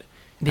with it.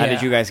 How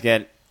did you guys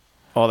get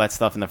all that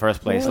stuff in the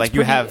first place? Well,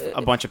 you have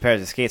a bunch of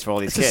pairs of skates for all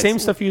these kids. It's the same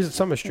stuff you use at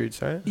Summer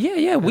Streets, right?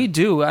 Yeah, we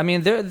do. I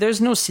mean,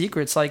 there's no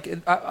secrets. Like,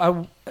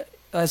 I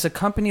as a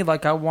company,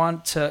 like, I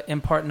want to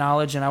impart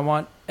knowledge, and I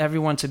want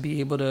everyone to be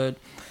able to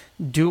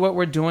do what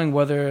we're doing,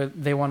 whether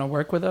they want to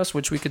work with us,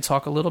 which we could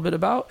talk a little bit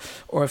about,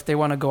 or if they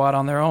want to go out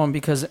on their own.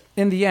 Because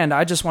in the end,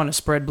 I just want to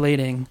spread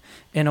blading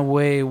in a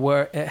way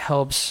where it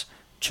helps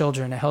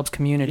children, it helps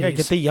communities. Yeah,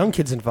 get the young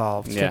kids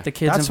involved. Get the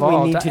kids That's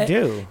involved. That's what we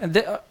need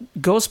to do.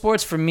 Go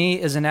Sports for me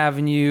is an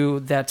avenue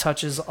that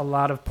touches a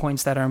lot of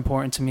points that are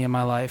important to me in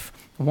my life.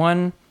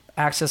 One,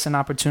 access and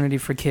opportunity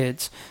for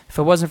kids. If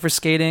it wasn't for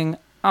skating,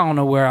 I don't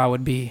know where I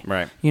would be.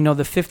 Right. You know,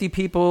 the 50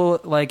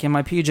 people like in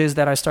my PJs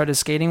that I started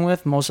skating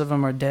with, most of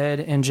them are dead,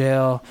 in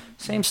jail.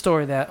 Same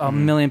story that a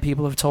million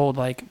people have told.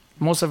 Like,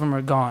 most of them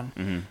are gone.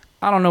 Mm-hmm.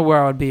 I don't know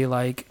where I would be.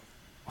 Like,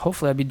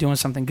 hopefully I'd be doing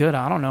something good.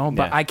 I don't know.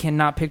 But I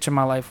cannot picture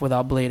my life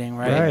without blading,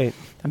 right?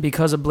 And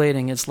because of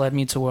blading, it's led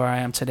me to where I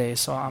am today.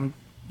 So I'm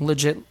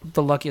legit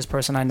the luckiest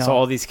person I know. So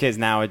all these kids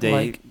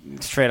nowadays,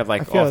 straight up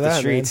off the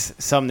streets,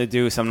 something to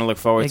do, something to look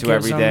forward to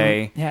every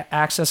day. Yeah,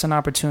 access and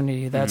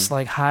opportunity. That's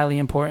like highly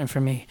important for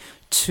me.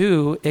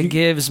 Two, it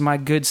gives my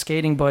good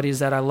skating buddies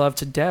that I love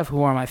to death,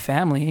 who are my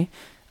family,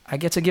 I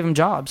get to give them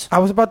jobs. I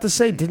was about to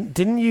say,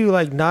 didn't you,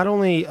 like, not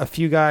only a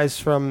few guys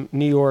from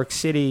New York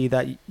City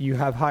that you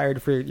have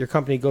hired for your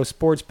company, Go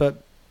Sports,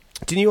 but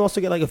didn't you also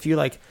get like a few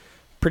like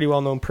pretty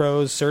well-known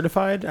pros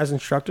certified as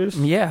instructors?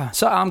 Yeah,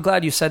 so I'm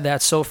glad you said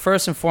that. So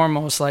first and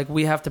foremost, like,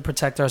 we have to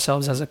protect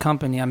ourselves as a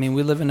company. I mean,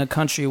 we live in a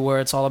country where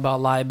it's all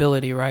about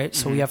liability, right?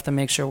 So we have to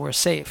make sure we're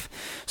safe.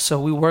 So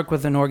we work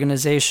with an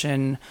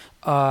organization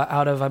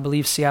out of, I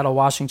believe, Seattle,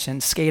 Washington,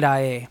 Skate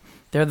IA.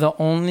 They're the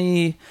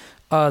only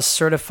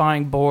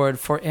certifying board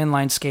for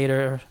inline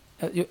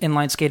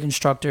skate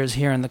instructors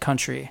here in the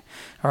country.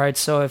 All right,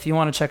 so if you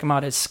want to check them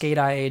out, it's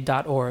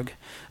skateia.org.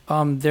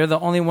 They're the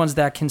only ones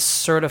that can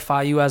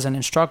certify you as an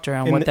instructor,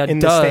 and what that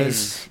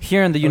does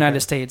here in the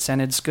United States,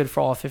 and it's good for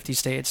all 50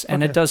 states.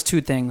 And it does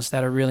two things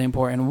that are really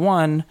important.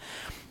 One,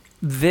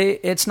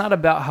 it's not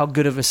about how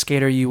good of a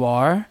skater you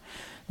are.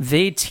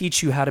 They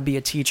teach you how to be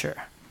a teacher.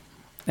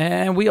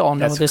 And we all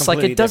know this. Like,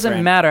 it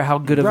doesn't matter how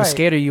good of a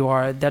skater you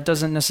are. That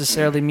doesn't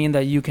necessarily mean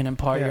that you can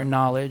impart your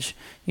knowledge.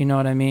 You know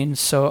what I mean?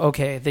 So,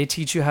 they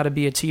teach you how to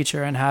be a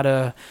teacher and how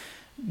to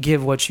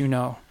give what you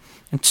know.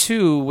 And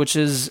two, which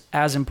is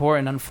as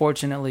important,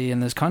 unfortunately, in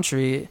this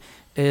country,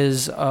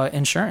 is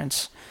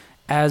insurance.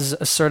 As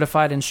a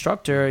certified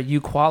instructor,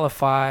 you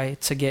qualify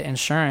to get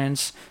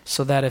insurance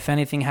so that if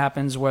anything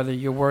happens, whether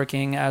you're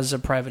working as a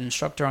private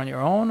instructor on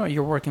your own or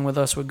you're working with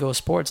us with Go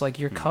Sports, like,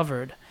 you're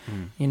covered,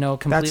 you know,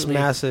 completely.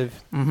 That's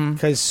massive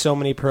because so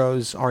many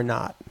pros are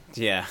not.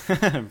 Yeah.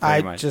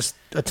 Just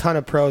a ton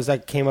of pros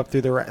that came up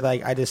through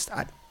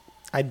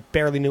I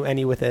barely knew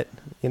any with it,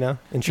 you know,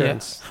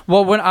 insurance. Yeah.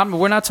 Well,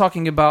 we're not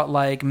talking about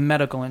like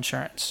medical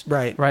insurance,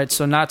 right?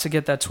 So not to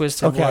get that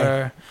twisted,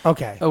 where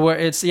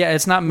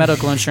it's not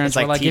medical insurance.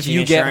 It's like if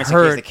you get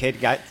hurt, the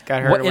kid got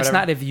hurt. It's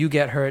not if you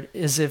get hurt.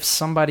 Is if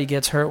somebody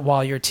gets hurt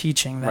while you're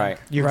teaching them. Right,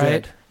 you're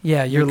good.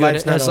 Yeah, you're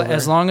good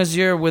as long as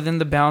you're within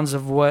the bounds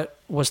of what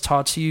was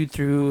taught to you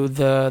through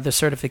the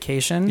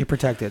certification. You're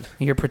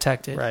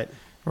protected.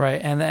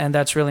 Right, and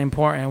that's really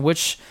important,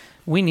 which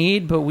we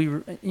need, but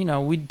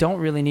we don't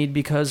really need,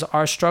 because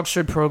our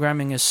structured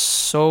programming is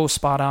so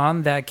spot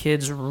on that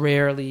kids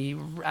rarely,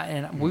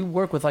 and we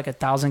work with like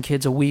 1,000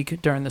 kids a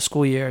week during the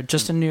school year,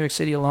 just in New York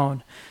City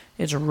alone.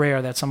 It's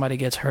rare that somebody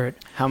gets hurt.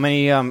 How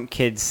many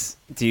kids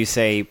do you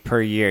say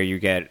per year you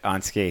get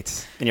on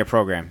skates in your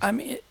program? I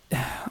mean,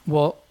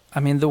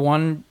 the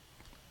one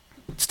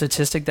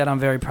statistic that I'm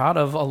very proud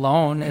of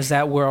alone is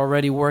that we're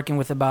already working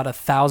with about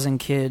 1,000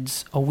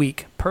 kids a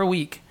week, per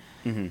week.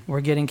 Mm-hmm. We're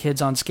getting kids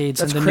on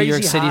skates in the New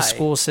York City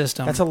school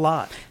system. That's a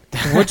lot.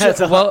 I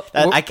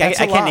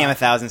can't name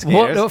 1,000 skaters.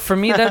 Well, no, for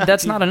me,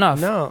 that's not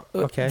enough. No,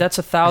 okay. That's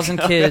 1,000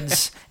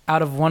 kids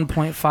out of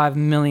 1.5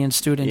 million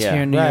students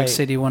here in New York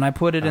City. When I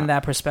put it in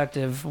that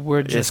perspective,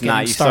 we're just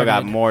getting started. You still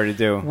got more to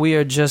do. We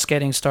are just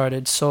getting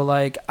started. So,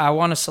 like, I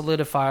want to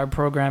solidify our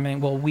programming.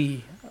 Well,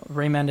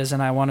 Ray Mendez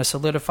and I want to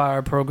solidify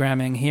our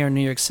programming here in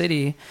New York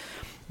City,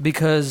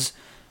 because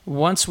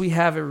once we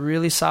have it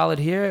really solid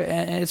here,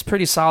 and it's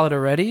pretty solid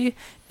already,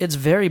 it's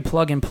very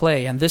plug and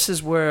play. And this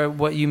is where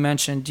what you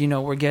mentioned, you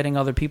know, we're getting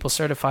other people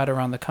certified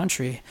around the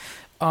country.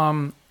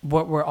 What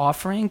we're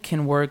offering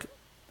can work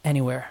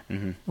anywhere,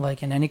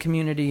 like in any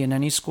community, in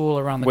any school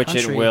around the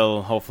country. Which it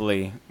will,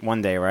 hopefully,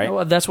 one day, right?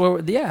 Well, that's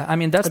where,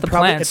 that's the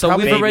plan. So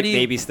we've already...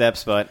 Baby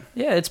steps, but...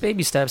 Yeah, it's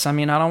baby steps. I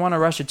mean, I don't want to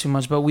rush it too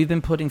much, but we've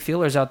been putting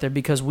feelers out there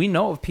because we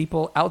know of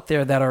people out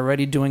there that are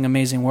already doing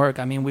amazing work.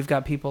 I mean, we've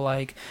got people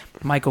like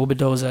Mike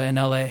Obadoza in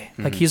LA.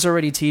 Like, he's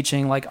already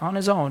teaching, like, on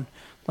his own.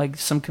 Like,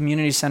 some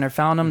community center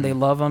found him. They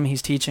love him.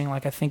 He's teaching,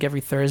 like, I think every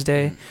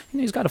Thursday. You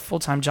know, he's got a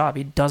full-time job.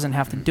 He doesn't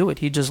have to do it.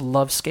 He just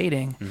loves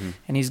skating,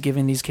 and he's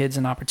giving these kids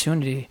an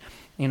opportunity.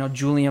 You know,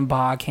 Julian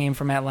Baugh came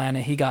from Atlanta.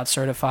 He got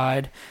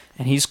certified,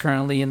 and he's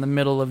currently in the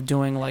middle of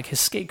doing like his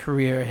skate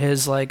career,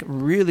 his like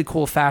really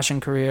cool fashion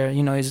career.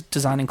 You know, he's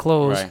designing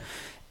clothes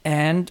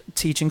and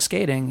teaching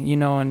skating, you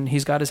know, and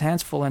he's got his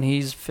hands full and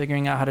he's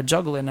figuring out how to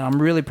juggle it. And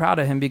I'm really proud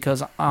of him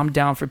because I'm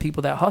down for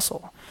people that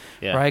hustle,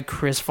 right?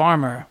 Chris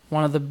Farmer,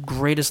 one of the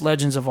greatest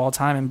legends of all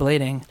time in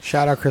blading.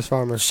 Shout out Chris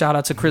Farmer. Shout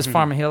out to Chris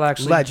Farmer. He'll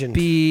actually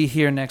be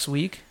here next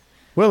week.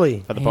 Will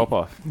he? For the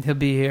Pope-Off. He'll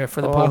be here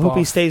for the Pope-Off. I hope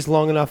he stays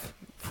long enough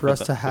for us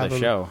to have him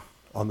show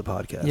on the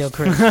podcast. Yo,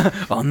 Chris,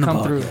 on the come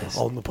podcast.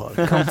 Through. On the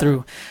podcast. Come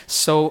through.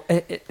 So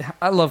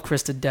I love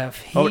Chris to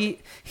death.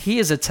 He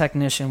is a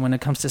technician when it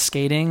comes to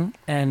skating,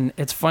 and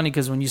it's funny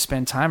because when you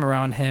spend time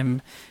around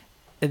him,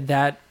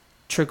 that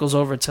trickles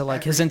over to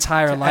like his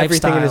entire lifestyle.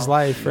 Everything in his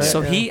life, right?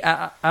 So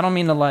I don't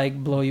mean to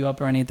like blow you up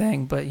or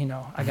anything, but you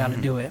know, I got to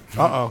do it.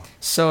 Uh-oh.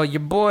 So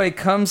your boy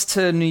comes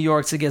to New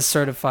York to get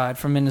certified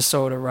from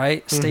Minnesota,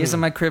 right? Stays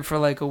in my crib for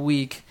like a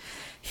week.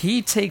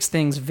 He takes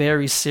things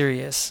very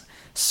serious.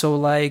 So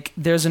like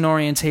there's an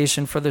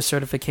orientation for the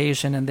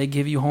certification and they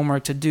give you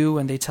homework to do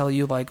and they tell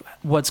you like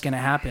what's going to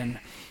happen.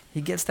 He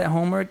gets that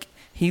homework.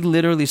 He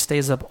literally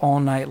stays up all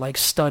night like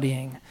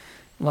studying.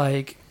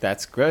 Like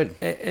that's good.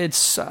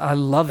 I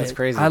love it. That's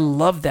crazy. I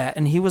love that.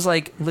 And he was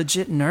like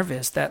legit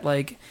nervous that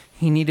like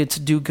he needed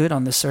to do good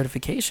on this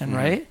certification,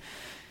 right?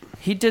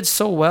 He did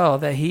so well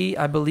that he,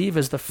 I believe,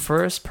 is the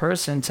first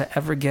person to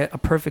ever get a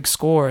perfect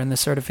score in the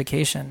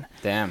certification.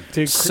 Damn.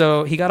 Dude,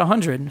 so he got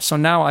 100. So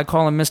now I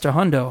call him Mr.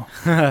 Hundo.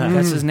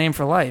 That's his name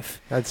for life.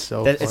 That's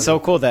so It's so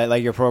cool that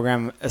like your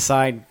program,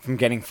 aside from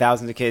getting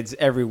thousands of kids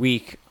every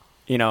week,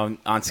 you know,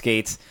 on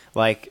skates,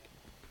 like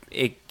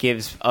it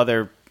gives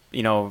other,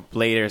 you know,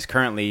 bladers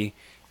currently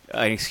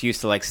an excuse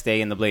to like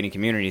stay in the blading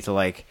community to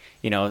like,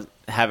 you know,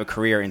 have a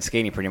career in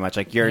skating pretty much.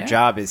 Like your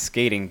job is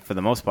skating for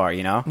the most part,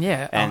 you know?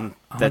 Yeah. And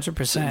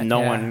 100%.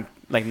 No one,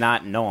 like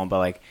not no one, but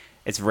like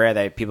it's rare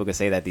that people could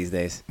say that these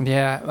days.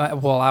 Yeah.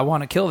 Well, I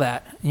want to kill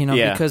that, you know,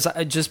 because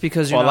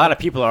you're a lot of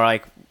people are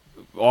like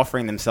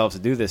offering themselves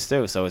to do this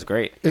too, so it's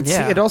great.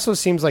 It also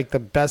seems like the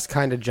best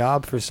kind of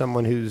job for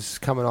someone who's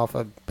coming off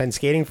of been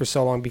skating for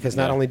so long because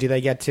not only do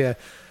they get to,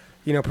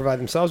 you know, provide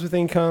themselves with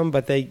income,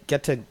 but they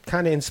get to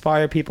kind of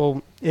inspire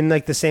people in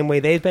like the same way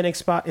they've been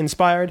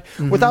inspired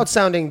without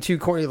sounding too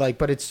corny, like,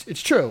 but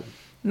it's true.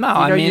 No, you know,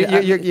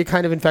 I mean, you're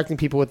kind of infecting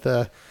people with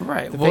the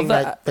thing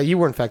that you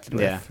were infected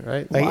with,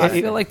 right? Like, I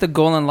feel like the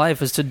goal in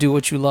life is to do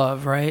what you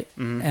love, right?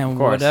 And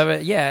whatever,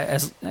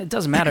 it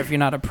doesn't matter if you're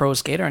not a pro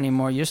skater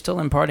anymore. You're still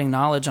imparting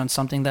knowledge on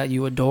something that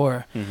you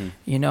adore,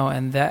 you know,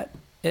 and that.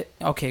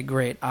 Okay,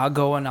 great. I'll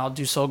go and I'll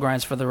do soul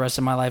grinds for the rest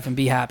of my life and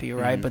be happy,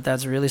 right? But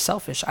that's really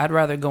selfish. I'd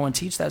rather go and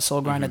teach that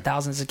soul grind to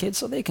thousands of kids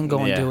so they can go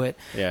and do it.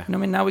 Yeah. You know,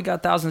 I mean, now we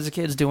got thousands of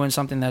kids doing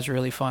something that's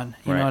really fun.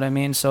 You know what I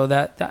mean? So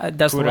that's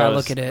the way I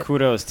look at it.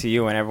 Kudos to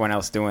you and everyone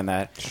else doing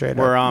that. Straight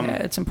up.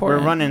 It's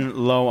important. We're running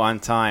low on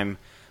time,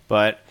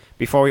 but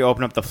before we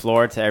open up the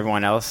floor to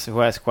everyone else who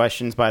has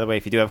questions, by the way,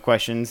 if you do have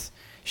questions,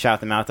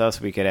 shout them out to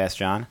us. We could ask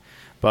John.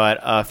 But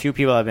a few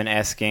people have been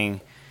asking.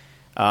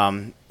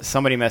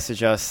 Somebody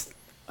messaged us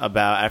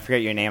about, I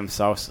forget your name,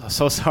 so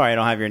sorry I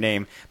don't have your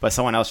name, but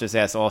someone else just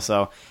asked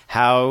also,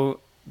 how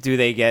do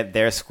they get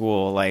their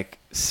school like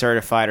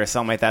certified or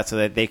something like that so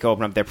that they can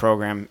open up their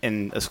program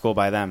in a school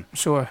by them?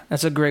 Sure,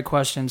 that's a great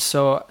question.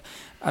 So,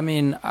 I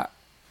mean,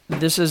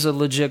 this is a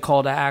legit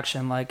call to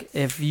action. Like,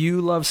 if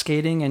you love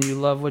skating and you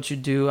love what you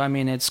do, I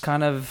mean, it's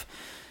kind of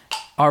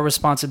our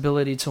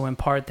responsibility to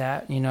impart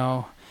that, you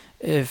know.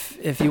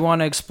 If you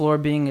want to explore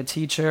being a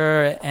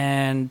teacher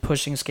and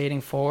pushing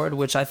skating forward,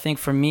 which I think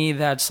for me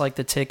that's like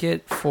the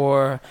ticket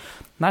for,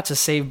 not to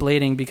save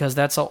blading because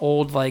that's an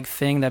old like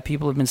thing that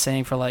people have been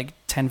saying for like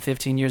 10,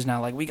 15 years now.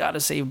 Like, we got to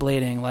save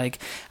blading. Like,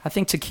 I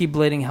think to keep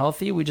blading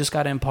healthy, we just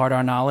got to impart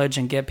our knowledge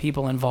and get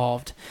people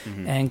involved.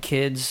 And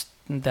kids,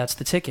 that's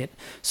the ticket.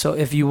 So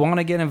if you want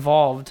to get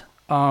involved,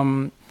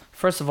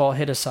 first of all,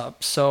 hit us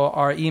up. So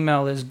our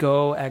email is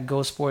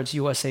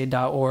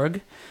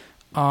go@gosportsusa.org.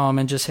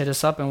 And just hit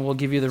us up and we'll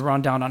give you the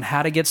rundown on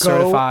how to get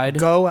certified.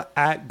 Go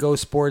at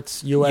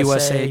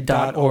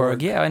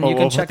gosportsusa.org. Yeah, and you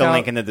can check out the out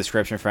link in the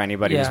description for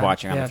anybody who's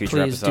watching on a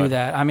future please episode. Do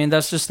that. I mean,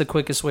 that's just the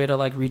quickest way to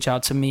like reach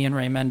out to me and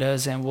Ray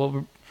Mendez, and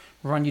we'll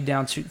run you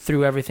down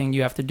through everything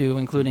you have to do,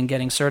 including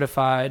getting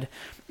certified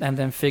and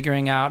then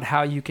figuring out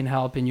how you can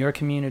help in your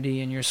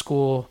community, in your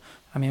school.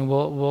 I mean,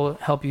 we'll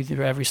help you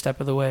through every step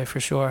of the way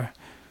for sure.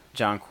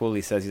 John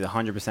Cooley says he's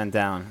 100%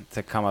 down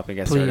to come up and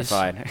get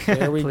certified.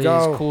 There we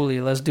go. Cooley,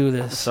 let's do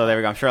this. So there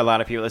we go. I'm sure a lot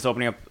of people, it's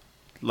opening up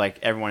like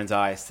everyone's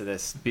eyes to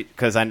this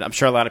because I'm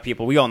sure a lot of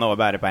people, we all know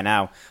about it by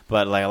now,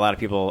 but like a lot of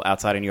people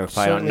outside of New York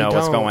probably don't know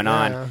what's going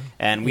on.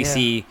 And we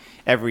see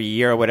every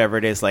year or whatever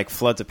it is, like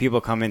floods of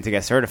people come in to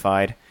get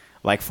certified,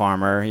 like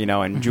Farmer, you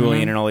know, and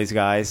Julian and all these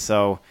guys.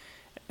 So,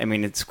 I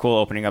mean, it's cool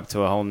opening up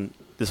to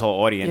this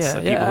whole audience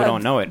of people who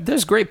don't know it.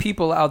 There's great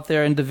people out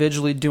there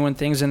individually doing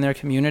things in their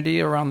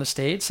community around the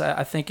States.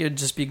 I think it'd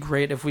just be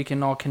great if we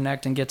can all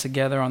connect and get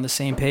together on the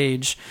same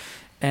page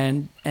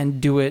and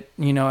do it,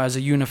 you know, as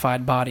a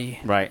unified body.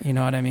 Right. You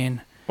know what I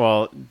mean?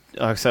 Well,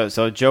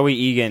 so Joey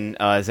Egan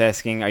is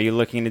asking, are you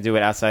looking to do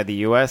it outside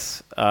the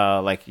U.S.,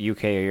 like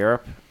UK or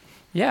Europe?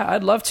 Yeah,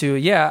 I'd love to.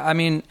 Yeah, I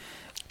mean...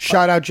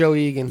 Shout out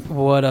Joey Egan.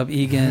 What up,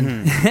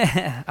 Egan?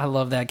 I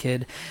love that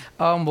kid.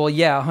 Well,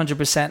 yeah,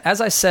 100%. As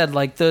I said,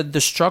 like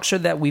the structure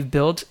that we've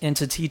built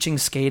into teaching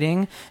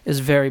skating is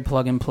very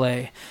plug and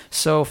play.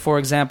 So, for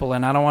example,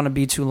 and I don't want to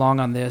be too long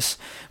on this,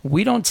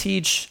 we don't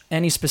teach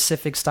any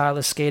specific style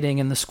of skating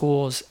in the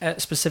schools,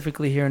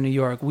 specifically here in New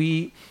York.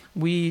 We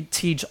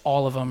teach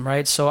all of them,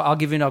 right? So I'll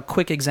give you a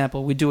quick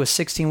example. We do a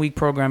 16-week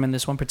program in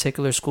this one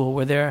particular school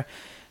where they're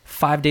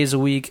 5 days a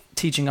week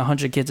teaching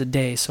 100 kids a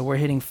day. So we're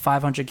hitting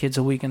 500 kids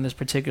a week in this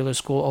particular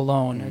school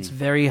alone. It's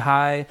very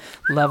high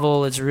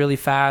level. It's really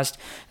fast.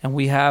 And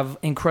we have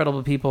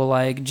incredible people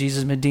like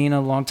Jesus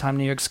Medina, longtime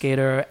New York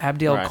skater,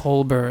 Abdiel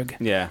Kohlberg,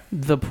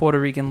 the Puerto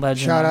Rican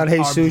legend. Shout out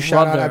Jesus,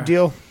 shout out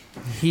Abdiel.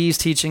 He's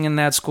teaching in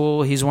that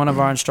school. He's one of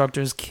our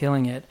instructors,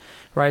 killing it.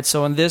 Right,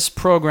 so in this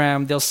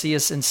program, they'll see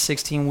us in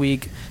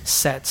 16-week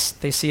sets.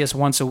 They see us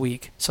once a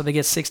week. So they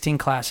get 16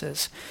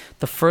 classes.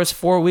 The first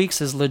 4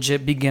 weeks is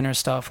legit beginner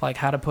stuff, like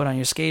how to put on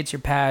your skates, your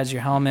pads,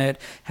 your helmet,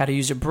 how to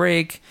use your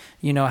brake,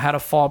 how to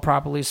fall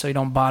properly so you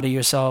don't body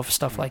yourself,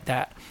 stuff like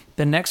that.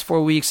 The next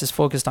 4 weeks is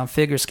focused on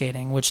figure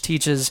skating, which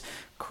teaches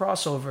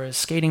crossovers,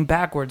 skating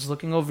backwards,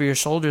 looking over your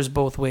shoulders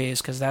both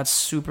ways, because that's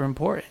super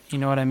important. You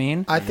know what I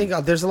mean? I think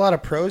there's a lot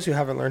of pros who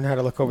haven't learned how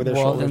to look over their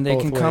shoulders. Well, then they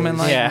both can ways. come and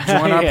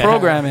join our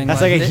programming.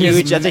 That's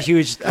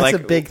a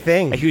big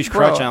thing. A huge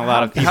crutch on a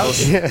lot of people's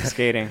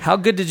skating. How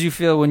good did you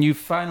feel when you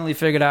finally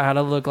figured out how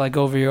to look like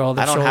over your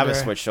other shoulder? I don't have a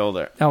switch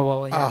shoulder. Oh,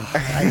 well, yeah.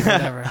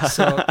 Whatever.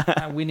 So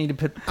we need to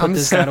put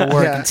this guy to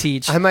work and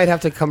teach. I might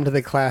have to come to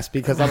the class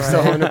because I'm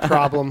still having a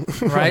problem.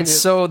 Right?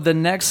 So the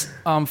next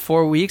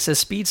 4 weeks is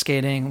speed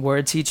skating, where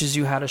it teaches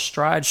you how to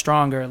stride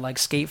stronger, like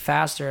skate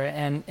faster,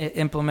 and it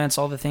implements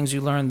all the things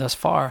you learned thus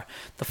far.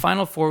 The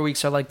final 4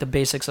 weeks are like the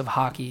basics of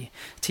hockey.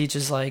 It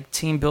teaches like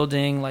team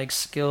building, like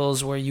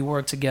skills where you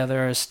work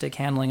together, stick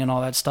handling and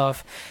all that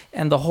stuff.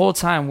 And the whole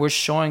time we're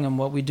showing them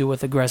what we do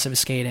with aggressive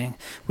skating.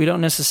 We don't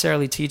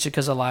necessarily teach it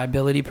because of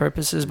liability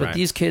purposes, but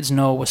these kids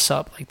know what's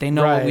up. Like they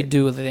know what we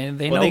do. They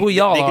know who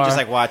y'all are. They could just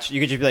like watch. You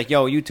could just be like,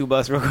 yo, YouTube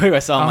us real quick or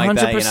something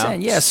 100%, like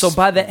that. Yeah. So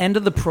by the end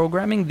of the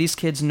programming, these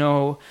kids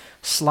know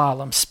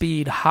slalom,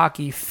 speed,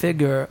 hockey,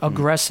 figure,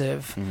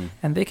 aggressive,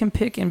 and they can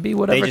pick and be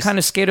whatever kind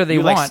of skater they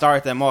want. You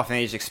start them off and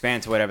they just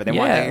expand to whatever they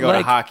want. They can go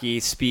to hockey,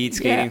 speed,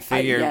 skating,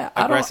 figure,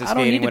 aggressive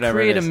skating, whatever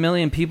it is. I don't need to create a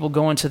million people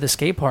going to the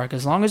skate park.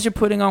 As long as you're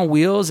putting on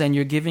wheels and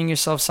you're giving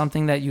yourself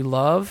something that you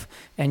love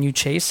and you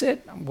chase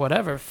it,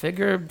 whatever,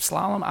 figure,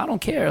 slalom, I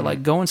don't care.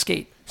 Like, go and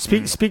skate.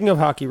 Speaking of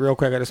hockey, real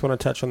quick, I just want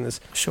to touch on this.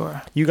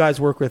 Sure. You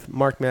guys work with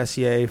Mark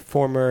Messier,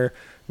 former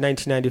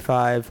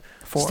 1995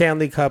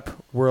 Stanley Cup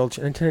World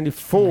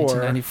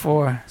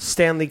 1994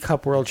 Stanley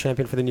Cup World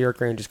Champion for the New York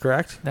Rangers,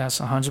 correct? That's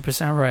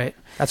 100% right.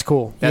 That's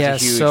cool.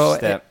 That's a huge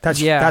step.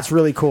 That's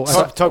really cool.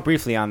 Talk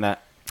briefly on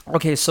that.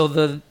 Okay, so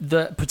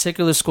the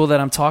particular school that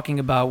I'm talking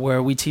about,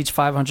 where we teach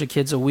 500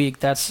 kids a week,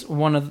 that's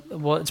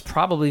it's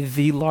probably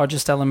the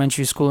largest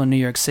elementary school in New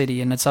York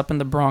City, and it's up in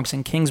the Bronx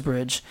in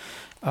Kingsbridge.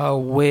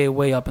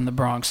 Way up in the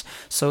Bronx.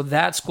 So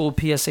that school,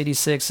 PS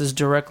 86, is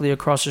directly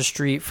across the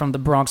street from the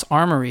Bronx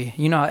Armory.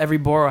 You know how every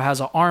borough has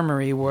an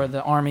armory where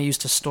the army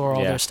used to store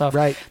all their stuff.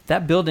 Right.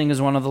 That building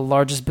is one of the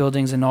largest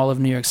buildings in all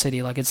of New York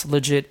City. Like, it's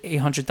legit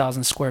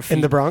 800,000 square feet.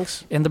 In the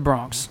Bronx? In the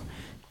Bronx.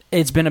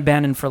 It's been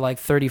abandoned for like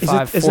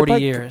 35,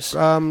 40 years.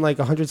 Like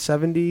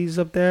 170s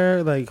up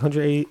there, like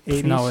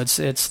 180s. No,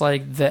 it's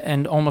like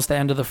almost the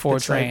end of the 4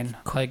 train.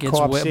 Like it's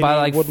by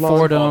like Woodlawn,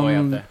 Fordham. all the way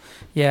up there.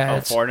 Yeah,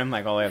 it's Fordham,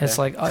 like all the way up it's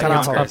there. Like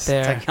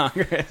up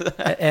there. It's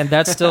like and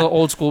that's still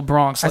old school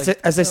Bronx. Like,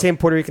 as they say in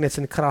Puerto Rican, it's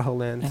in Carajo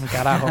land. In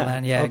Carajo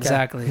land, yeah,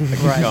 exactly.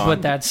 Right,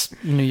 but that's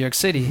New York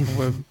City.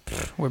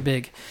 We're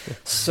big.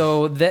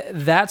 So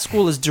that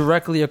school is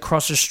directly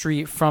across the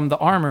street from the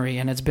Armory,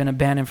 and it's been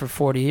abandoned for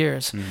 40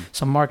 years.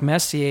 So Mark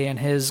Messier and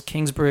his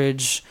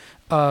Kingsbridge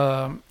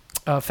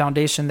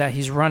foundation that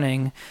he's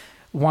running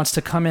wants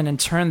to come in and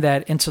turn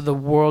that into the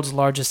world's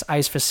largest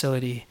ice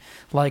facility.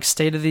 Like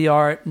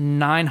state-of-the-art,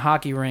 9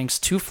 hockey rinks,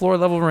 2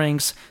 floor-level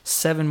rinks,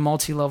 7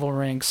 multi-level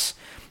rinks,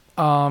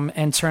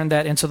 and turn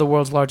that into the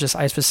world's largest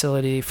ice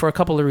facility for a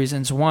couple of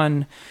reasons.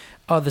 One,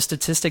 the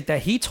statistic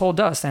that he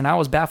told us, and I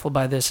was baffled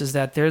by this, is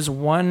that there's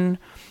 1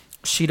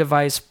 sheet of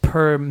ice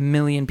per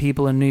million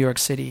people in New York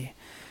City.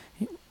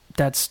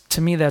 To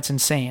me, that's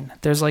insane.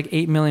 There's like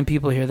 8 million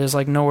people here. There's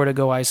like nowhere to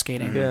go ice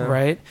skating,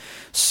 right?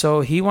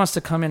 So he wants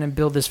to come in and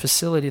build this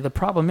facility. The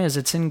problem is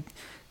it's in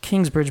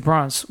Kingsbridge,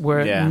 Bronx,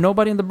 where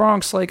nobody in the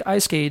Bronx like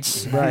ice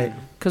skates, right?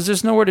 Because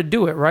there's nowhere to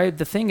do it, right?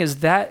 The thing is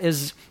that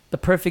is the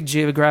perfect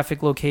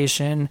geographic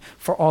location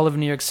for all of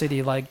New York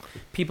City. Like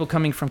people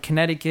coming from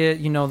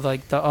Connecticut,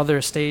 like the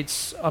other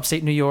states,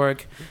 upstate New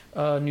York,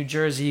 New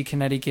Jersey,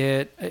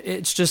 Connecticut.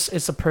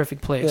 It's a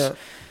perfect place. Yeah.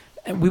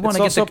 And we want to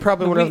get also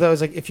probably one of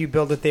those, like, if you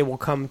build it, they will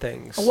come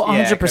things. Well,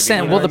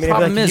 100%. Well, the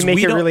problem is you make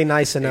it really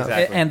nice enough.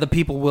 Exactly. And the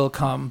people will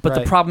come. But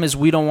the problem is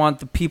we don't want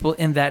the people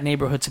in that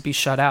neighborhood to be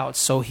shut out.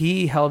 So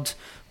he helped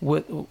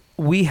with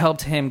we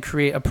helped him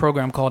create a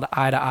program called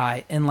Eye to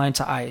Eye, Inline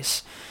to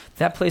Ice.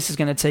 That place is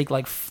going to take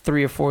like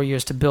 3 or 4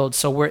 years to build.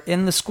 So we're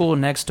in the school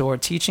next door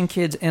teaching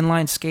kids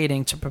inline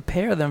skating to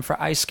prepare them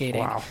for ice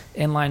skating. Wow.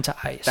 Inline to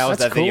ice. That was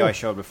That's that video cool. I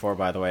showed before,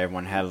 by the way.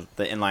 Everyone had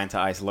the Inline to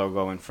Ice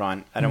logo in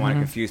front. I don't want to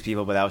confuse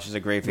people, but that was just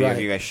a great video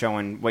of you guys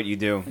showing what you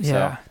do.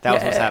 Yeah. So that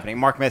was what's happening.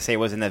 Mark Messier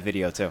was in that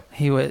video, too.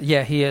 He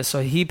is.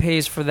 So he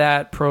pays for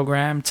that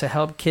program to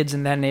help kids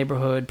in that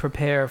neighborhood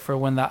prepare for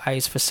when the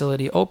ice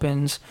facility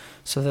opens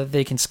so that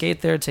they can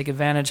skate there, take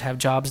advantage, have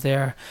jobs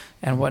there,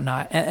 and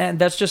whatnot. And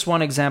that's just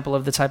one example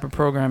of the type of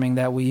programming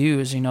that we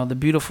use. You know, the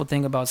beautiful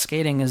thing about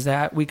skating is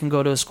that we can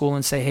go to a school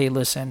and say, hey,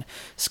 listen,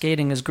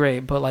 skating is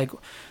great, but like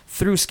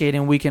through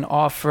skating, we can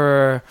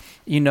offer,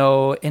 you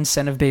know,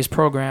 incentive-based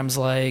programs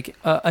like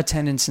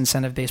attendance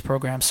incentive-based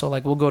programs. So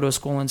like we'll go to a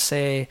school and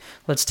say,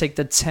 let's take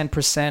the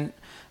 10%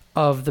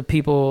 of the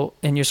people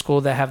in your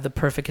school that have the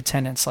perfect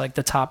attendance, like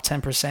the top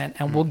 10%,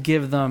 and we'll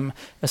give them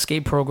a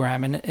skate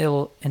program, and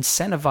it'll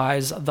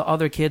incentivize the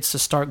other kids to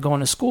start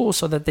going to school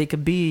so that they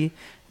could be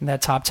in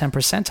that top 10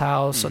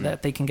 percentile so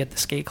that they can get the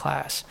skate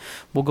class.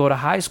 We'll go to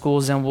high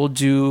schools and we'll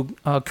do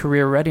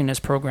career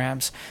readiness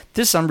programs.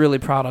 This I'm really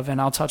proud of,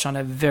 and I'll touch on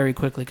it very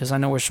quickly because I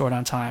know we're short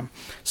on time.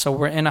 So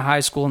we're in a high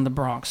school in the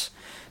Bronx.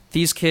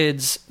 These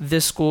kids,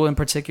 this school in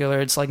particular,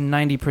 it's like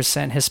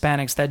 90%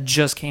 Hispanics that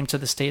just came to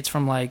the States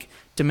from like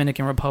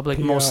Dominican Republic,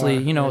 mostly,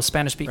 you know,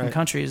 Spanish-speaking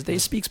countries. They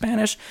speak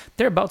Spanish.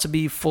 They're about to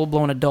be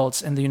full-blown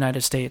adults in the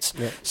United States.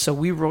 Yep. So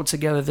we wrote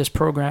together this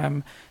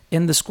program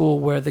in the school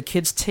where the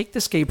kids take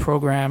the skate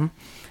program,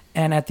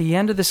 and at the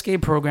end of the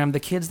skate program, the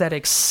kids that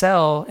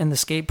excel in the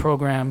skate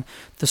program,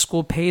 the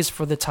school pays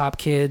for the top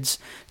kids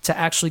to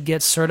actually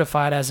get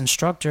certified as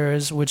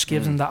instructors, which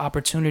gives them the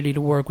opportunity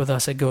to work with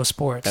us at Go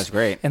Sports. That's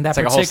great. And that it's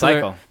like a whole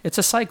cycle. It's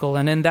a cycle.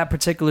 And in that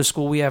particular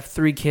school, we have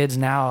 3 kids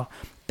now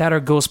that are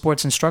Go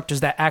Sports instructors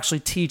that actually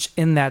teach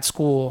in that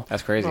school.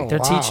 That's crazy. They're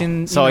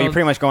teaching. So you're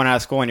pretty much going out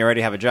of school and you already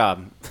have a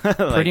job. Like,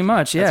 pretty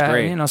much, yeah. That's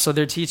great. You know, so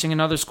they're teaching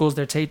in other schools.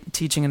 They're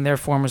teaching in their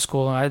former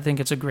school. I think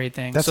it's a great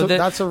thing. That's so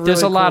that's a really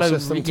there's a cool lot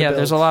system of to build.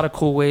 there's a lot of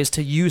cool ways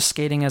to use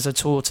skating as a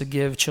tool to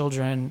give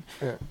children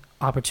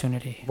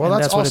opportunity. Well,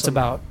 and that's what it's awesome.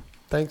 about.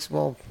 Thanks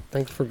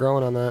for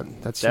growing on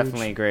that. That's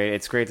definitely huge. great.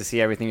 It's great to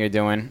see everything you're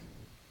doing.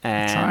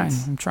 And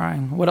I'm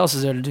trying. What else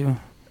is there to do?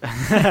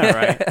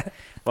 Right.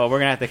 Well, we're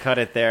gonna have to cut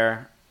it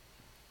there.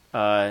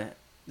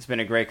 It's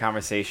been a great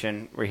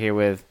conversation. We're here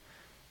with,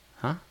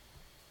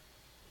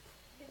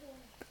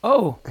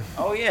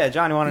 Oh yeah,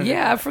 John. You wanted?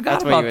 yeah, I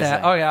forgot about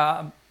that. Oh yeah.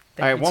 All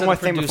right, one more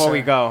thing before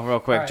we go,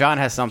 real quick. Right. John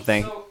has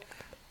something. So,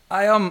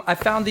 I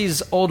found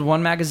these old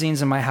One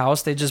magazines in my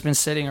house. They've just been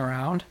sitting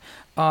around.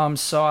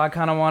 So I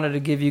kind of wanted to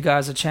give you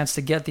guys a chance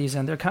to get these,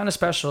 and they're kind of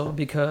special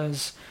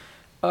because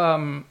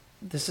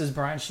this is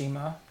Brian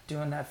Shima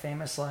doing that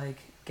famous like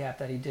gap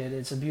that he did.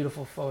 It's a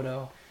beautiful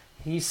photo.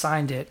 He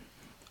signed it.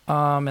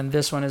 And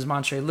this one is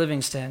Montre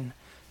Livingston,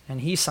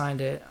 and he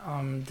signed it.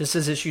 This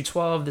is issue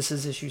 12. This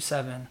is issue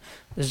 7.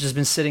 This has just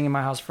been sitting in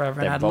my house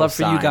forever, and I'd love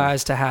for you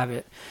guys to have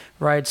it.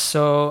 Right,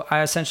 so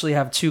I essentially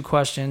have 2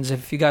 questions.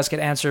 If you guys could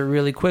answer it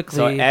really quickly.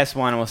 So ask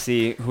one, and we'll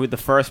see who the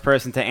first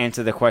person to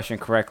answer the question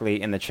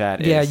correctly in the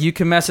chat is. Yeah, you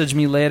can message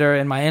me later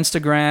in my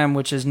Instagram,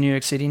 which is New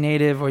York City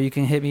Native, or you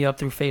can hit me up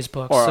through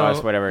Facebook. Or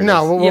us, whatever it is.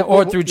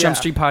 Or through Jump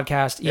Street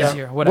Podcast,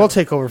 easier, whatever. We'll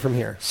take over from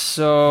here.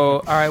 So,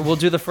 all right, we'll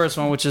do the first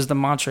one, which is the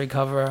Montre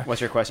cover. What's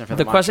your question for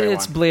the Montre question? one?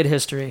 It's Blade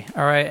history,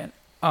 all right?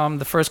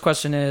 The first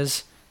question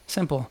is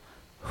simple.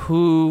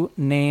 Who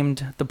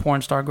named the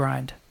porn star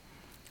grind?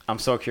 I'm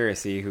so curious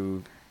to see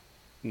who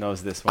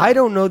knows this one. I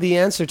don't know the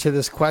answer to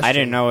this question. I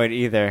didn't know it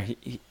either.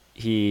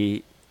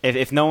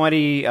 If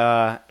nobody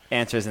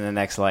answers in the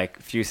next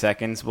like few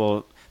seconds,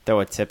 we'll throw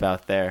a tip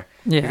out there.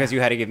 Yeah. Because you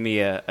had to give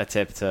me a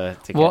tip to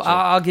catch Well, it.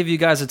 I'll give you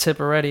guys a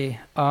tip already.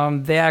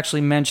 They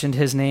actually mentioned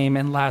his name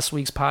in last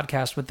week's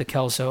podcast with the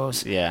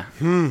Kelsos. Yeah.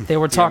 They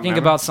were talking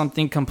about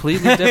something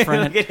completely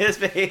different. Look at his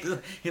face.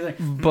 He's like,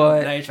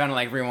 but now you're trying to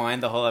like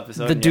rewind the whole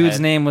episode. The dude's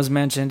name was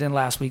mentioned in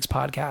last week's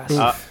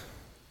podcast.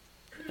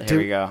 Here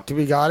we go. Do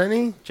we got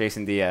any?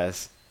 Jason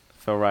Diaz.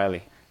 Phil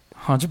Riley.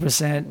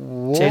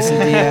 100%. Jason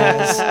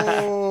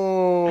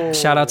Diaz.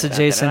 Shout out to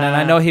Jason, and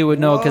I know he would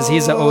know because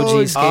he's an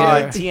OG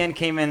skater. TN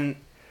came in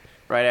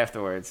right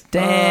afterwards.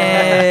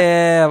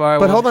 Damn. All right,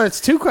 but hold on,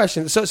 it's 2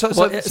 questions. So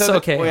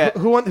okay.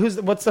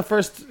 What's the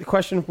first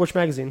question? Which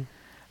magazine?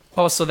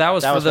 Oh, so that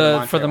was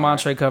for the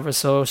Montre cover.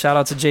 So shout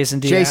out to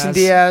Jason Diaz. Jason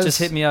Diaz. Just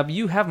hit me up.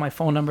 You have my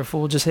phone number,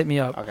 fool. Just hit me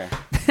up. Okay.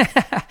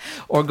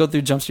 Or go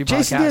through Jump Street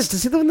Jason Podcast. Diaz,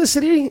 does he live in the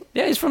city?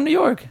 Yeah, he's from New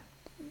York.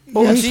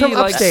 Yeah, he's from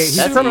upstate.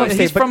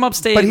 He's from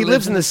upstate. But he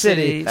lives in the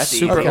city. That's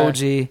super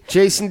easy. OG.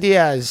 Jason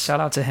Diaz. Shout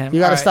out to him.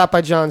 You got to stop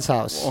by John's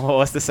house. Well,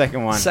 what's the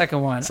second one?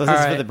 Second one. So this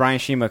is for the Brian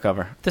Shima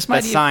cover.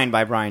 That's signed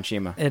by Brian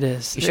Shima. It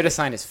is. He should have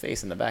signed his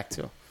face in the back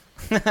too.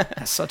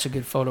 That's such a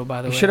good photo,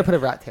 by the way. You should have put a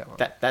rat tail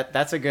on.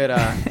 That's a good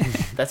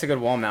that's a good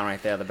wall mount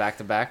right there. The back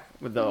to back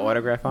with the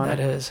autograph on it. That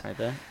is right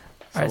there.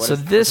 All right, so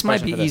this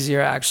might be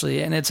easier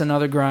actually, and it's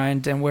another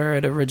grind and where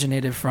it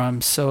originated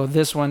from. So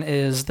this one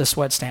is the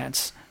sweat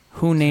stance.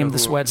 Who named the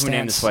sweat stance? Who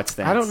named the sweat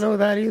stance? I don't know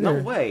that either. No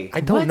way.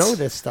 I don't know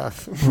this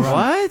stuff.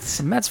 What? It's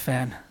a Mets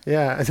fan.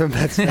 Yeah, it's a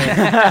Mets fan.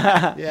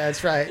 Yeah,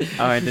 that's right.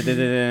 All right.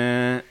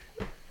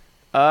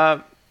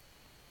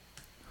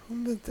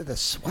 Who did the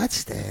sweat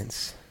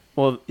stance?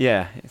 Well,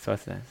 yeah, sweat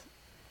stance.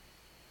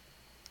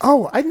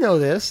 Oh, I know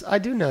this. I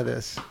do know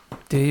this.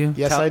 Do you?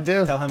 Yes, I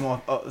do. Tell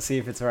him. See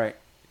if it's right.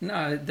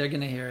 No, they're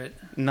gonna hear it.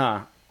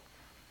 Nah.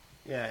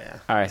 Yeah.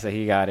 All right, so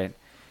he got it.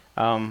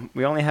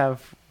 We only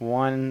have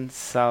one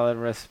solid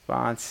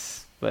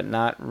response, but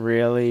not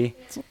really.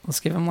 Let's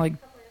give him like.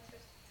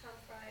 Tom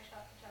Fry,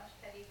 Josh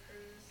Petty,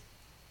 Cruz.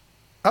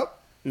 Oh,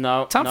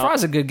 No. Tom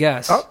Fry's a good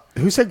guess. oh,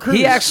 who said Cruz?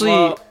 He actually.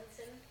 Well-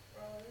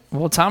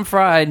 Well, Tom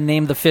Fry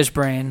named the fish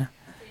brain.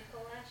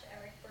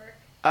 Eric Burke,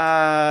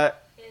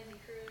 Andy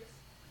Cruz.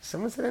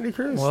 Someone said Andy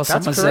Cruz. Well, That's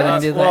someone correct. said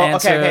Andy. The well,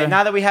 answer. okay.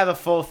 Now that we have the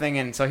full thing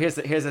in, so here's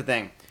the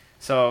thing.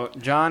 So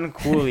John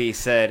Cooley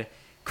said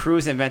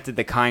Cruz invented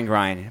the kind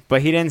grind,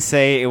 but he didn't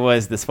say it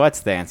was the sweat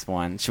stance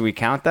one. Should we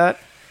count that?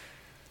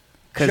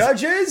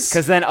 Judges?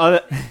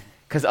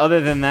 Because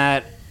other than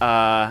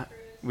that,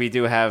 we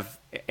do have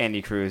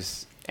Andy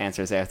Cruz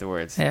answers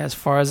afterwards. Yeah, as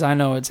far as I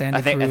know, it's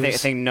Andy Cruz. I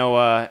think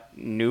Noah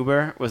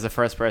Newber was the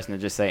first person to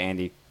just say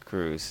Andy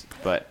Cruz,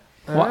 but.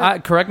 Well,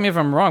 correct me if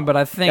I'm wrong, but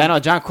I think I know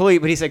John Cooley,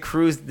 but he said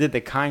Cruz did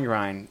the kind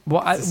grind.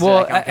 Well,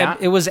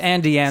 it was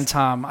Andy and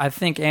Tom. I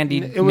think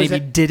Andy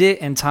did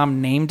it and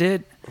Tom named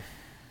it.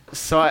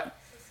 So,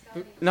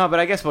 no, but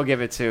I guess we'll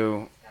give it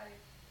to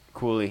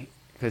Cooley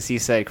because he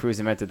said Cruz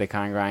invented the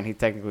kind grind. He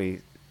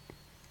technically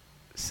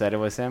said it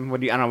was him. I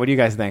don't know. What do you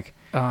guys think?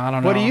 I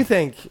don't know. What do you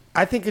think?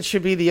 I think it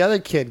should be the other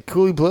kid.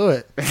 Cooley blew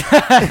it.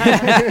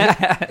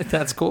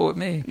 That's cool with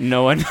me.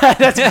 Noah.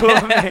 That's cool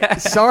with me.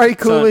 Sorry,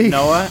 Cooley.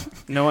 So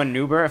Noah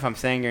Newber, if I'm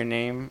saying your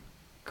name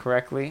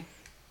correctly,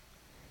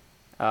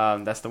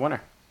 that's the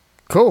winner.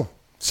 Cool.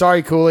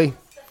 Sorry, Cooley.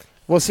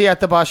 We'll see you at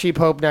the Bashi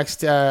Pope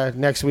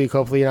next week.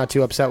 Hopefully you're not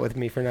too upset with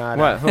me for not.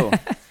 What? Who? Scotty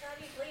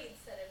Blades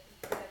said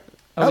it.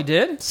 Oh, we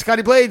did?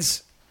 Scotty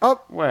Blades. Oh,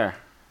 Where?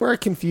 we're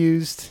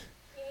confused.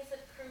 He said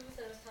Cruz,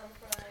 then it was Tom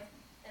Fry,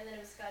 and then it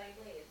was Scotty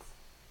Blades.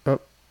 Oh.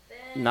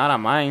 Then, Not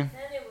on mine.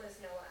 then it was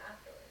Noah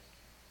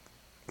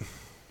afterwards.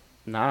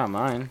 Not on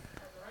mine.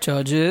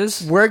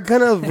 Judges. We're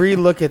gonna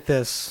relook at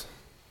this.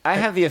 I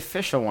have the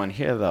official one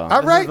here, though.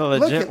 All This right, is the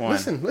legit one.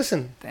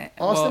 listen. Well,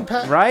 Austin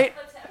Pat. Right?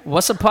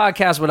 What's a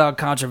podcast without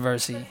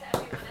controversy?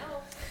 Everyone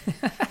else. To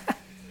the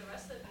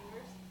rest of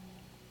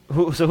the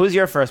viewers, Who's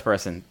your first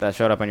person that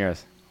showed up on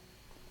yours?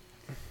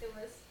 it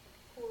was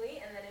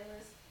Cooley, and then it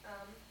was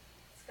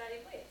Scotty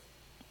Blades.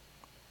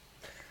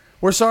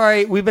 We're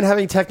sorry. We've been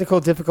having technical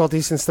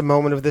difficulties since the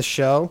moment of this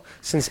show.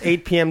 Since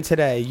 8 p.m.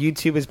 today,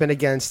 YouTube has been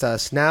against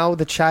us. Now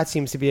the chat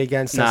seems to be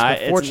against us.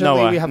 But It's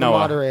fortunately, Noah. we have a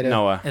moderator.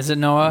 Noah. Is it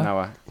Noah?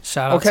 Noah.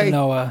 Shout out to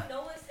Noah.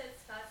 Noah said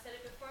Scott said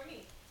it before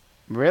me.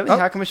 Really? Oh.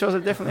 How come it shows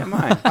up differently on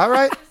mine? All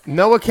right.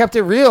 Noah kept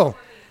it real.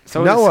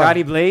 So Noah. is it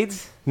Scotty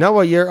Blades?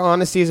 Noah, your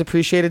honesty is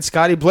appreciated.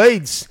 Scotty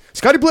Blades.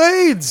 Scotty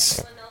Blades.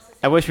 Someone else is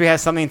I wish we had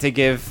something to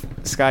give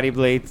Scotty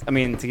Blades. I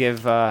mean, to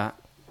give.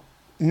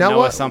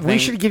 Noah, something. we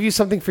should give you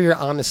something for your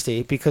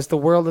honesty because the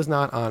world is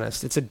not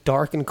honest. It's a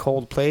dark and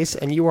cold place,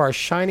 and you are a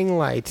shining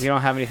light. We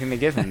don't have anything to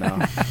give him, though.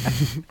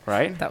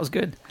 Right? That was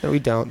good. No, we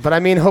don't. But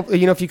I mean, hope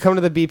if you come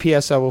to the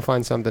BPSO, we'll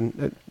find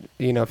something.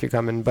 If you're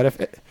coming. But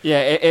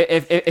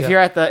if you're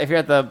at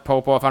the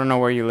Popo, I don't know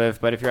where you live,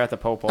 but if you're at the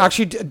Popo,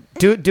 actually,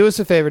 do us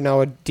a favor,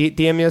 Noah.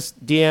 DM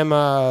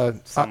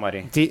us.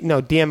 somebody.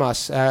 DM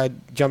us.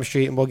 Jump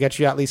Street, and we'll get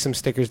you at least some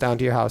stickers down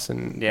to your house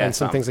and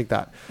some things like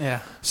that.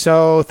 Yeah.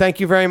 So thank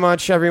you very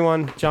much,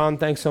 everyone. John,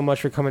 thanks so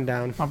much for coming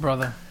down. My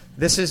brother.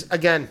 This is,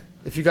 again,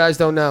 if you guys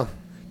don't know,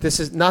 this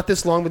is not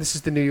this long, but this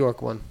is the New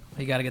York one.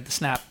 You got to get the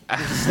snap.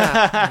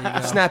 Snap. There you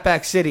go.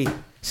 Snapback City.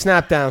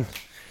 Snap down.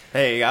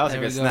 Hey, that was a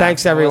There good we go. snap.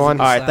 Thanks, everyone.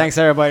 All right, thanks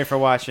everybody for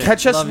watching.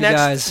 Catch us Love you next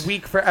guys.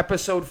 week for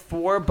episode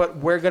 4, but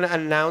we're going to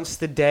announce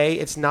the day.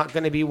 It's not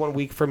going to be 1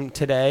 week from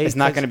today. It's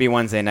not going to be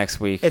Wednesday next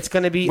week. It's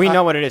going to be... We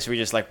know what it is. We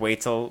just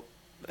wait till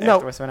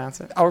afterwards to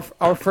announce it. Our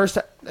first...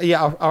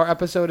 our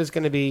episode is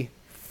going to be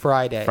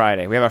Friday.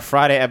 Friday. We have a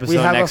Friday episode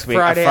have next a week.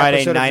 Friday A Friday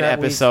episode of night that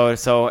week. episode.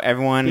 So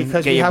everyone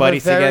Because get we your have a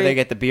buddies very- together,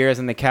 get the beers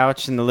on the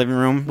couch in the living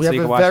room. We so have you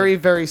can a watch very, it.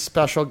 very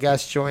special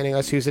guest joining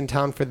us who's in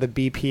town for the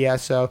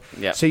BPSO.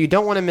 Yep. So you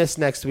don't want to miss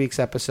next week's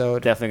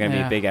episode. Definitely going to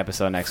be Yeah. a big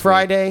episode next week.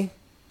 Friday,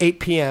 8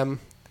 p.m.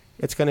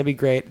 It's going to be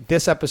great.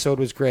 This episode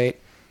was great.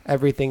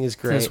 Everything is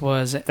great. This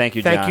was Thank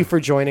you, John. Thank you for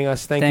joining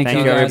us. Thank Thank you.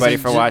 you, guys. everybody,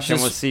 for Just- watching.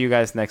 just- We'll see you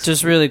guys next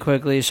just week. really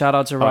quickly. Shout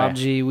out to Rob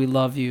yeah. G. We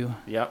love you.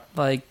 Yep.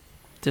 Like,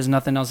 there's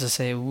nothing else to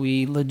say.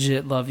 We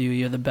legit love you.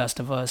 You're the best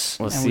of us.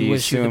 We'll and see we you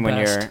wish soon the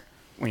best.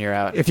 when you're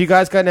out. If you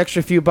guys got an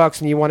extra few bucks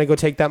and you want to go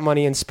take that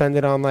money and spend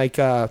it on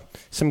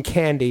some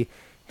candy,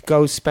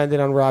 go spend it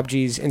on Rob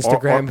G's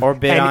Instagram or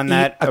bid and on eat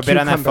that a or bid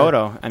on that cucumber.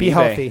 photo on Be eBay.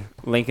 healthy.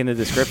 Link in the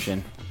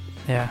description.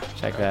 Yeah.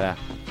 Check that out.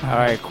 All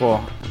right, cool.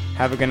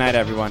 Have a good night,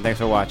 everyone. Thanks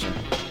for watching.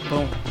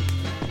 Boom.